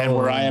 So, and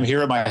where I am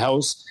here at my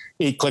house,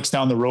 8 clicks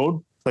down the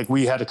road, like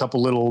we had a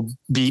couple little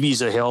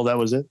BBs of hail. That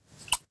was it.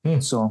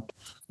 So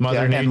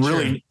Mother Nature. And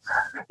really,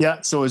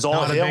 so it was all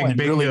not hail. A big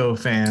bingo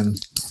fan.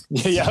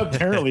 Yeah,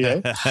 apparently.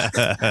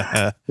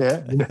 Yeah.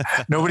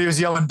 Nobody was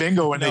yelling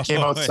bingo when they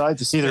came outside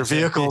to see their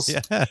vehicles.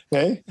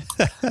 Okay.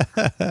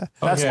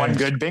 That's one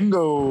good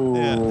bingo.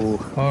 Yeah.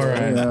 All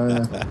right.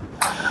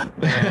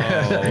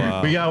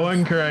 Wow. We got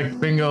one correct.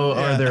 Bingo.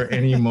 Are there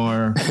any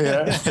more?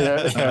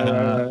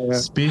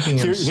 Speaking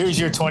of, here's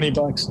your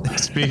 $20.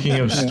 Speaking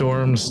of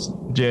storms,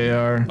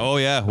 JR. Oh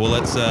yeah. Well,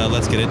 let's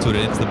get into it.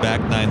 It's the back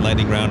nine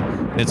lightning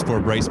round. It's for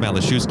Bryce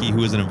Malashewski,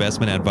 who is an an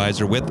investment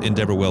advisor with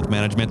Endeavour Wealth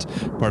Management,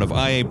 part of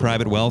IA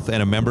Private Wealth,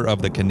 and a member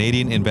of the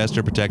Canadian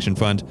Investor Protection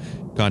Fund.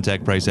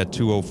 Contact Bryce at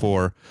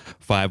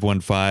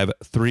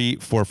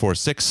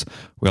 204-515-3446.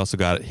 We also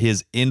got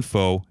his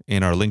info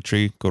in our link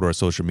tree. Go to our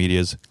social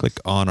medias, click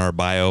on our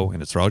bio,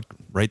 and it's right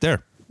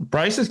there.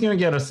 Bryce is going to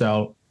get us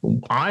out.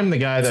 I'm the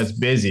guy that's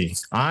busy.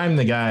 I'm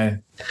the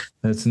guy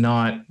that's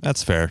not.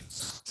 That's fair.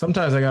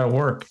 Sometimes I got to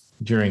work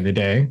during the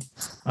day.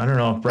 I don't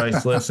know if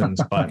Bryce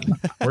listens, but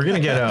we're going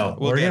to get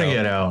out. We're going to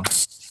get out.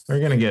 We're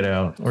going to get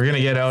out. We're going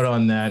to get out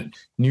on that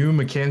new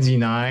Mackenzie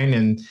 9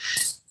 and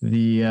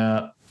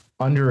the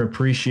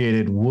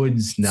underappreciated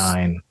Woods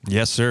 9.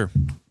 Yes, sir.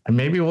 And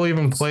maybe we'll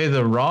even play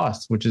the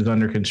Ross, which is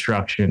under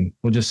construction.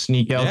 We'll just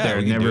sneak out there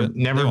and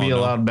never be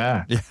allowed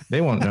back. Yeah.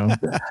 They won't know.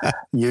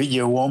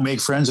 You won't make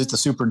friends with the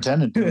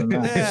superintendent doing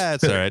that. Yeah,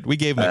 that's all right. We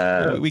gave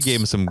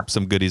him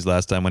some goodies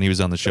last time when he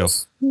was on the show.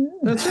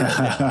 That's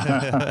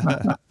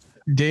right.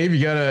 Dave,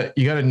 you got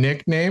a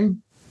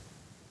nickname?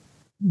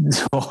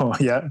 Oh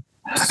yeah.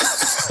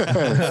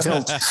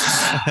 Tilt.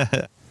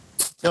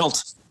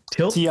 Tilt.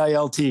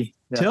 TILT. Yeah.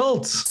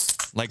 Tilt.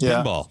 Like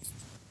pinball.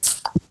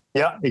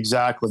 Yeah,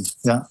 exactly.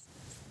 Yeah.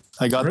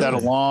 I got that a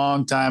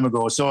long time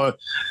ago. So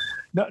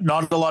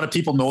not a lot of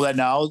people know that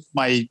now.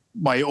 My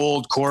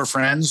old core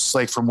friends,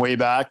 like from way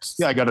back,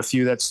 I got a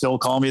few that still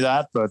call me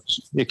that, but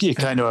it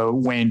kind of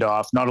waned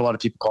off. Not a lot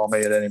of people call me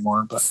it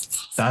anymore, but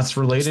that's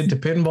related to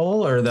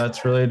pinball or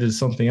that's related to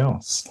something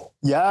else?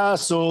 Yeah.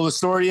 So the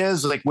story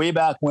is like way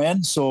back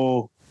when.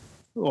 So,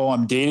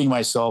 I'm dating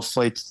myself.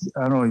 Like,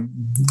 I don't know.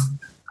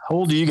 How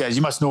old are you guys?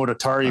 You must know what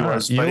Atari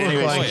was. You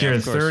look like you're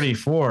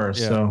 34.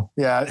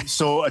 Yeah. So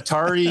So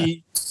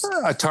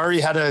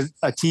Atari had a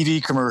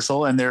TV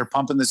commercial and they're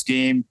pumping this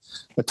game,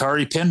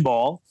 Atari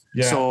Pinball.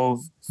 Yeah.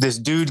 So this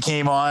dude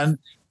came on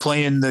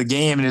playing the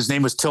game and his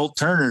name was Tilt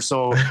Turner.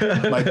 So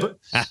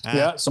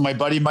my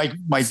buddy Mike,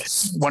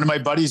 one of my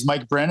buddies,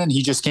 Mike Brennan,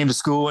 he just came to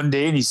school one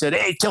day and he said,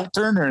 "Hey, Tilt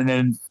Turner," and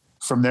then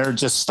from there it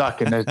just stuck,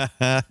 and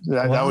that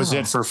was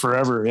it for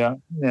forever. Yeah.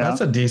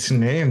 That's a decent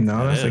name,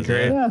 though. That's a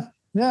great.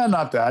 Yeah,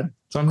 not bad.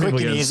 Some people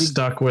get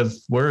stuck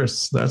with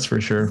worse. That's for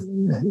sure.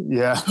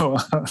 Yeah,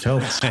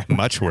 Tilt.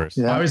 Much worse.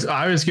 Yeah.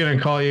 I was gonna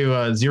call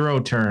you Zero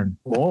Turn.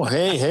 Oh,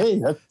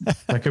 hey,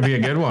 that could be a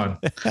good one.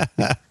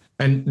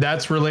 And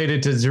that's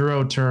related to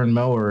Zero Turn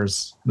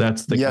mowers.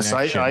 That's the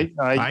connection.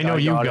 I know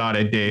you got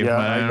it, Dave. Yeah,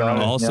 but I don't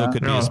know. Also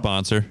could be a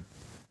sponsor.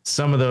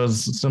 Some of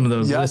those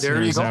listeners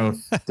there you go.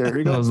 There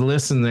you go. Those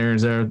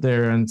listeners out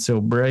there aren't so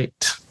bright.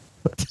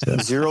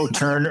 Zero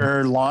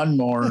turner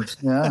lawnmower.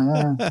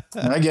 Yeah,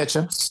 I get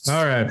you.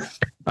 All right.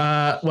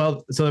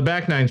 Well, so the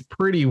back nine's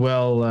pretty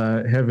well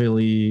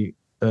heavily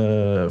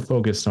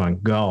focused on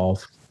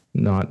golf.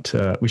 Not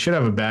we should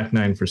have a back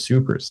nine for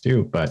supers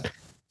too. But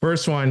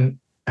first one,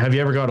 have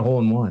you ever got a hole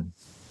in one?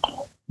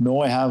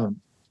 No, I haven't.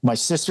 My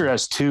sister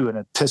has two, and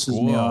it pisses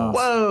me off.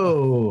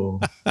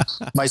 Whoa!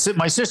 My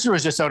sister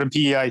was just out in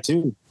PEI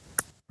too.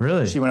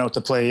 Really? She went out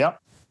to play. Yep.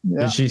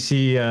 Yeah. Did she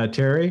see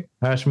Terry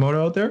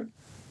Hashimoto out there?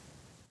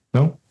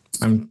 No,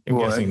 I'm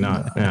guessing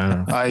not.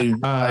 Yeah,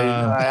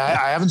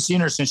 I haven't seen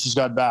her since she's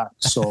got back,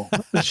 so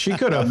she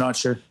could have. I'm not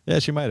sure. Yeah,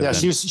 she might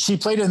have. Yeah, she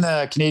played in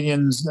the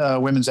Canadian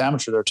women's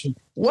amateur there too.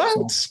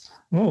 What? So,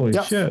 holy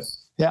shit!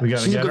 Yeah,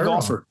 she's a good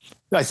golfer.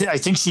 I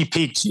think she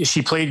peaked.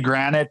 She played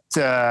Granite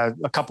a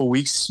couple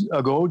weeks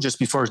ago, just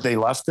before they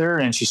left there,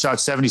 and she shot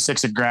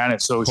 76 at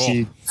Granite. So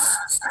cool.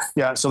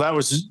 So that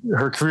was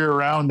her career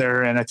around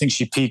there, and I think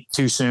she peaked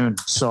too soon.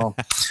 So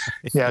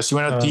she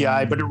went out to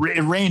PI, but it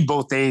rained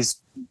both days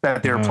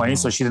that they were playing,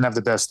 so she didn't have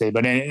the best day.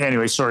 But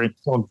anyway, sorry,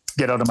 we'll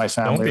get out of my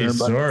family. Don't be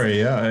sorry.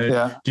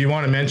 Yeah. Do you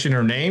want to mention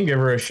her name? Give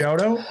her a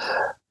shout out.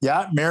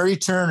 Yeah, Mary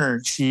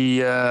Turner.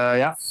 She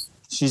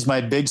she's my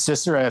big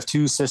sister. I have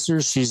two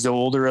sisters. She's the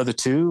older of the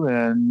two,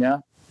 and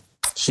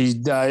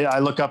I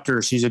look up to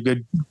her. She's a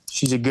good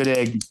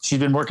egg. She's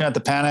been working at the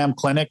Pan Am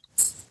Clinic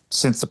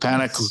since the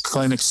Pan Am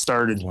Clinic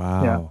started.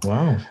 Wow.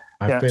 Wow.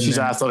 She's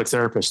an athletic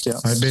therapist. Yeah.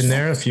 I've been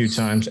there a few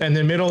times. And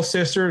the middle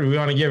sister, we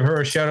want to give her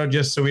a shout out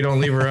just so we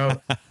don't leave her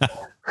out.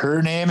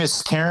 Her name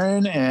is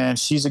Karen, and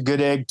she's a good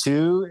egg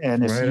too.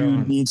 And if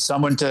you need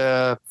someone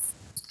to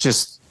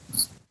just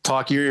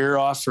talk your ear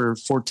off for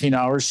 14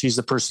 hours, she's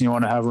the person you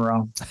want to have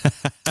around.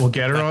 We'll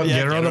get her on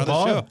the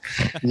ball.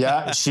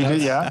 Yeah, she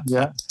did. Yeah.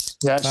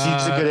 She's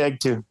a good egg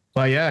too.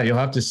 Well, yeah, you'll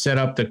have to set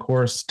up the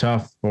course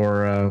tough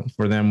for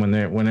them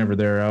whenever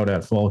they're out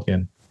at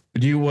Falcon.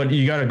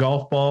 You got a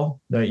golf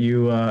ball that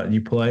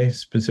you play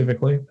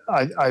specifically?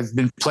 I've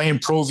been playing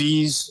Pro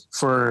Vs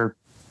for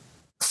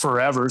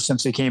forever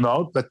since they came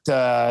out, but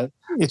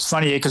it's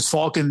funny because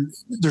Falcon,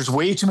 there's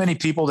way too many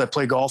people that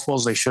play golf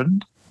balls they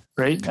shouldn't.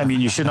 Right? I mean,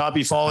 you should not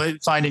be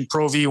finding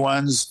Pro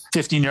V1s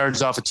 15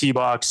 yards off a tee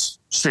box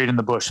straight in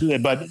the bush.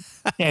 But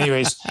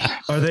anyways,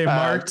 are they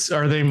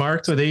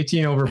marked with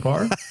 18 over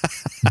par?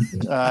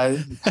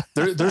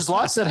 There's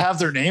lots that have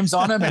their names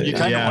on them, and you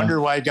kind of wonder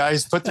why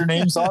guys put their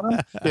names on them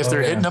if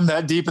they're hitting them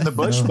that deep in the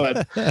bush.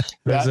 But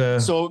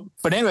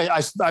but anyway,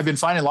 I've been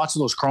finding lots of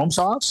those chrome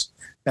softs,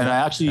 and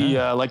I actually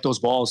like those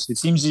balls. It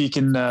seems you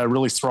can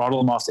really throttle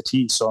them off the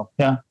tee. So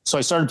so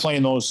I started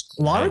playing those.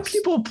 A lot of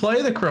people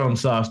play the chrome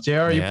softs.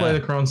 JR, you play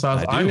the chrome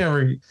softs. I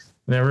never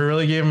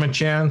really gave them a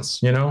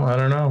chance. I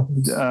don't know.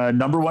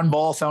 Number one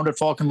ball found at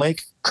Falcon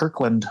Lake,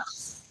 Kirkland.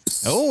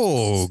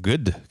 Oh,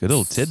 good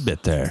little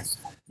tidbit there.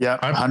 Yeah,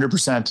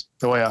 100%.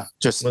 Oh yeah,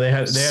 just they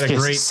had a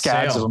great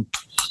scads sale. of them.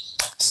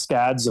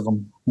 Scads of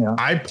them. Yeah,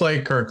 I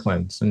play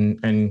Kirklands,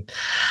 and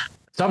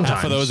sometimes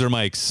half of those are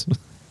Mike's.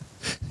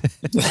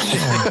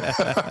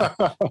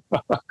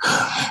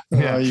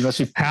 You must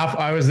be half.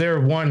 I was there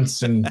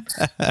once, and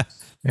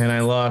I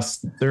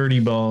lost 30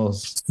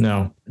 balls.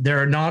 No,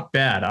 they're not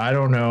bad. I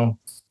don't know.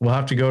 We'll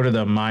have to go to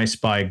the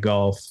MySpy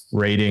Golf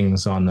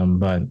ratings on them,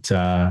 but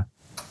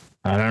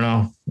I don't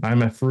know.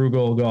 I'm a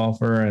frugal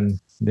golfer, and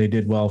they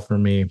did well for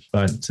me.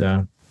 But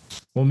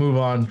we'll move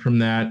on from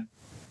that.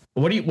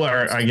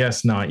 I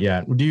guess not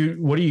yet.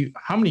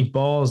 How many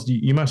balls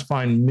you must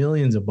find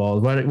millions of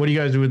balls. What do you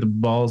guys do with the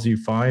balls you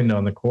find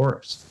on the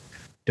course?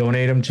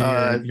 Donate them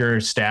to your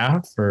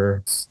staff,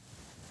 or?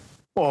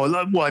 Well,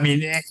 I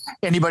mean,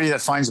 anybody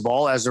that finds a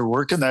ball as they're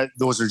working,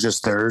 those are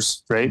just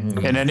theirs, right?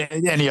 Mm-hmm. And then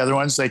any other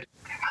ones, like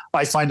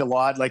I find a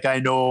lot, like I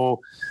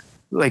know,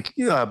 like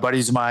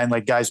buddies of mine,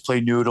 like guys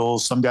play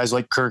noodles. Some guys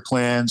like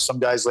Kirkland, some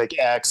guys like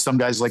X, some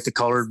guys like the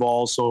colored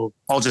ball. So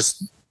I'll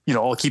just,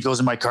 I'll keep those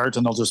in my cart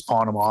and I'll just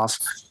pawn them off.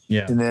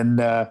 Yeah. And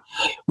then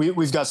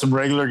we've got some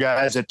regular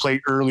guys that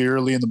play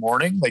early in the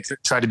morning, like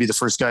try to be the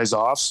first guys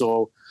off.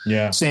 So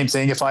same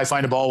thing. If I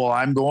find a ball while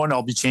I'm going,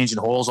 I'll be changing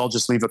holes. I'll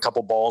just leave a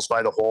couple balls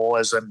by the hole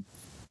as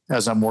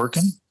I'm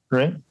working.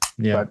 Right.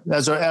 Yeah. But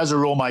as a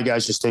rule, my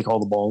guys just take all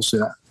the balls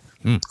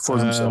for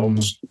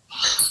themselves.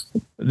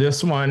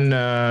 This one,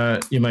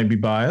 you might be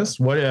biased.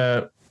 What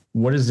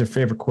is your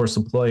favorite course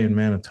to play in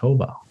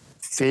Manitoba?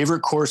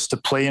 Favorite course to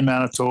play in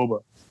Manitoba?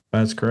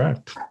 That's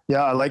correct.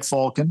 Yeah, I like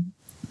Falcon.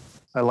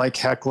 I like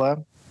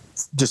Hecla,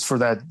 just for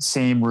that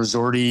same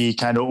resorty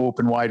kind of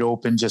wide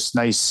open, just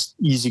nice,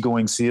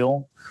 easygoing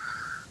feel.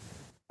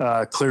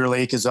 Clear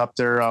Lake is up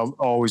there. I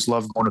always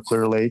love going to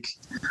Clear Lake.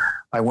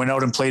 I went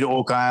out and played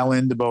Oak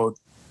Island about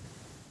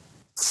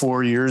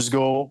 4 years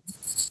ago.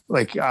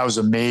 Like, I was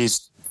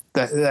amazed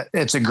that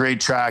it's a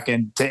great track.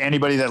 And to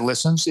anybody that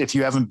listens, if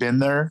you haven't been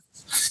there,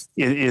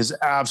 it is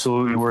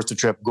absolutely worth the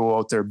trip. Go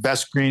out there.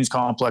 Best greens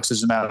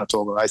complexes in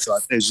Manitoba. I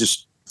thought it was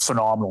just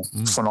phenomenal.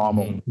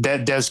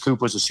 Des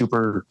Coop was a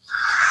super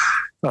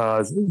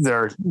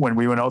there when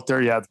we went out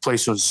there. Yeah, the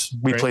place was.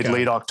 We played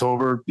late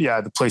October. Yeah,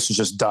 the place was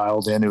just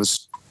dialed in.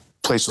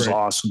 Place was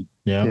awesome.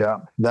 Yeah.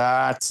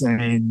 That, I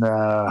mean,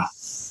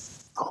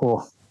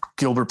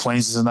 Gilbert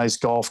Plains is a nice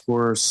golf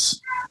course.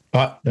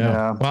 Well,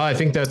 I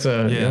think that's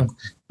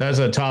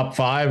a top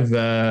five.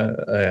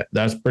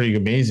 That's pretty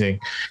amazing.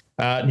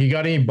 You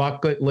got any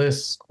bucket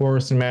list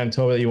course in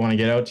Manitoba that you want to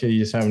get out to? You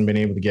just haven't been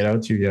able to get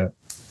out to yet.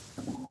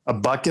 A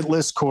bucket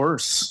list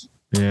course.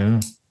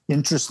 Yeah.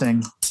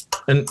 Interesting.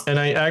 And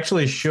I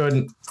actually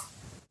should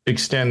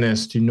extend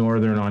this to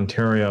Northern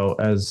Ontario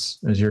as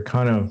you're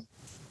kind of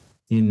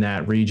in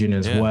that region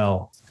as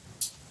well.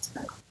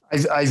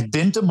 I've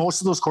been to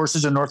most of those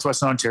courses in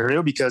Northwestern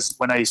Ontario because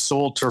when I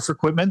sold turf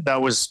equipment, that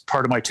was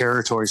part of my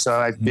territory. So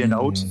I've been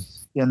out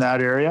in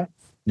that area.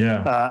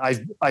 Yeah.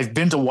 I've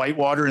been to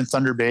Whitewater in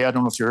Thunder Bay. I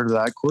don't know if you heard of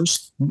that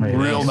course.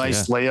 Real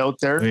nice layout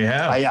there.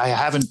 Yeah. I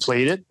haven't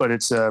played it, but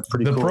it's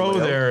pretty cool. The pro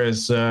layout. There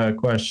is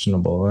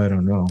questionable. I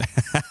don't know.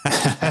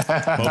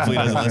 Hopefully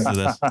he doesn't listen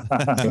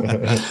to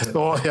this.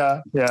 Oh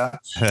yeah.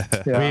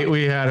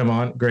 We had him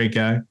on. Great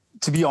guy.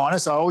 To be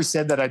honest, I always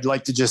said that I'd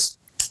like to just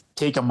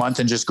take a month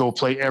and just go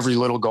play every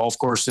little golf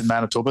course in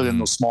Manitoba in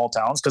those small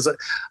towns. Cause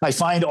I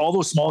find all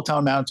those small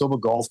town Manitoba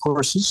golf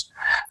courses,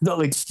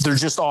 they're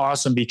just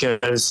awesome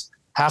because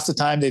half the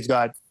time they've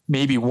got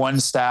maybe one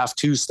staff,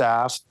 two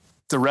staff.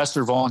 The rest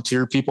are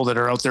volunteer people that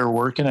are out there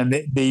working and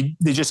they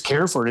just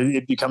care for it.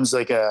 It becomes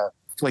like their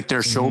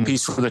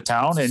showpiece for the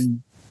town.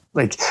 And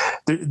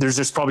there's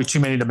just probably too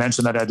many to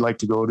mention that I'd like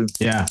to go to.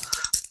 Yeah.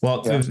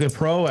 Well, the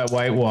pro at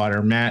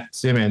Whitewater, Matt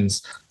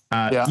Simmons,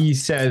 he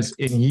says,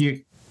 and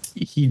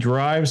he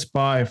drives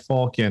by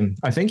Falcon.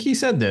 I think he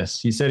said this.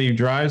 He said he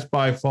drives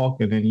by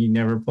Falcon and he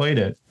never played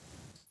it.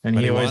 And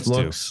he always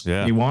looks,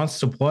 he wants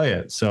to play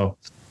it. So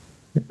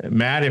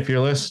Matt, if you're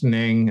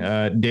listening,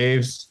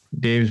 Dave's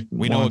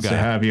wants to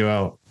have you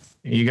out.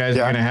 You guys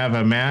are going to have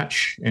a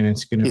match and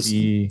it's going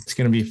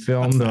to be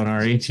filmed on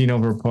our 18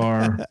 over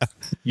par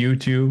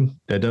YouTube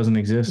that doesn't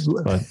exist,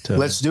 but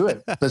let's do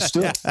it.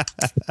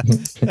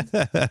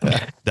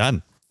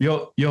 Done.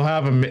 You'll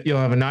have a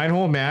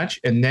 9-hole match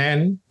and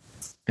then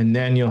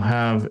you'll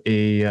have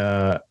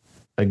a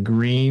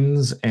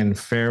greens and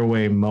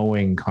fairway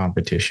mowing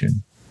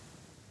competition.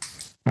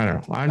 I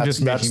don't know. I'm That's-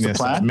 just that's making the this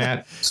plan? up.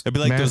 Matt. It'd be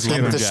like Matt's those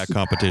gonna- lumberjack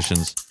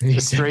competitions. The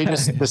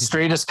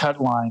straightest cut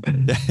line.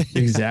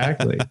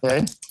 Exactly.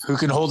 Okay? Who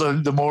can hold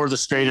the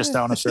straightest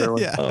down a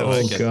fairway? Yeah. I Oh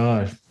like it.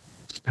 gosh,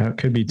 that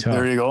could be tough.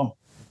 There you go.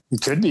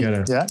 It could be.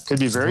 Gotta- Yeah, it could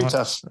be very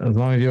tough. As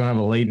long as you don't have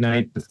a late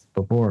night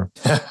before.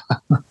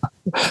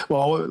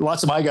 Well,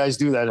 lots of my guys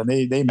do that, and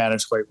they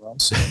manage quite well.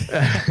 So.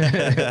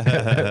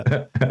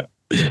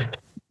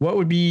 What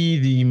would be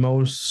the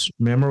most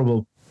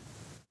memorable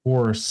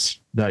course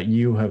that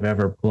you have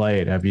ever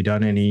played? Have you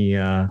done any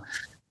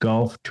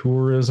golf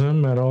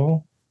tourism at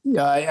all?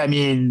 Yeah, I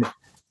mean,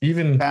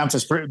 Even Banff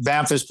is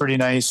pretty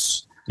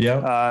nice.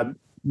 yeah.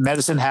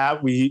 Medicine Hat,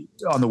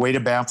 on the way to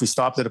Banff, we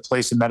stopped at a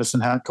place in Medicine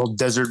Hat called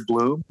Desert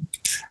Bloom.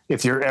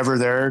 If you're ever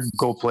there,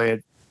 go play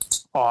it.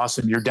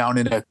 Awesome. You're down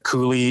in a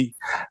coulee,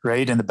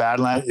 right? In the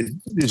Badlands.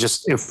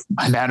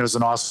 It was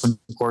an awesome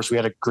course. We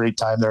had a great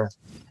time there.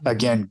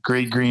 Again,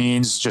 great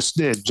greens, just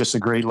a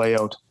great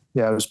layout.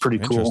 Yeah, it was pretty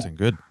cool. Interesting.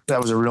 Good.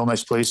 That was a real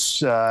nice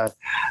place. I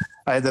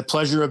had the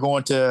pleasure of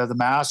going to the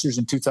Masters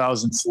in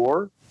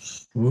 2004.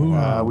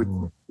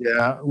 Ooh.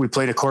 We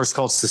played a course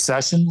called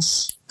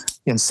Secessions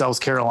in South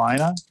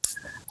Carolina.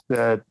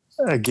 The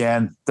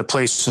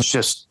place was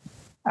just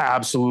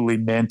absolutely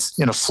mint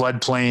in a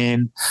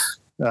floodplain.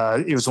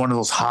 It was one of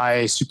those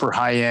super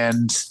high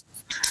end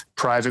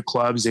private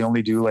clubs. They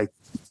only do like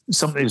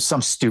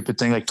some stupid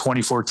thing like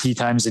 24 tee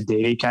times a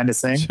day kind of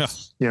thing.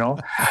 You know,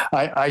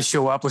 I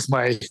show up with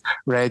my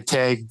red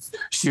tag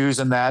shoes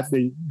and that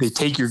they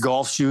take your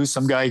golf shoes.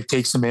 Some guy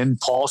takes them in,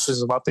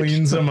 polishes them up,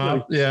 Cleans them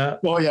up. Yeah.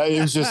 Oh yeah.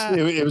 It was just,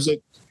 it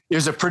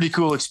was a pretty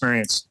cool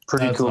experience.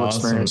 That's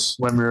awesome. Experience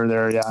when we were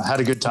there. Yeah. Had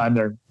a good time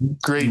there.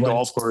 Great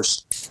golf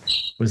course.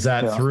 Was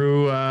that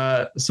through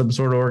some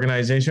sort of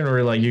organization,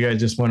 or like you guys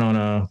just went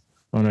on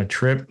a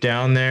trip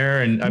down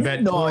there? And I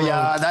bet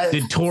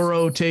did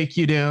Toro take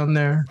you down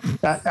there?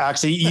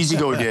 Actually, Easy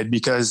Go did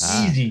because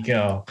Easy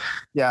Go.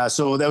 Yeah,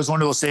 so that was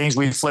one of those things.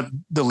 We flipped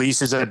the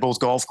leases at both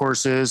golf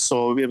courses,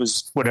 so it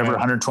was whatever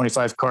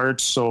 125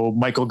 carts. So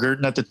Michael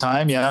Gurton at the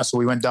time, so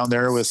we went down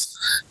there with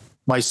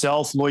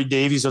myself. Lloyd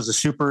Davies was the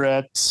super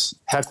at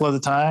Hecla at the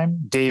time.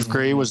 Dave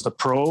Gray was the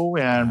pro,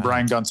 and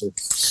Brian Gunther.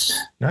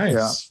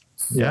 Nice.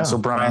 Yeah. So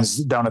Brian's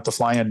down at the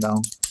Fly-In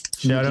now.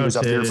 Shout He was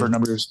out up here to for a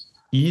number of years.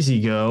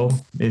 Easy Go.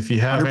 If you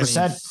have 100%.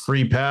 any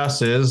free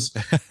passes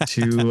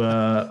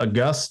to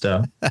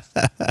Augusta,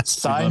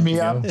 Sign me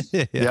up.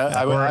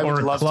 I would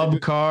or love Club to.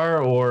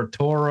 Car or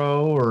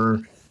Toro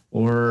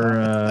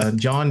or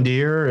John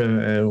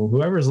Deere,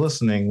 whoever's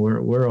listening,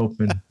 we're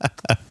open.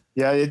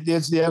 Yeah,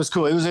 it was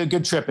cool. It was a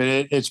good trip.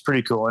 It's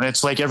pretty cool, and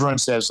it's like everyone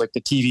says, like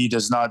the TV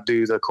does not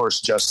do the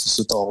course justice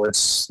at all.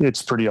 It's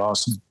pretty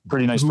awesome,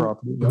 pretty nice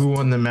property. Who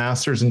won the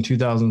Masters in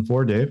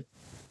 2004, Dave?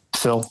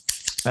 Phil.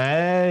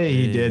 Hey,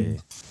 he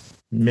did.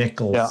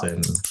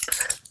 Mickelson.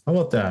 How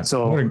about that?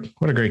 So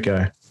what a great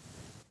guy.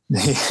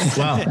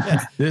 Wow,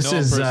 this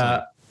is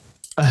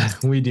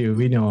we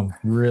know him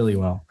really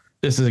well.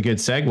 This is a good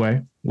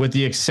segue, with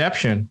the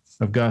exception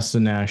of Augusta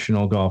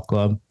National Golf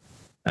Club.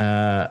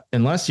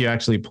 Unless you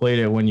actually played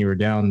it when you were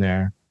down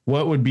there,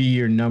 what would be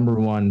your number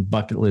one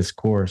bucket list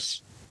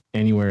course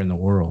anywhere in the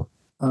world?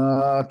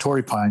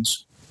 Torrey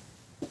Pines.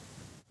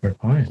 Torrey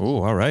Pines.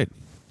 Oh, all right.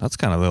 That's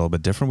kind of a little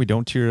bit different. We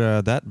don't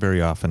hear that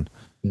very often.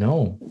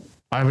 No,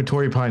 I have a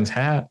Torrey Pines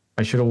hat.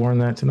 I should have worn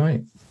that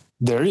tonight.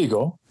 There you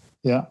go.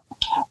 Yeah.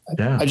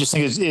 I just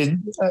think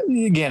it's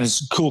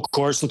a cool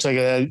course. Looks like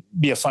it'd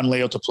be a fun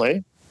layout to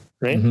play.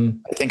 Right. Mm-hmm.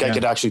 I think I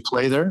could actually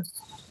play there.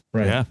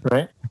 Right. Yeah.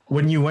 Right.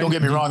 When you went, don't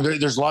get me wrong.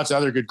 There's lots of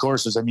other good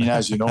courses. I mean,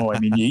 as you know,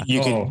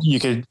 you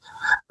could,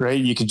 right.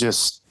 You could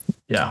just,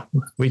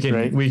 we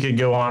could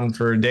go on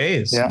for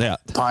days. Yeah.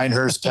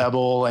 Pinehurst,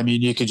 Pebble. I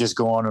mean, you could just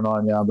go on and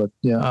on. Yeah. But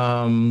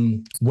yeah.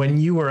 When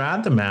you were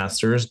at the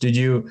Masters, did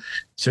you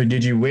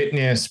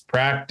witness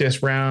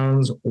practice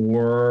rounds,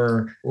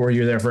 or were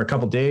you there for a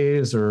couple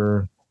days,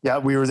 or? Yeah,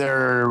 we were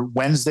there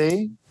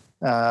Wednesday.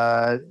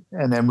 And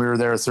then we were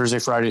there Thursday,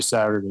 Friday,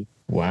 Saturday.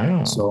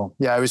 Wow. So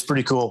yeah, it was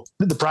pretty cool.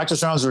 The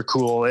practice rounds are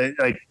cool.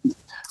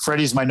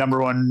 Freddie's my number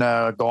one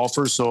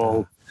golfer.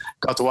 So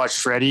got to watch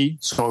Freddie.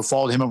 So I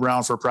followed him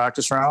around for a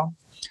practice round,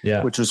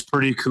 which was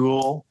pretty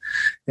cool.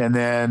 And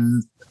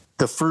then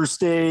the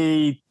first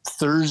day,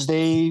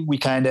 Thursday, we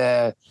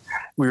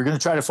were going to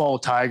try to follow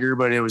Tiger,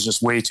 but it was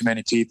just way too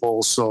many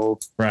people. So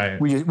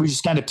we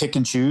just kind of pick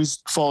and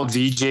choose. Followed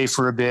VJ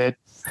for a bit.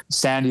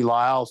 Sandy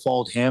Lyle,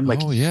 followed him.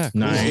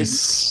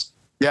 Nice.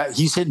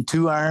 He's hitting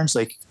 2 irons.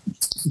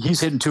 He's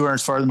hitting 2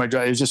 irons farther than my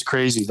drive. It was just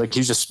crazy.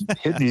 He's just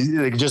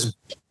hitting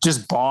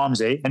just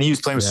bombs, eh? And he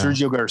was playing with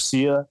Sergio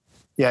Garcia.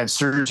 Yeah, and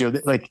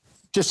Sergio,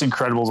 just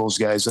incredible, those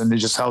guys, and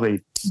just how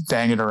they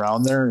bang it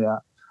around there. Yeah,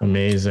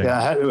 amazing.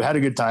 Yeah, had a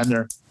good time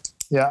there.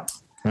 Yeah,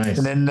 nice.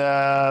 And then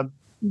I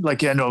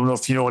don't know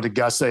if you know what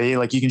Augusta, eh?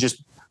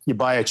 You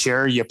buy a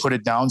chair, you put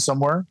it down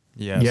somewhere.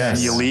 Yes. And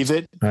you leave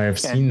it. I've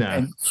seen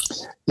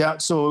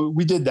that. So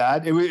we did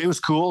that. It was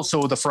cool.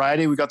 So the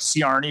Friday we got to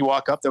see Arnie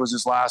walk up. That was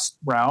his last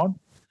round.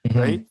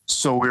 right?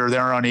 So we were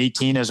there on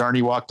 18 as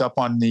Arnie walked up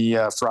on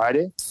the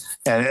Friday,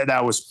 and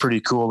that was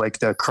pretty cool. Like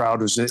the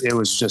crowd was just it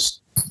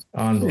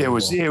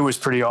was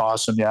pretty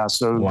awesome. Yeah.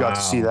 So we got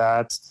to see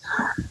that.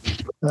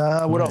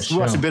 What else? We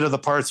watched a bit of the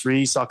par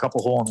 3, saw a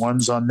couple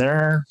hole-in-ones on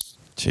there.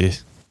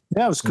 Jeez.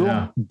 Yeah, it was cool.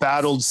 Yeah.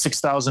 Battled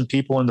 6,000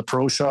 people in the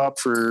pro shop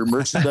for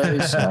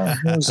merchandise.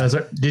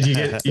 Did you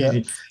get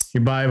you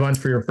buy a bunch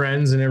for your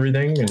friends and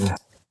everything? And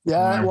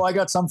yeah, well, I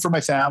got some for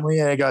my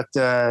family. I got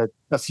a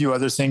few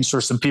other things for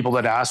some people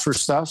that asked for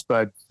stuff,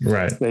 but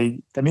right.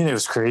 it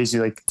was crazy.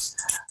 Like,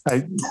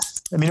 I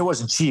mean, it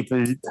wasn't cheap.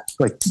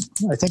 Like,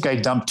 I think I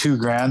dumped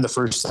 $2,000 the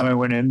first time I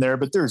went in there,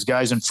 but there's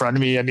guys in front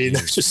of me. I mean,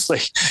 there's just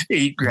like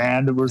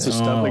 $8,000 worth of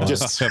stuff, like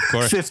just of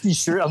course. 50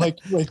 shirts. I'm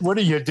like, what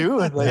are you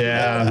doing? Like,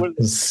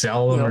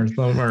 sell them or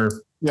something.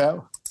 Yeah.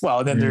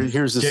 Well, then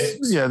here's this,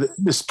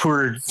 this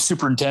poor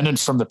superintendent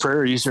from the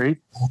prairies, right?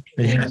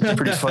 Yeah. It's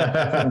pretty fun.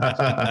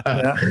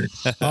 Yeah.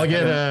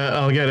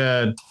 I'll get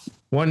a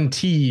 1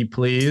 tea,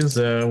 please.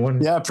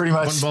 Pretty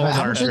much.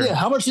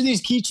 How much are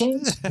these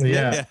keychains?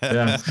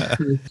 Yeah.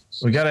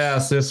 We got to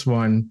ask this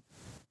one.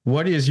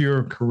 What is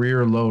your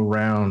career low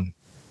round?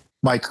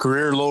 My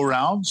career low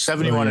round,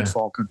 71 at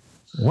Falcon.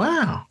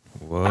 Wow.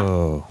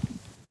 Whoa.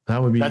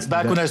 That's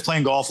back when I was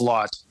playing golf a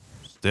lot.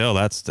 Still,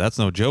 that's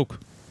no joke.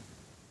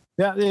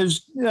 Yeah, it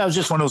was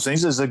just one of those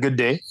things. It was a good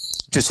day.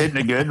 Just hitting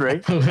it good,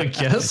 right? I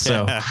guess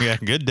so. Yeah,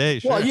 good day.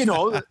 Sure.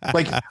 Well,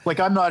 like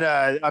I'm not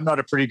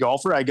a pretty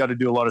golfer. I got to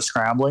do a lot of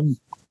scrambling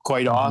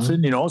quite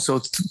often, so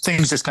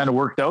things just kind of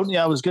worked out.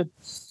 Yeah, it was good.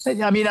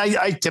 I mean,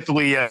 I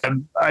typically, I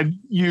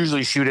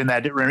usually shoot in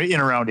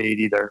around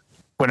 80 there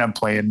when I'm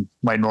playing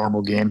my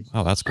normal game.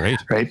 Oh, that's great.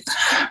 Right.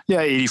 Yeah.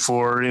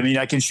 84. I mean,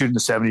 I can shoot in the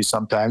 70s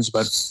sometimes,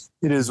 but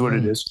it is what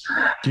it is.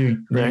 Do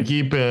you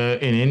keep an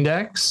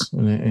index?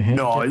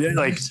 No,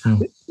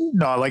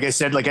 like I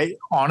said,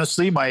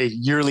 honestly, my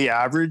yearly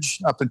average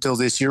up until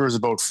this year was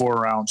about 4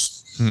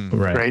 rounds,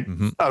 right?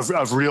 Mm-hmm.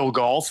 Of real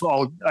golf.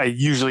 I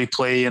usually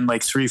play in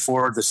like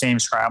 3-4 of the same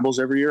scrambles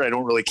every year. I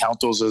don't really count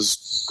those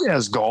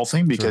as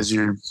golfing because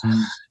you're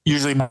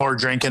usually more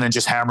drinking and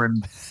just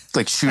hammering,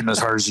 like shooting as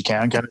hard as you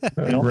can. Kind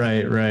of,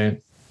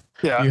 Right.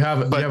 Yeah. You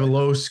have a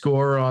low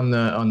score on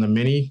the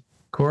mini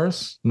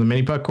course, the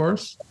mini putt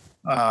course.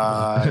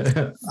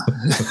 I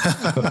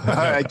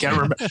can't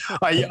remember.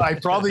 I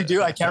probably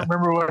do. I can't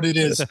remember what it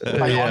is.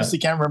 I honestly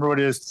can't remember what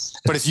it is.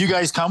 But if you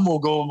guys come, we'll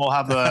go and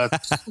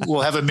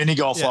we'll have a mini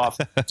golf off.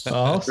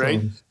 Awesome.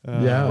 Right?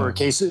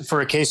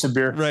 For a case of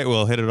beer. Right.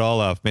 We'll hit it all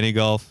off. Mini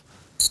golf,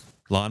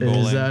 lawn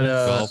bowling.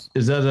 Golf.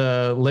 Is that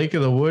a Lake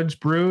of the Woods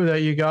brew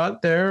that you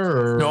got there?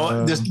 Or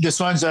no, this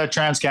one's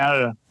Trans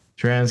Canada.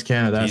 Trans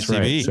Canada. That's TCB.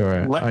 Right.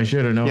 Sorry, I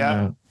should have known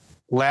that.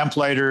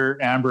 Lamplighter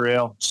Amber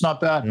Ale. It's not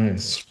bad.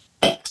 Nice.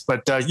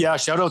 But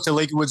shout out to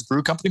Lake Woods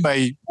Brew Company.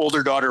 My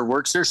older daughter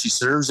works there. She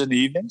serves in the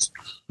evenings.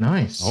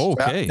 Nice.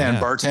 Okay. And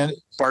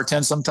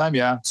bartend sometime.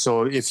 Yeah.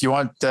 So if you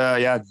want,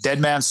 Dead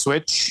Man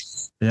Switch.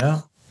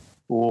 Yeah.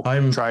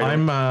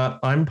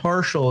 I'm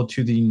partial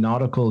to the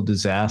nautical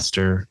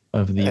disaster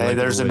of the. Hey,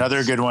 there's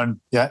another good one.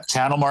 Yeah.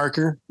 Channel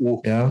Marker.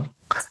 Ooh. Yeah.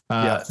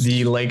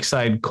 The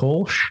Lakeside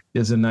Kolsch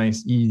is a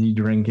nice, easy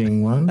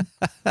drinking one.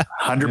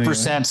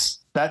 100%.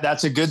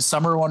 That's a good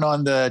summer one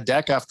on the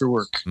deck after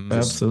work.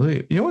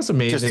 Absolutely. You know what's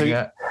amazing? Just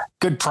a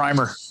good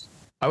primer.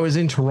 I was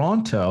in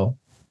Toronto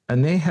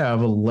and they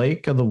have a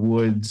Lake of the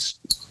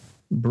Woods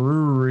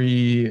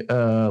brewery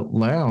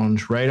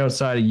lounge right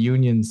outside of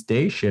Union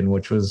Station,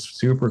 which was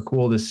super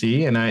cool to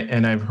see. And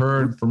I've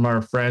heard from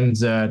our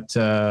friends at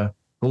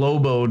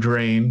Globo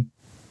Drain.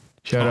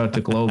 Shout out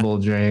to Global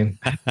Drain.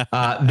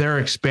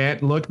 They're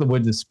Look, the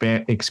Woods is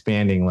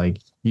expanding like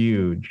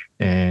huge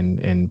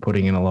and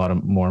putting in a lot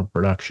of more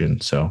production.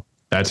 So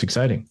that's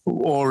exciting.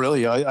 Oh,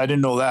 really? I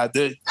didn't know that.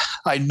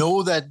 I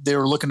know that they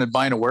were looking at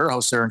buying a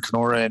warehouse there in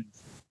Kenora and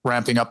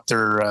ramping up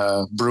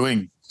their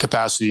brewing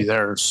capacity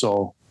there.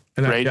 So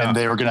and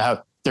they're gonna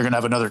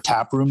have another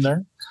tap room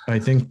there. I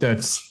think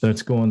that's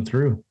going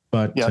through.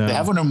 But yeah, they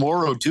have one in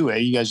Morrow too.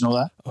 You guys know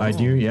that? I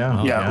do.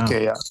 Yeah. Yeah.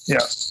 Okay.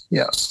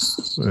 Yeah.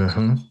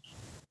 Uh-huh.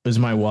 This is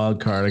my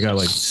wild card. I got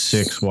like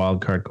 6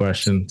 wild card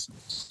questions.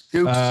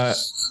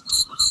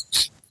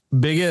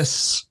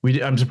 Biggest.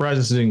 I'm surprised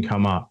this didn't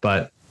come up,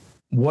 but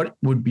what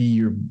would be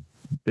your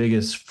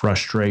biggest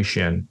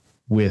frustration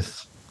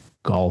with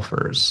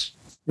golfers?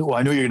 Well,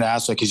 I know you're going to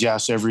ask that because you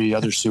asked every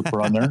other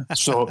super on there.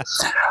 So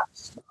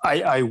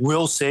I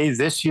will say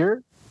this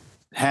year,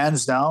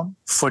 hands down,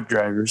 foot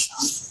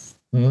draggers.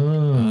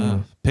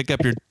 Pick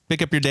up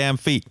your damn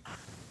feet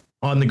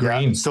on the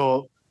green.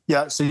 So you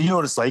know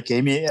what it's like,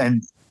 Amy,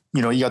 and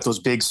you got those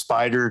big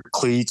spider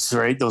cleats,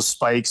 right? Those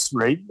spikes,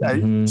 right?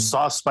 Mm-hmm.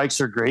 Soft spikes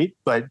are great,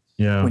 but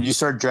when you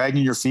start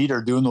dragging your feet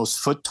or doing those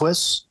foot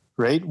twists,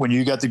 right? When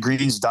you got the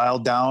greens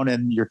dialed down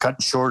and you're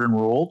cutting short and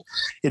rolled,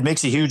 it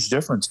makes a huge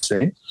difference,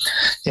 right?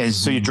 And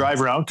so you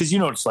drive around because you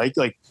know what it's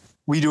like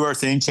we do our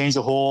thing, change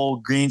the hole,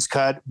 greens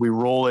cut, we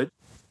roll it.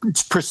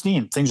 It's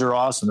pristine. Things are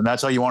awesome. And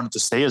that's how you want it to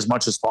stay as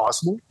much as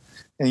possible.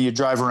 And you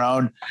drive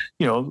around,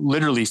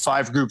 literally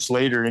 5 groups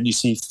later and you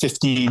see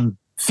 15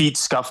 feet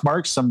scuff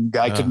marks. Some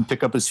guy couldn't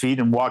pick up his feet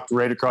and walked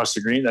right across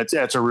the green.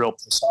 That's a real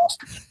piss off.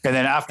 And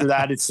then after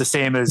that, it's the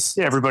same as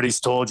everybody's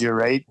told you,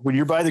 right? When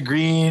you're by the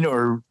green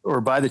or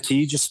by the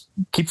tee, just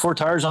keep 4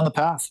 tires on the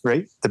path,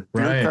 right? The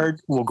beer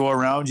cart will go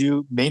around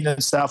you.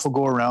 Maintenance staff will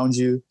go around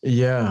you.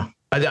 Yeah.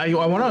 I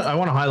want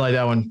to highlight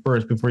that one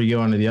first before you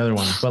go on to the other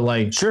one. But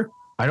like, sure.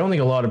 I don't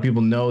think a lot of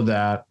people know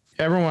that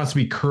everyone wants to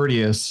be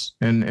courteous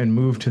and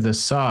move to the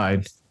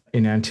side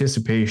in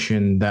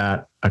anticipation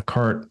that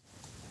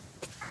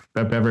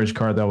a beverage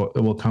cart that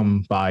will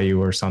come by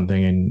you or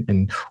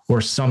something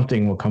or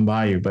something will come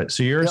by you. But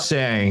so you're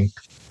saying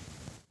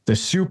the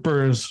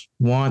supers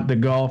want the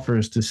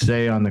golfers to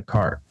stay on the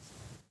cart.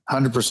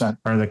 100%.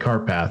 Or the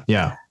cart path.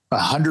 Yeah.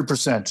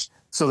 100%.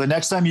 So the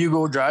next time you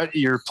go drive,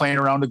 you're playing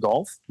around a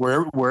golf,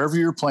 wherever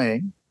you're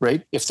playing,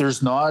 right? If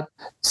there's not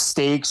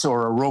stakes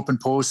or a rope and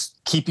post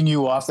keeping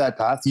you off that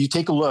path, you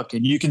take a look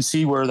and you can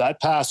see where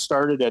that path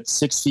started at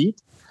 6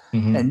 feet.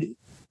 Mm-hmm.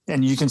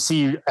 And you can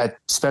see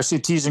especially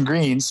at tees and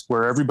greens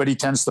where everybody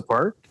tends to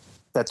park,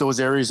 that those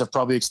areas have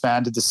probably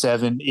expanded to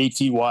 7, 8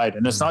 feet wide.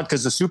 And it's not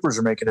because the supers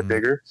are making it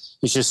bigger.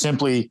 It's just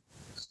simply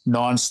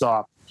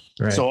nonstop.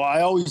 Right. So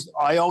I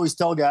always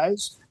tell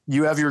guys,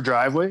 you have your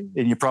driveway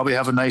and you probably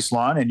have a nice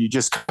lawn and you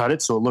just cut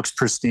it so it looks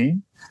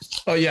pristine.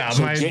 Oh yeah,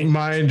 so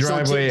my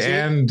driveway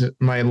and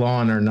my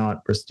lawn are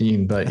not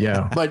pristine, but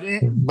yeah. But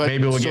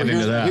maybe we'll get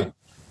into that.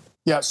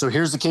 Yeah, so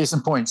here's the case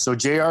in point. So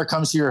JR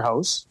comes to your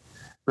house,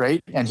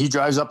 right? And he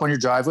drives up on your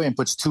driveway and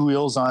puts 2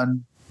 wheels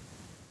onto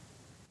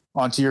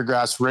your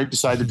grass right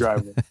beside the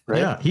driveway, right?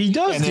 Yeah, he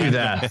does do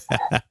that.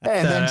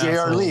 And then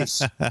JR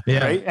leaves,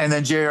 right? And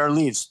then JR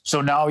leaves. So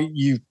now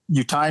you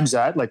times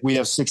that, like we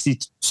have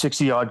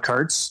 60 odd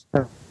carts.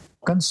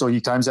 So you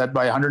times that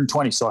by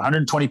 120. So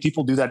 120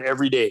 people do that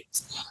every day.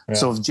 Yeah.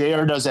 So if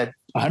JR does that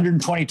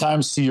 120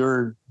 times to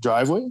your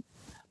driveway,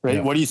 right?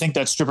 Yeah. What do you think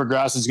that strip of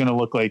grass is going to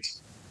look like?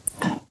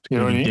 You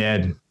know what I mean?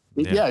 Dead.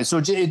 Yeah. So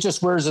it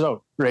just wears it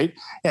out, right?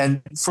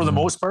 And for the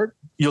most part,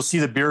 you'll see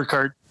the beer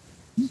cart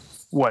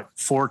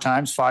 4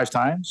 times, 5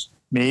 times,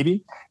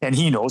 maybe. And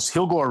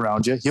he'll go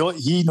around you.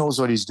 He knows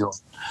what he's doing.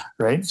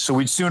 Right. So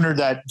we'd sooner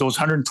that those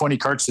 120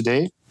 carts a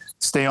day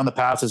stay on the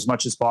path as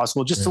much as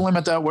possible, just to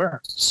limit that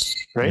wear.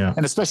 Right. Yeah.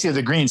 And especially at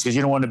the greens, because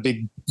you don't want a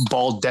big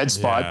bald dead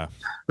spot,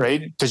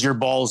 right? Because your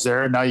ball's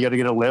there. Now you got to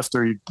get a lift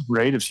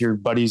right. If your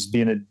buddy's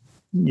being a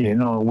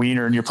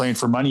wiener and you're playing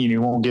for money and he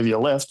won't give you a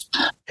lift,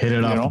 hit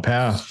it off the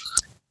path.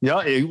 Yeah.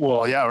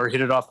 Or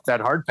hit it off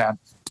that hard path,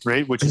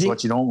 right? Which is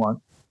what you don't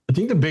want. I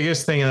think the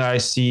biggest thing that I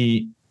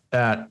see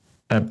at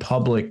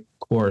public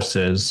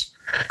courses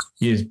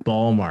is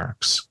ball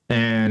marks,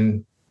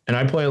 and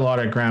I play a lot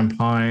at Grand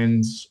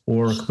Pines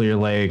or Clear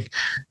Lake,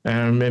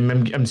 and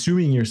I'm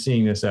assuming you're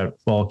seeing this at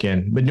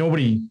Falcon, but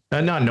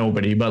not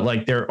nobody, but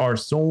like there are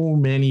so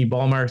many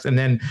ball marks, and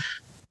then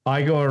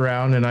I go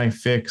around and I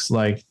fix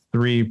like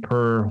 3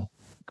 per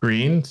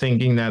green,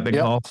 thinking that the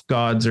golf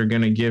gods are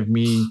going to give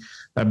me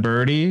a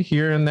birdie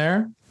here and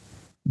there.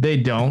 They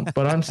don't,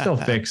 but I'm still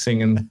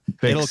fixing.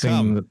 It'll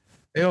come.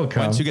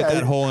 Once you get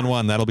that hole in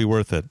one, that'll be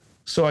worth it.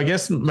 So I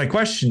guess my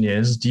question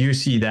is, do you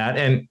see that?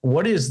 And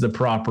what is the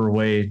proper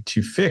way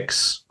to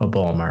fix a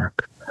ball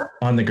mark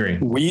on the green?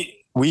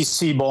 We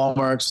see ball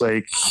marks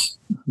like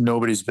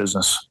nobody's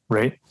business,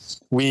 right?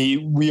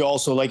 We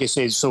also, like I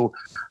said,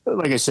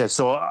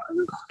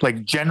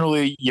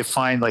 generally you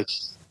find like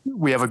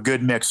we have a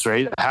good mix,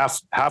 right?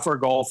 Half our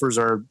golfers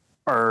are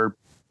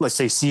let's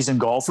say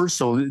seasoned golfers.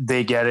 So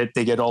they get it.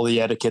 They get all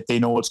the etiquette. They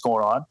know what's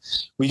going on.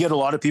 We get a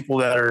lot of people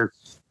that are,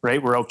 right,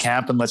 we're out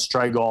camping. Let's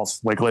try golf.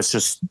 Like,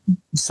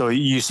 so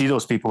you see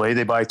those people,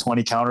 they buy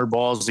 20 counter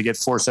balls. They get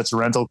 4 sets of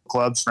rental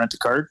clubs, rent a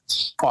cart,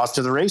 off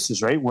to the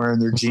races, right? Wearing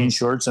their jean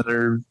shorts and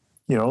their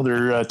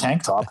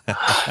tank top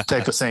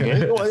type of thing.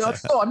 No,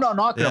 I'm not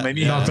knocking them. I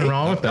mean, nothing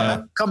wrong with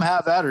that. Come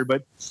have at her,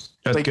 but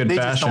that's good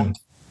fashion.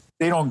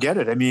 They don't get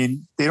it. I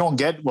mean, they don't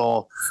get,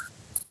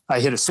 I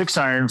hit a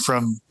 6-iron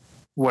from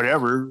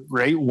whatever,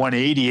 right?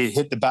 180, it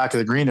hit the back of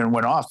the green and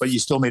went off, but you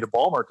still made a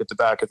ball mark at the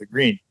back of the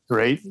green,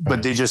 right?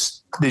 But they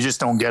just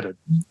don't get it.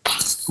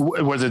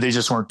 Whether they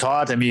just weren't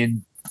taught. I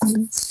mean,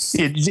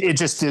 it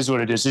just is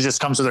what it is. It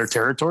just comes to their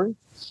territory.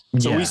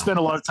 So we spend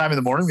a lot of time in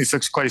the morning. We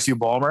fix quite a few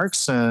ball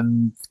marks,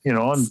 and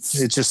and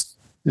it's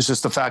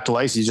just a fact of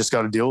life. You just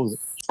got to deal with it.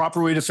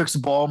 Proper way to fix a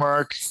ball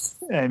mark.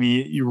 I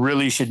mean, you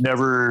really should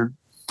never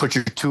put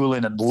your tool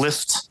in and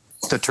lift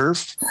the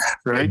turf,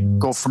 right?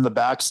 Go from the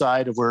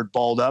backside of where it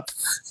balled up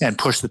and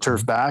push the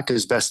turf back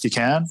as best you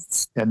can,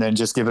 and then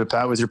just give it a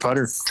pat with your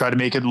putter. Try to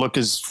make it look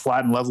as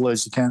flat and level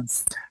as you can.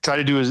 Try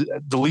to do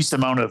the least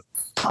amount of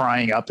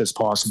prying up as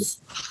possible.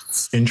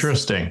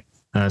 Interesting.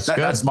 That's good.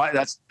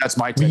 That's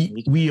my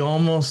technique.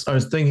 I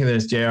was thinking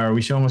this, JR,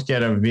 we should almost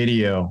get a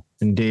video,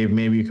 and Dave,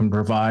 maybe you can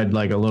provide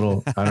like a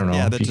little, I don't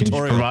know, if you can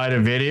provide a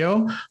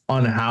video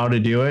on how to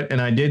do it.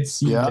 And I did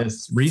see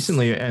this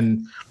recently,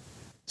 and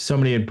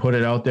somebody had put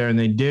it out there, and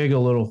they dig a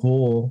little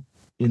hole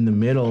in the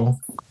middle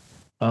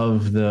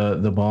of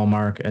the ball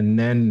mark, and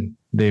then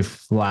they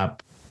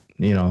flap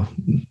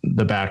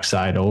the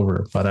backside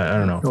over, but I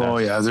don't know. Oh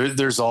yeah.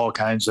 There's all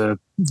kinds of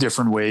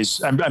different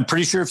ways. I'm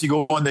pretty sure if you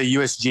go on the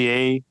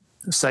USGA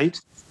site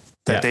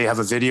that they have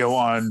a video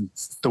on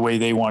the way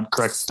they want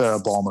correct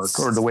ball mark,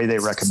 or the way they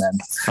recommend.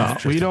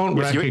 We don't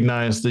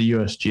recognize the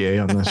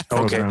USGA on this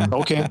program.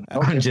 Okay.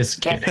 I'm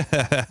just kidding.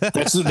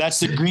 That's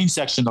the green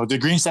section though. The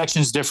green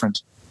section is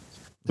different.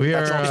 We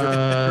are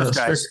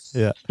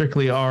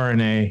strictly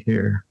RNA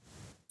here.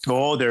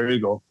 Oh, there you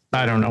go.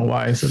 I don't know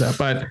why I said that,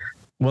 but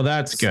well,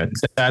 that's good.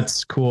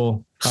 That's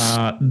cool.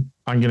 I'm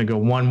going to go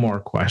one more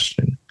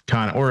question,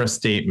 or a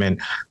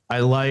statement.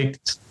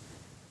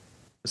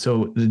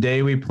 So the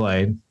day we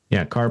played,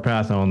 car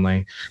path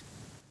only.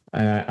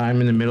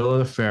 I'm in the middle of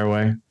the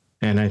fairway,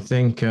 and I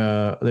think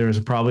there was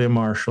probably a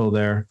marshal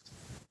there,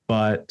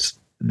 but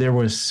there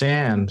was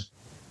sand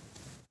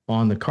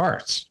on the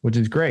carts, which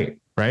is great,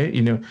 right?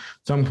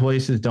 Some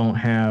places don't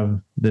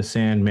have the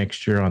sand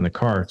mixture on the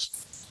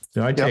carts,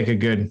 so I take a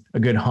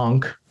good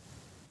hunk,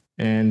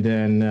 and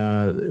then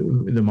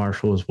the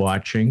marshal was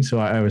watching, so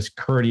I was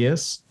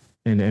courteous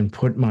and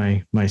put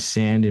my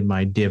sand in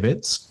my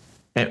divots,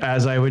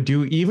 as I would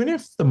do even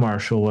if the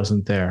marshal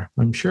wasn't there.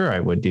 I'm sure I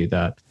would do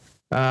that.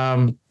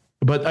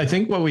 But I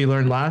think what we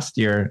learned last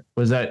year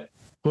was that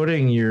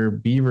putting your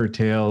beaver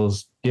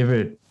tails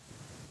divot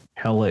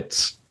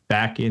pellets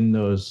back in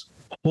those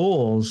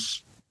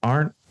holes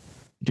aren't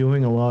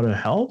doing a lot of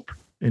help.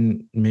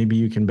 And maybe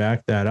you can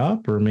back that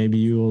up, or maybe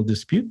you will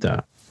dispute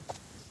that.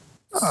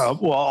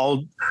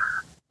 Well,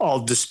 I'll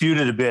dispute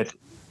it a bit.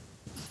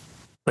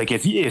 Like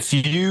if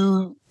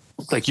you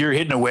like you're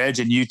hitting a wedge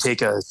and you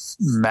take a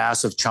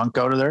massive chunk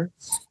out of there,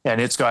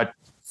 and it's got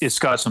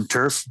some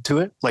turf to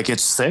it, like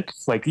it's thick,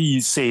 like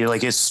you say,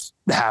 like it's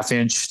 1/2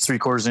 inch,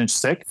 3/4 inch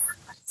thick.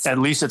 At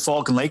least at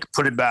Falcon Lake,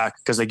 put it back,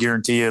 because I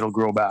guarantee you it'll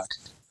grow back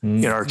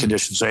in our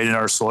conditions, right? In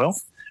our soil,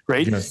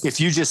 right? Yes. If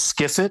you just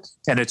skiff it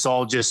and it's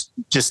all just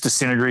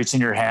disintegrates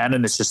in your hand,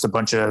 and it's just a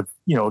bunch of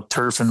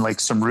turf and like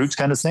some roots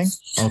kind of thing.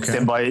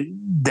 Okay.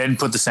 Then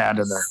put the sand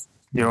in there.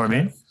 You know what I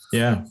mean?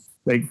 Yeah.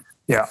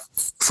 Yeah,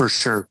 for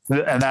sure.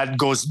 And that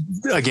goes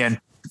again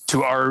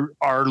to our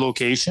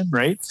location,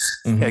 right?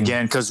 Mm-hmm.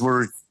 Again, because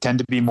we tend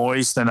to be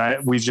moist, and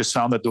we've just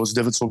found that those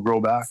divots will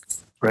grow back,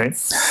 right?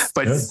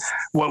 But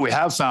what we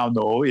have found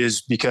though is,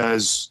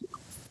 because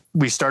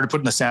we started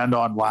putting the sand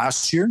on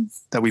last year,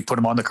 that we put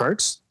them on the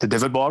carts, the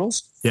divot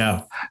bottles.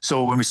 Yeah.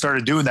 So when we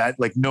started doing that,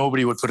 like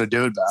nobody would put a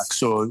divot back.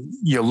 So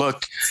you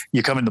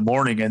come in the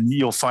morning and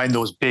you'll find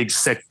those big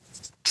thick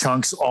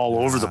chunks all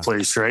over the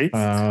place, right?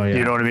 Oh, yeah.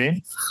 You know what I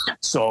mean?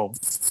 So,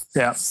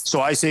 yeah.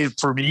 So I say,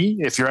 for me,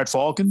 if you're at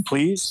Falcon,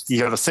 please, you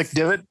got a thick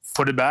divot,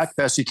 put it back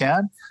best you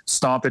can,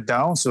 stomp it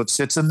down so it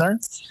sits in there.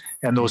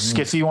 And those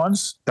skiffy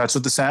ones, that's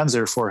what the sand's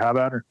there for. How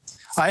about her?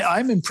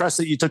 I'm impressed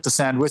that you took the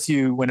sand with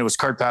you when it was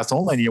cart path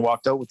only, and you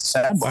walked out with the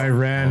sand bottle.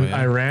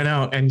 I ran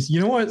out, and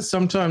you know what?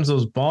 Sometimes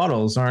those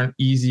bottles aren't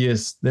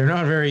they're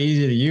not very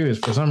easy to use.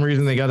 For some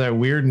reason, they got that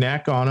weird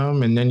neck on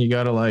them, and then you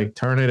got to like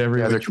turn it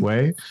every which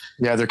way.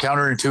 Yeah, they're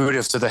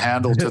counterintuitive to the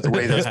handle, to the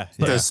way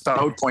the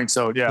spout points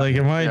out. Yeah. Like,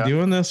 am I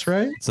doing this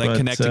right? It's like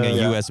connecting a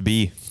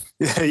USB.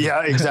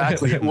 Yeah,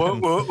 exactly.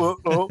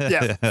 Whoa.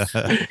 Yeah.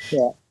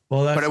 Yeah.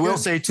 Well, but I will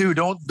say too,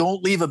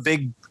 don't leave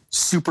a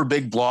super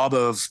big blob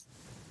of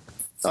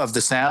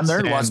the sand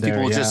there. Lots of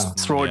people will just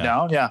throw it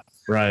down. Yeah.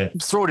 Right.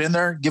 Throw it in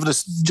there. Give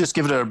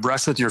it a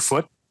brush with your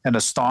foot and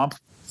a stomp.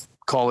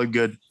 Call it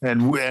good.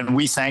 And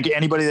we thank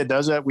anybody that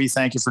does that. We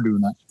thank you for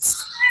doing that.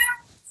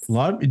 A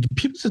lot of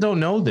people don't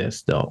know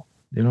this though.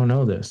 They don't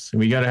know this. And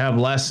we got to have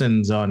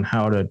lessons on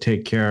how to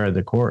take care of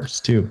the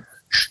course too.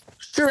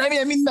 Sure.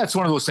 I mean, that's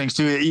one of those things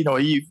too.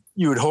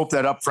 You would hope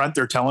that up front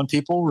they're telling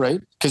people,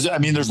 right? Because I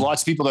mean, there's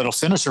lots of people that'll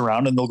finish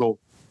around and they'll go,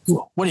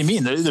 "What do you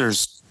mean?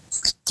 There's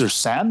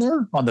sand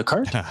there on the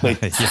cart?"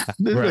 Like,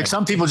 like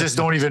some people just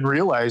don't even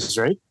realize,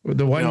 right?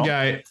 The one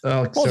guy,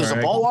 there's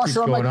a ball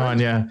washer on my cart.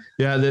 Yeah.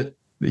 That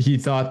he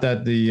thought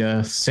that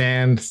the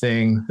sand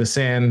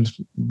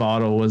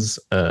bottle was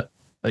a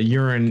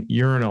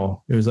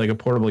urinal. It was like a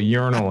portable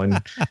urinal, and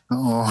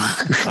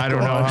I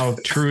don't know how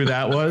true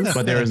that was,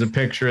 but there was a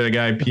picture of the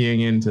guy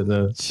peeing into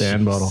the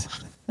sand bottle.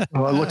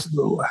 Well, it looks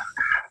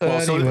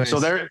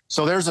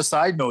so there's a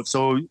side note.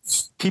 So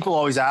people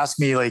always ask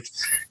me, like,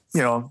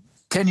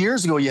 10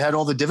 years ago, you had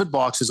all the divot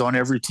boxes on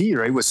every tee,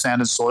 right? With sand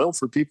and soil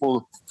for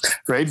people,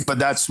 right? But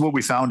that's what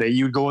we found.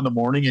 You would go in the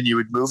morning and you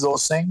would move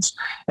those things.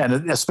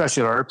 And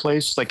especially at our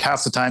place, like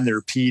half the time they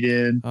were peed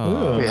in.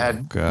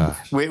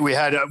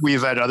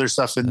 We've had other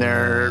stuff in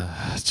there,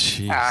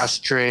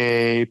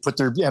 ashtray, put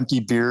their empty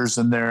beers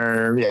in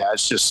there. Yeah,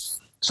 it's just,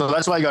 so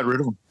that's why I got rid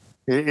of them.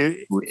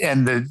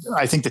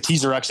 I think the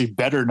tees are actually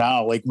better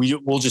now. Like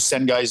we'll just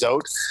send guys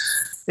out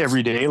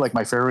every day. Like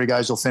my fairway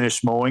guys will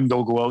finish mowing.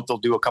 They'll go out, they'll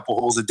do a couple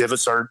holes of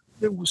divots.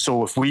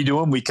 So if we do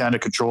them, we kind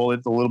of control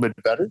it a little bit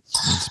better.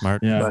 That's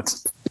smart. Yeah. But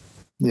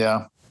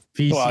yeah.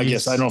 Feces, well, I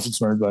guess I don't know if it's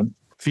smart, but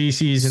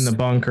feces in the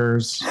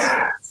bunkers.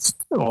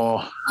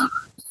 Oh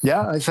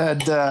yeah. I've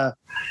had,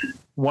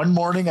 one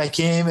morning I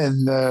came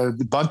in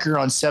the bunker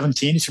on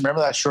 17. You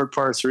remember that short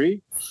par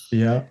 3?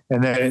 Yeah.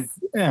 And then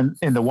and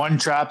in the one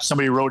trap,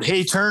 somebody wrote,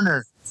 "Hey,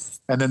 Turner."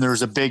 And then there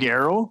was a big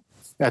arrow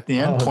at the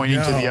end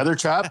pointing to the other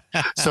trap.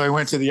 So I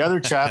went to the other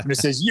trap and it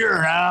says, "You're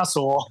an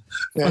asshole."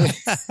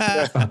 It's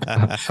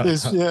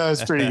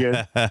pretty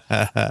good.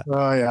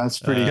 Oh yeah, it's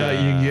pretty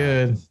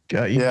good.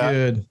 Got you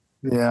good.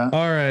 Yeah.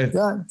 All right.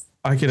 Yeah.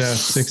 I could have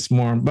 6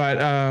 more,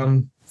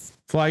 but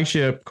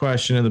flagship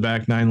question of the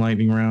back 9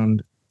 lightning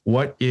round.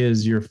 What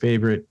is your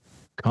favorite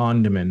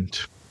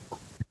condiment?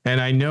 And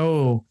I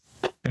know,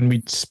 and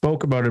we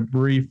spoke about it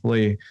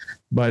briefly,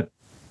 but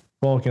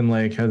Falcon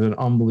Lake has an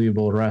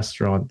unbelievable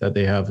restaurant that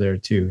they have there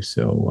too.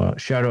 So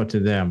shout out to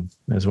them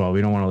as well.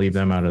 We don't want to leave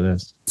them out of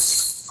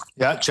this.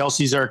 Yeah,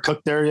 Chelsea's our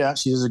cook there. Yeah,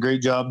 she does a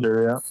great job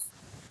there. Yeah,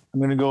 I'm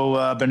gonna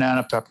go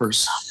banana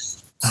peppers.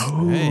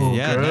 Oh, Hey,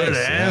 yeah, good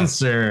nice,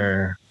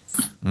 answer.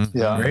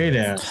 Yeah, Great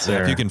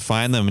answer. If you can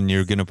find them and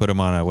you're going to put them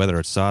on whether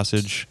it's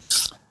sausage,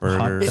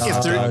 burger,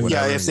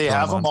 if they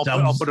have them,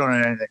 I'll put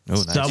on anything. Oh,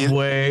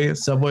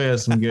 nice. Subway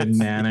has some good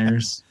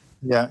manners.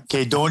 Yeah.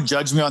 Okay. Don't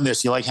judge me on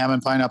this. You like ham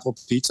and pineapple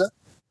pizza?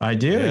 I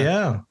do.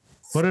 Yeah.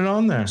 Put it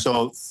on there.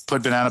 So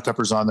put banana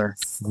peppers on there.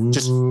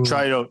 Just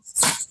try it out.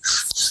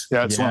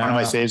 Yeah, it's one of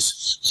my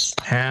faves.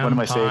 Ham, one of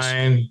my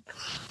faves.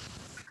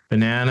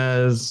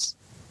 Bananas,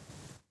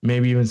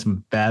 maybe even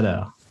some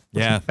feta.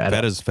 Yeah,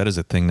 feta's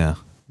a thing now.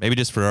 Maybe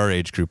just for our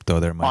age group though.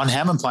 There, Mike. On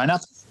ham and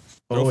pineapple.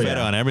 Throw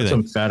feta on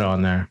everything. Put some feta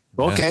on there.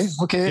 Okay.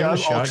 I'll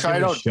try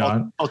it out.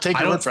 I'll take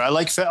your word for it. I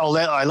like feta.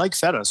 I like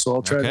feta, so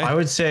I'll try it. I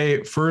would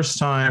say first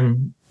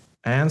time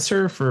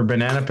answer for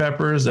banana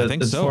peppers.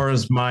 As far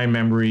as my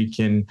memory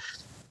can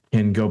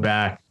go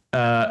back.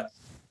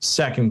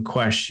 Second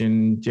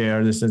question,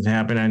 JR. This doesn't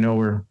happen. I know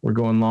we're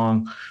going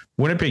long.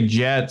 Winnipeg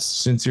Jets.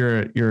 Since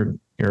you're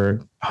a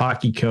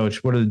hockey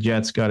coach, what do the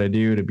Jets got to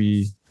do to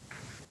be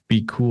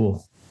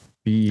cool,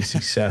 be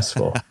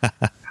successsuctal?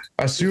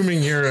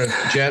 Assuming you're a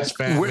Jets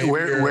fan,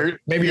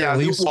 maybe you're a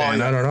Leafs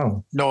fan. I don't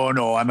know.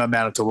 No, I'm a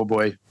Manitoba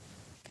boy.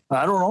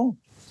 I don't know.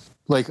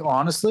 Like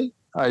honestly,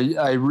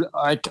 I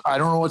don't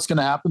know what's going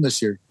to happen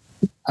this year.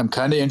 I'm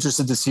kind of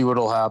interested to see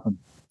what'll happen.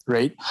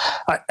 Right.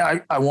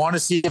 I want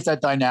to see if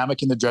that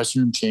dynamic in the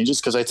dressing room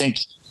changes because I think,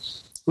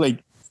 I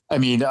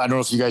don't know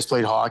if you guys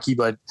played hockey,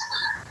 but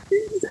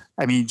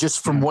I mean,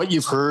 just from what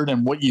you've heard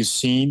and what you've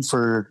seen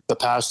for the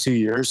past 2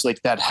 years,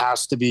 that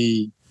has to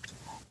be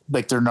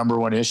their number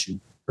one issue.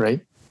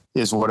 Right,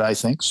 is what I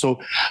think. So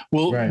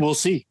we'll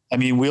see. I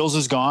mean, Wheels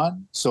is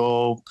gone,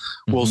 so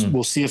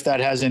we'll see if that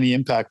has any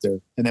impact there,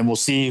 and then we'll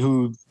see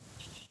who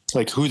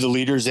the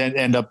leaders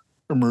end up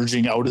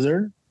emerging out of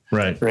there.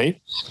 Right.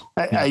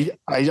 I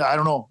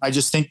don't know. I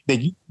just think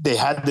they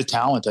had the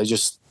talent.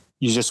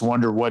 You just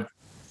wonder what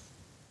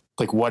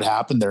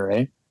happened there,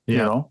 eh? Yeah. You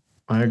know?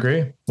 I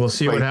agree. We'll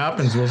see what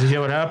happens. We'll see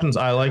what happens.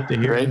 I like to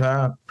hear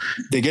that.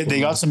 They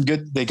got some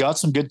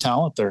good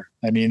talent there.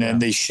 I mean, and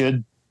they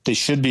should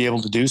be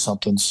able to do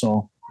something.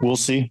 So we'll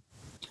see.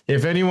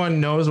 If anyone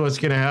knows what's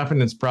going to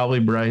happen, it's probably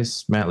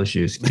Bryce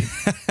Matlashewski.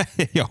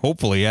 Yeah,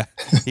 hopefully, yeah.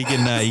 He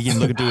can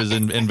look into his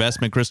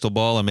investment crystal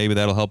ball, and maybe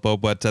that'll help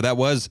out. But that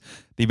was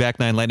the back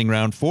 9 lightning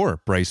round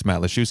for Bryce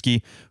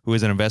Matlashewski, who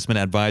is an investment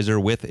advisor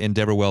with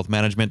Endeavor Wealth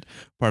Management,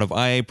 part of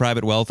IA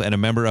Private Wealth, and a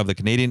member of the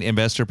Canadian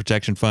Investor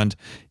Protection Fund.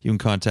 You can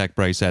contact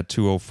Bryce at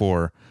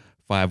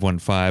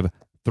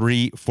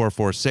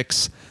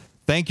 204-515-3446.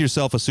 Thank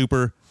yourself a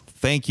super.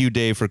 Thank you,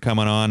 Dave, for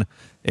coming on.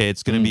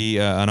 It's going to be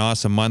an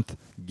awesome month.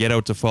 Get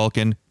out to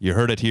Falcon. You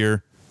heard it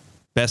here.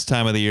 Best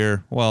time of the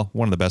year. Well,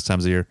 one of the best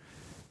times of the year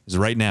is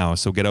right now.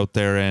 So get out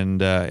there and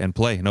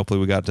play. And hopefully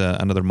we got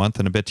another month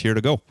and a bit here to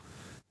go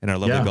in our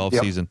lovely golf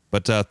season.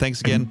 But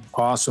thanks again.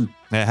 Awesome.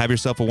 Have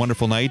yourself a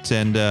wonderful night.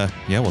 And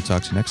we'll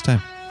talk to you next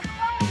time.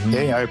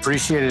 Hey, I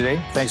appreciate it, eh?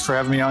 Thanks for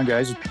having me on,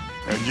 guys.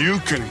 And you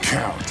can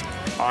count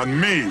on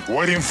me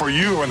waiting for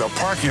you in the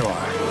parking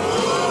lot.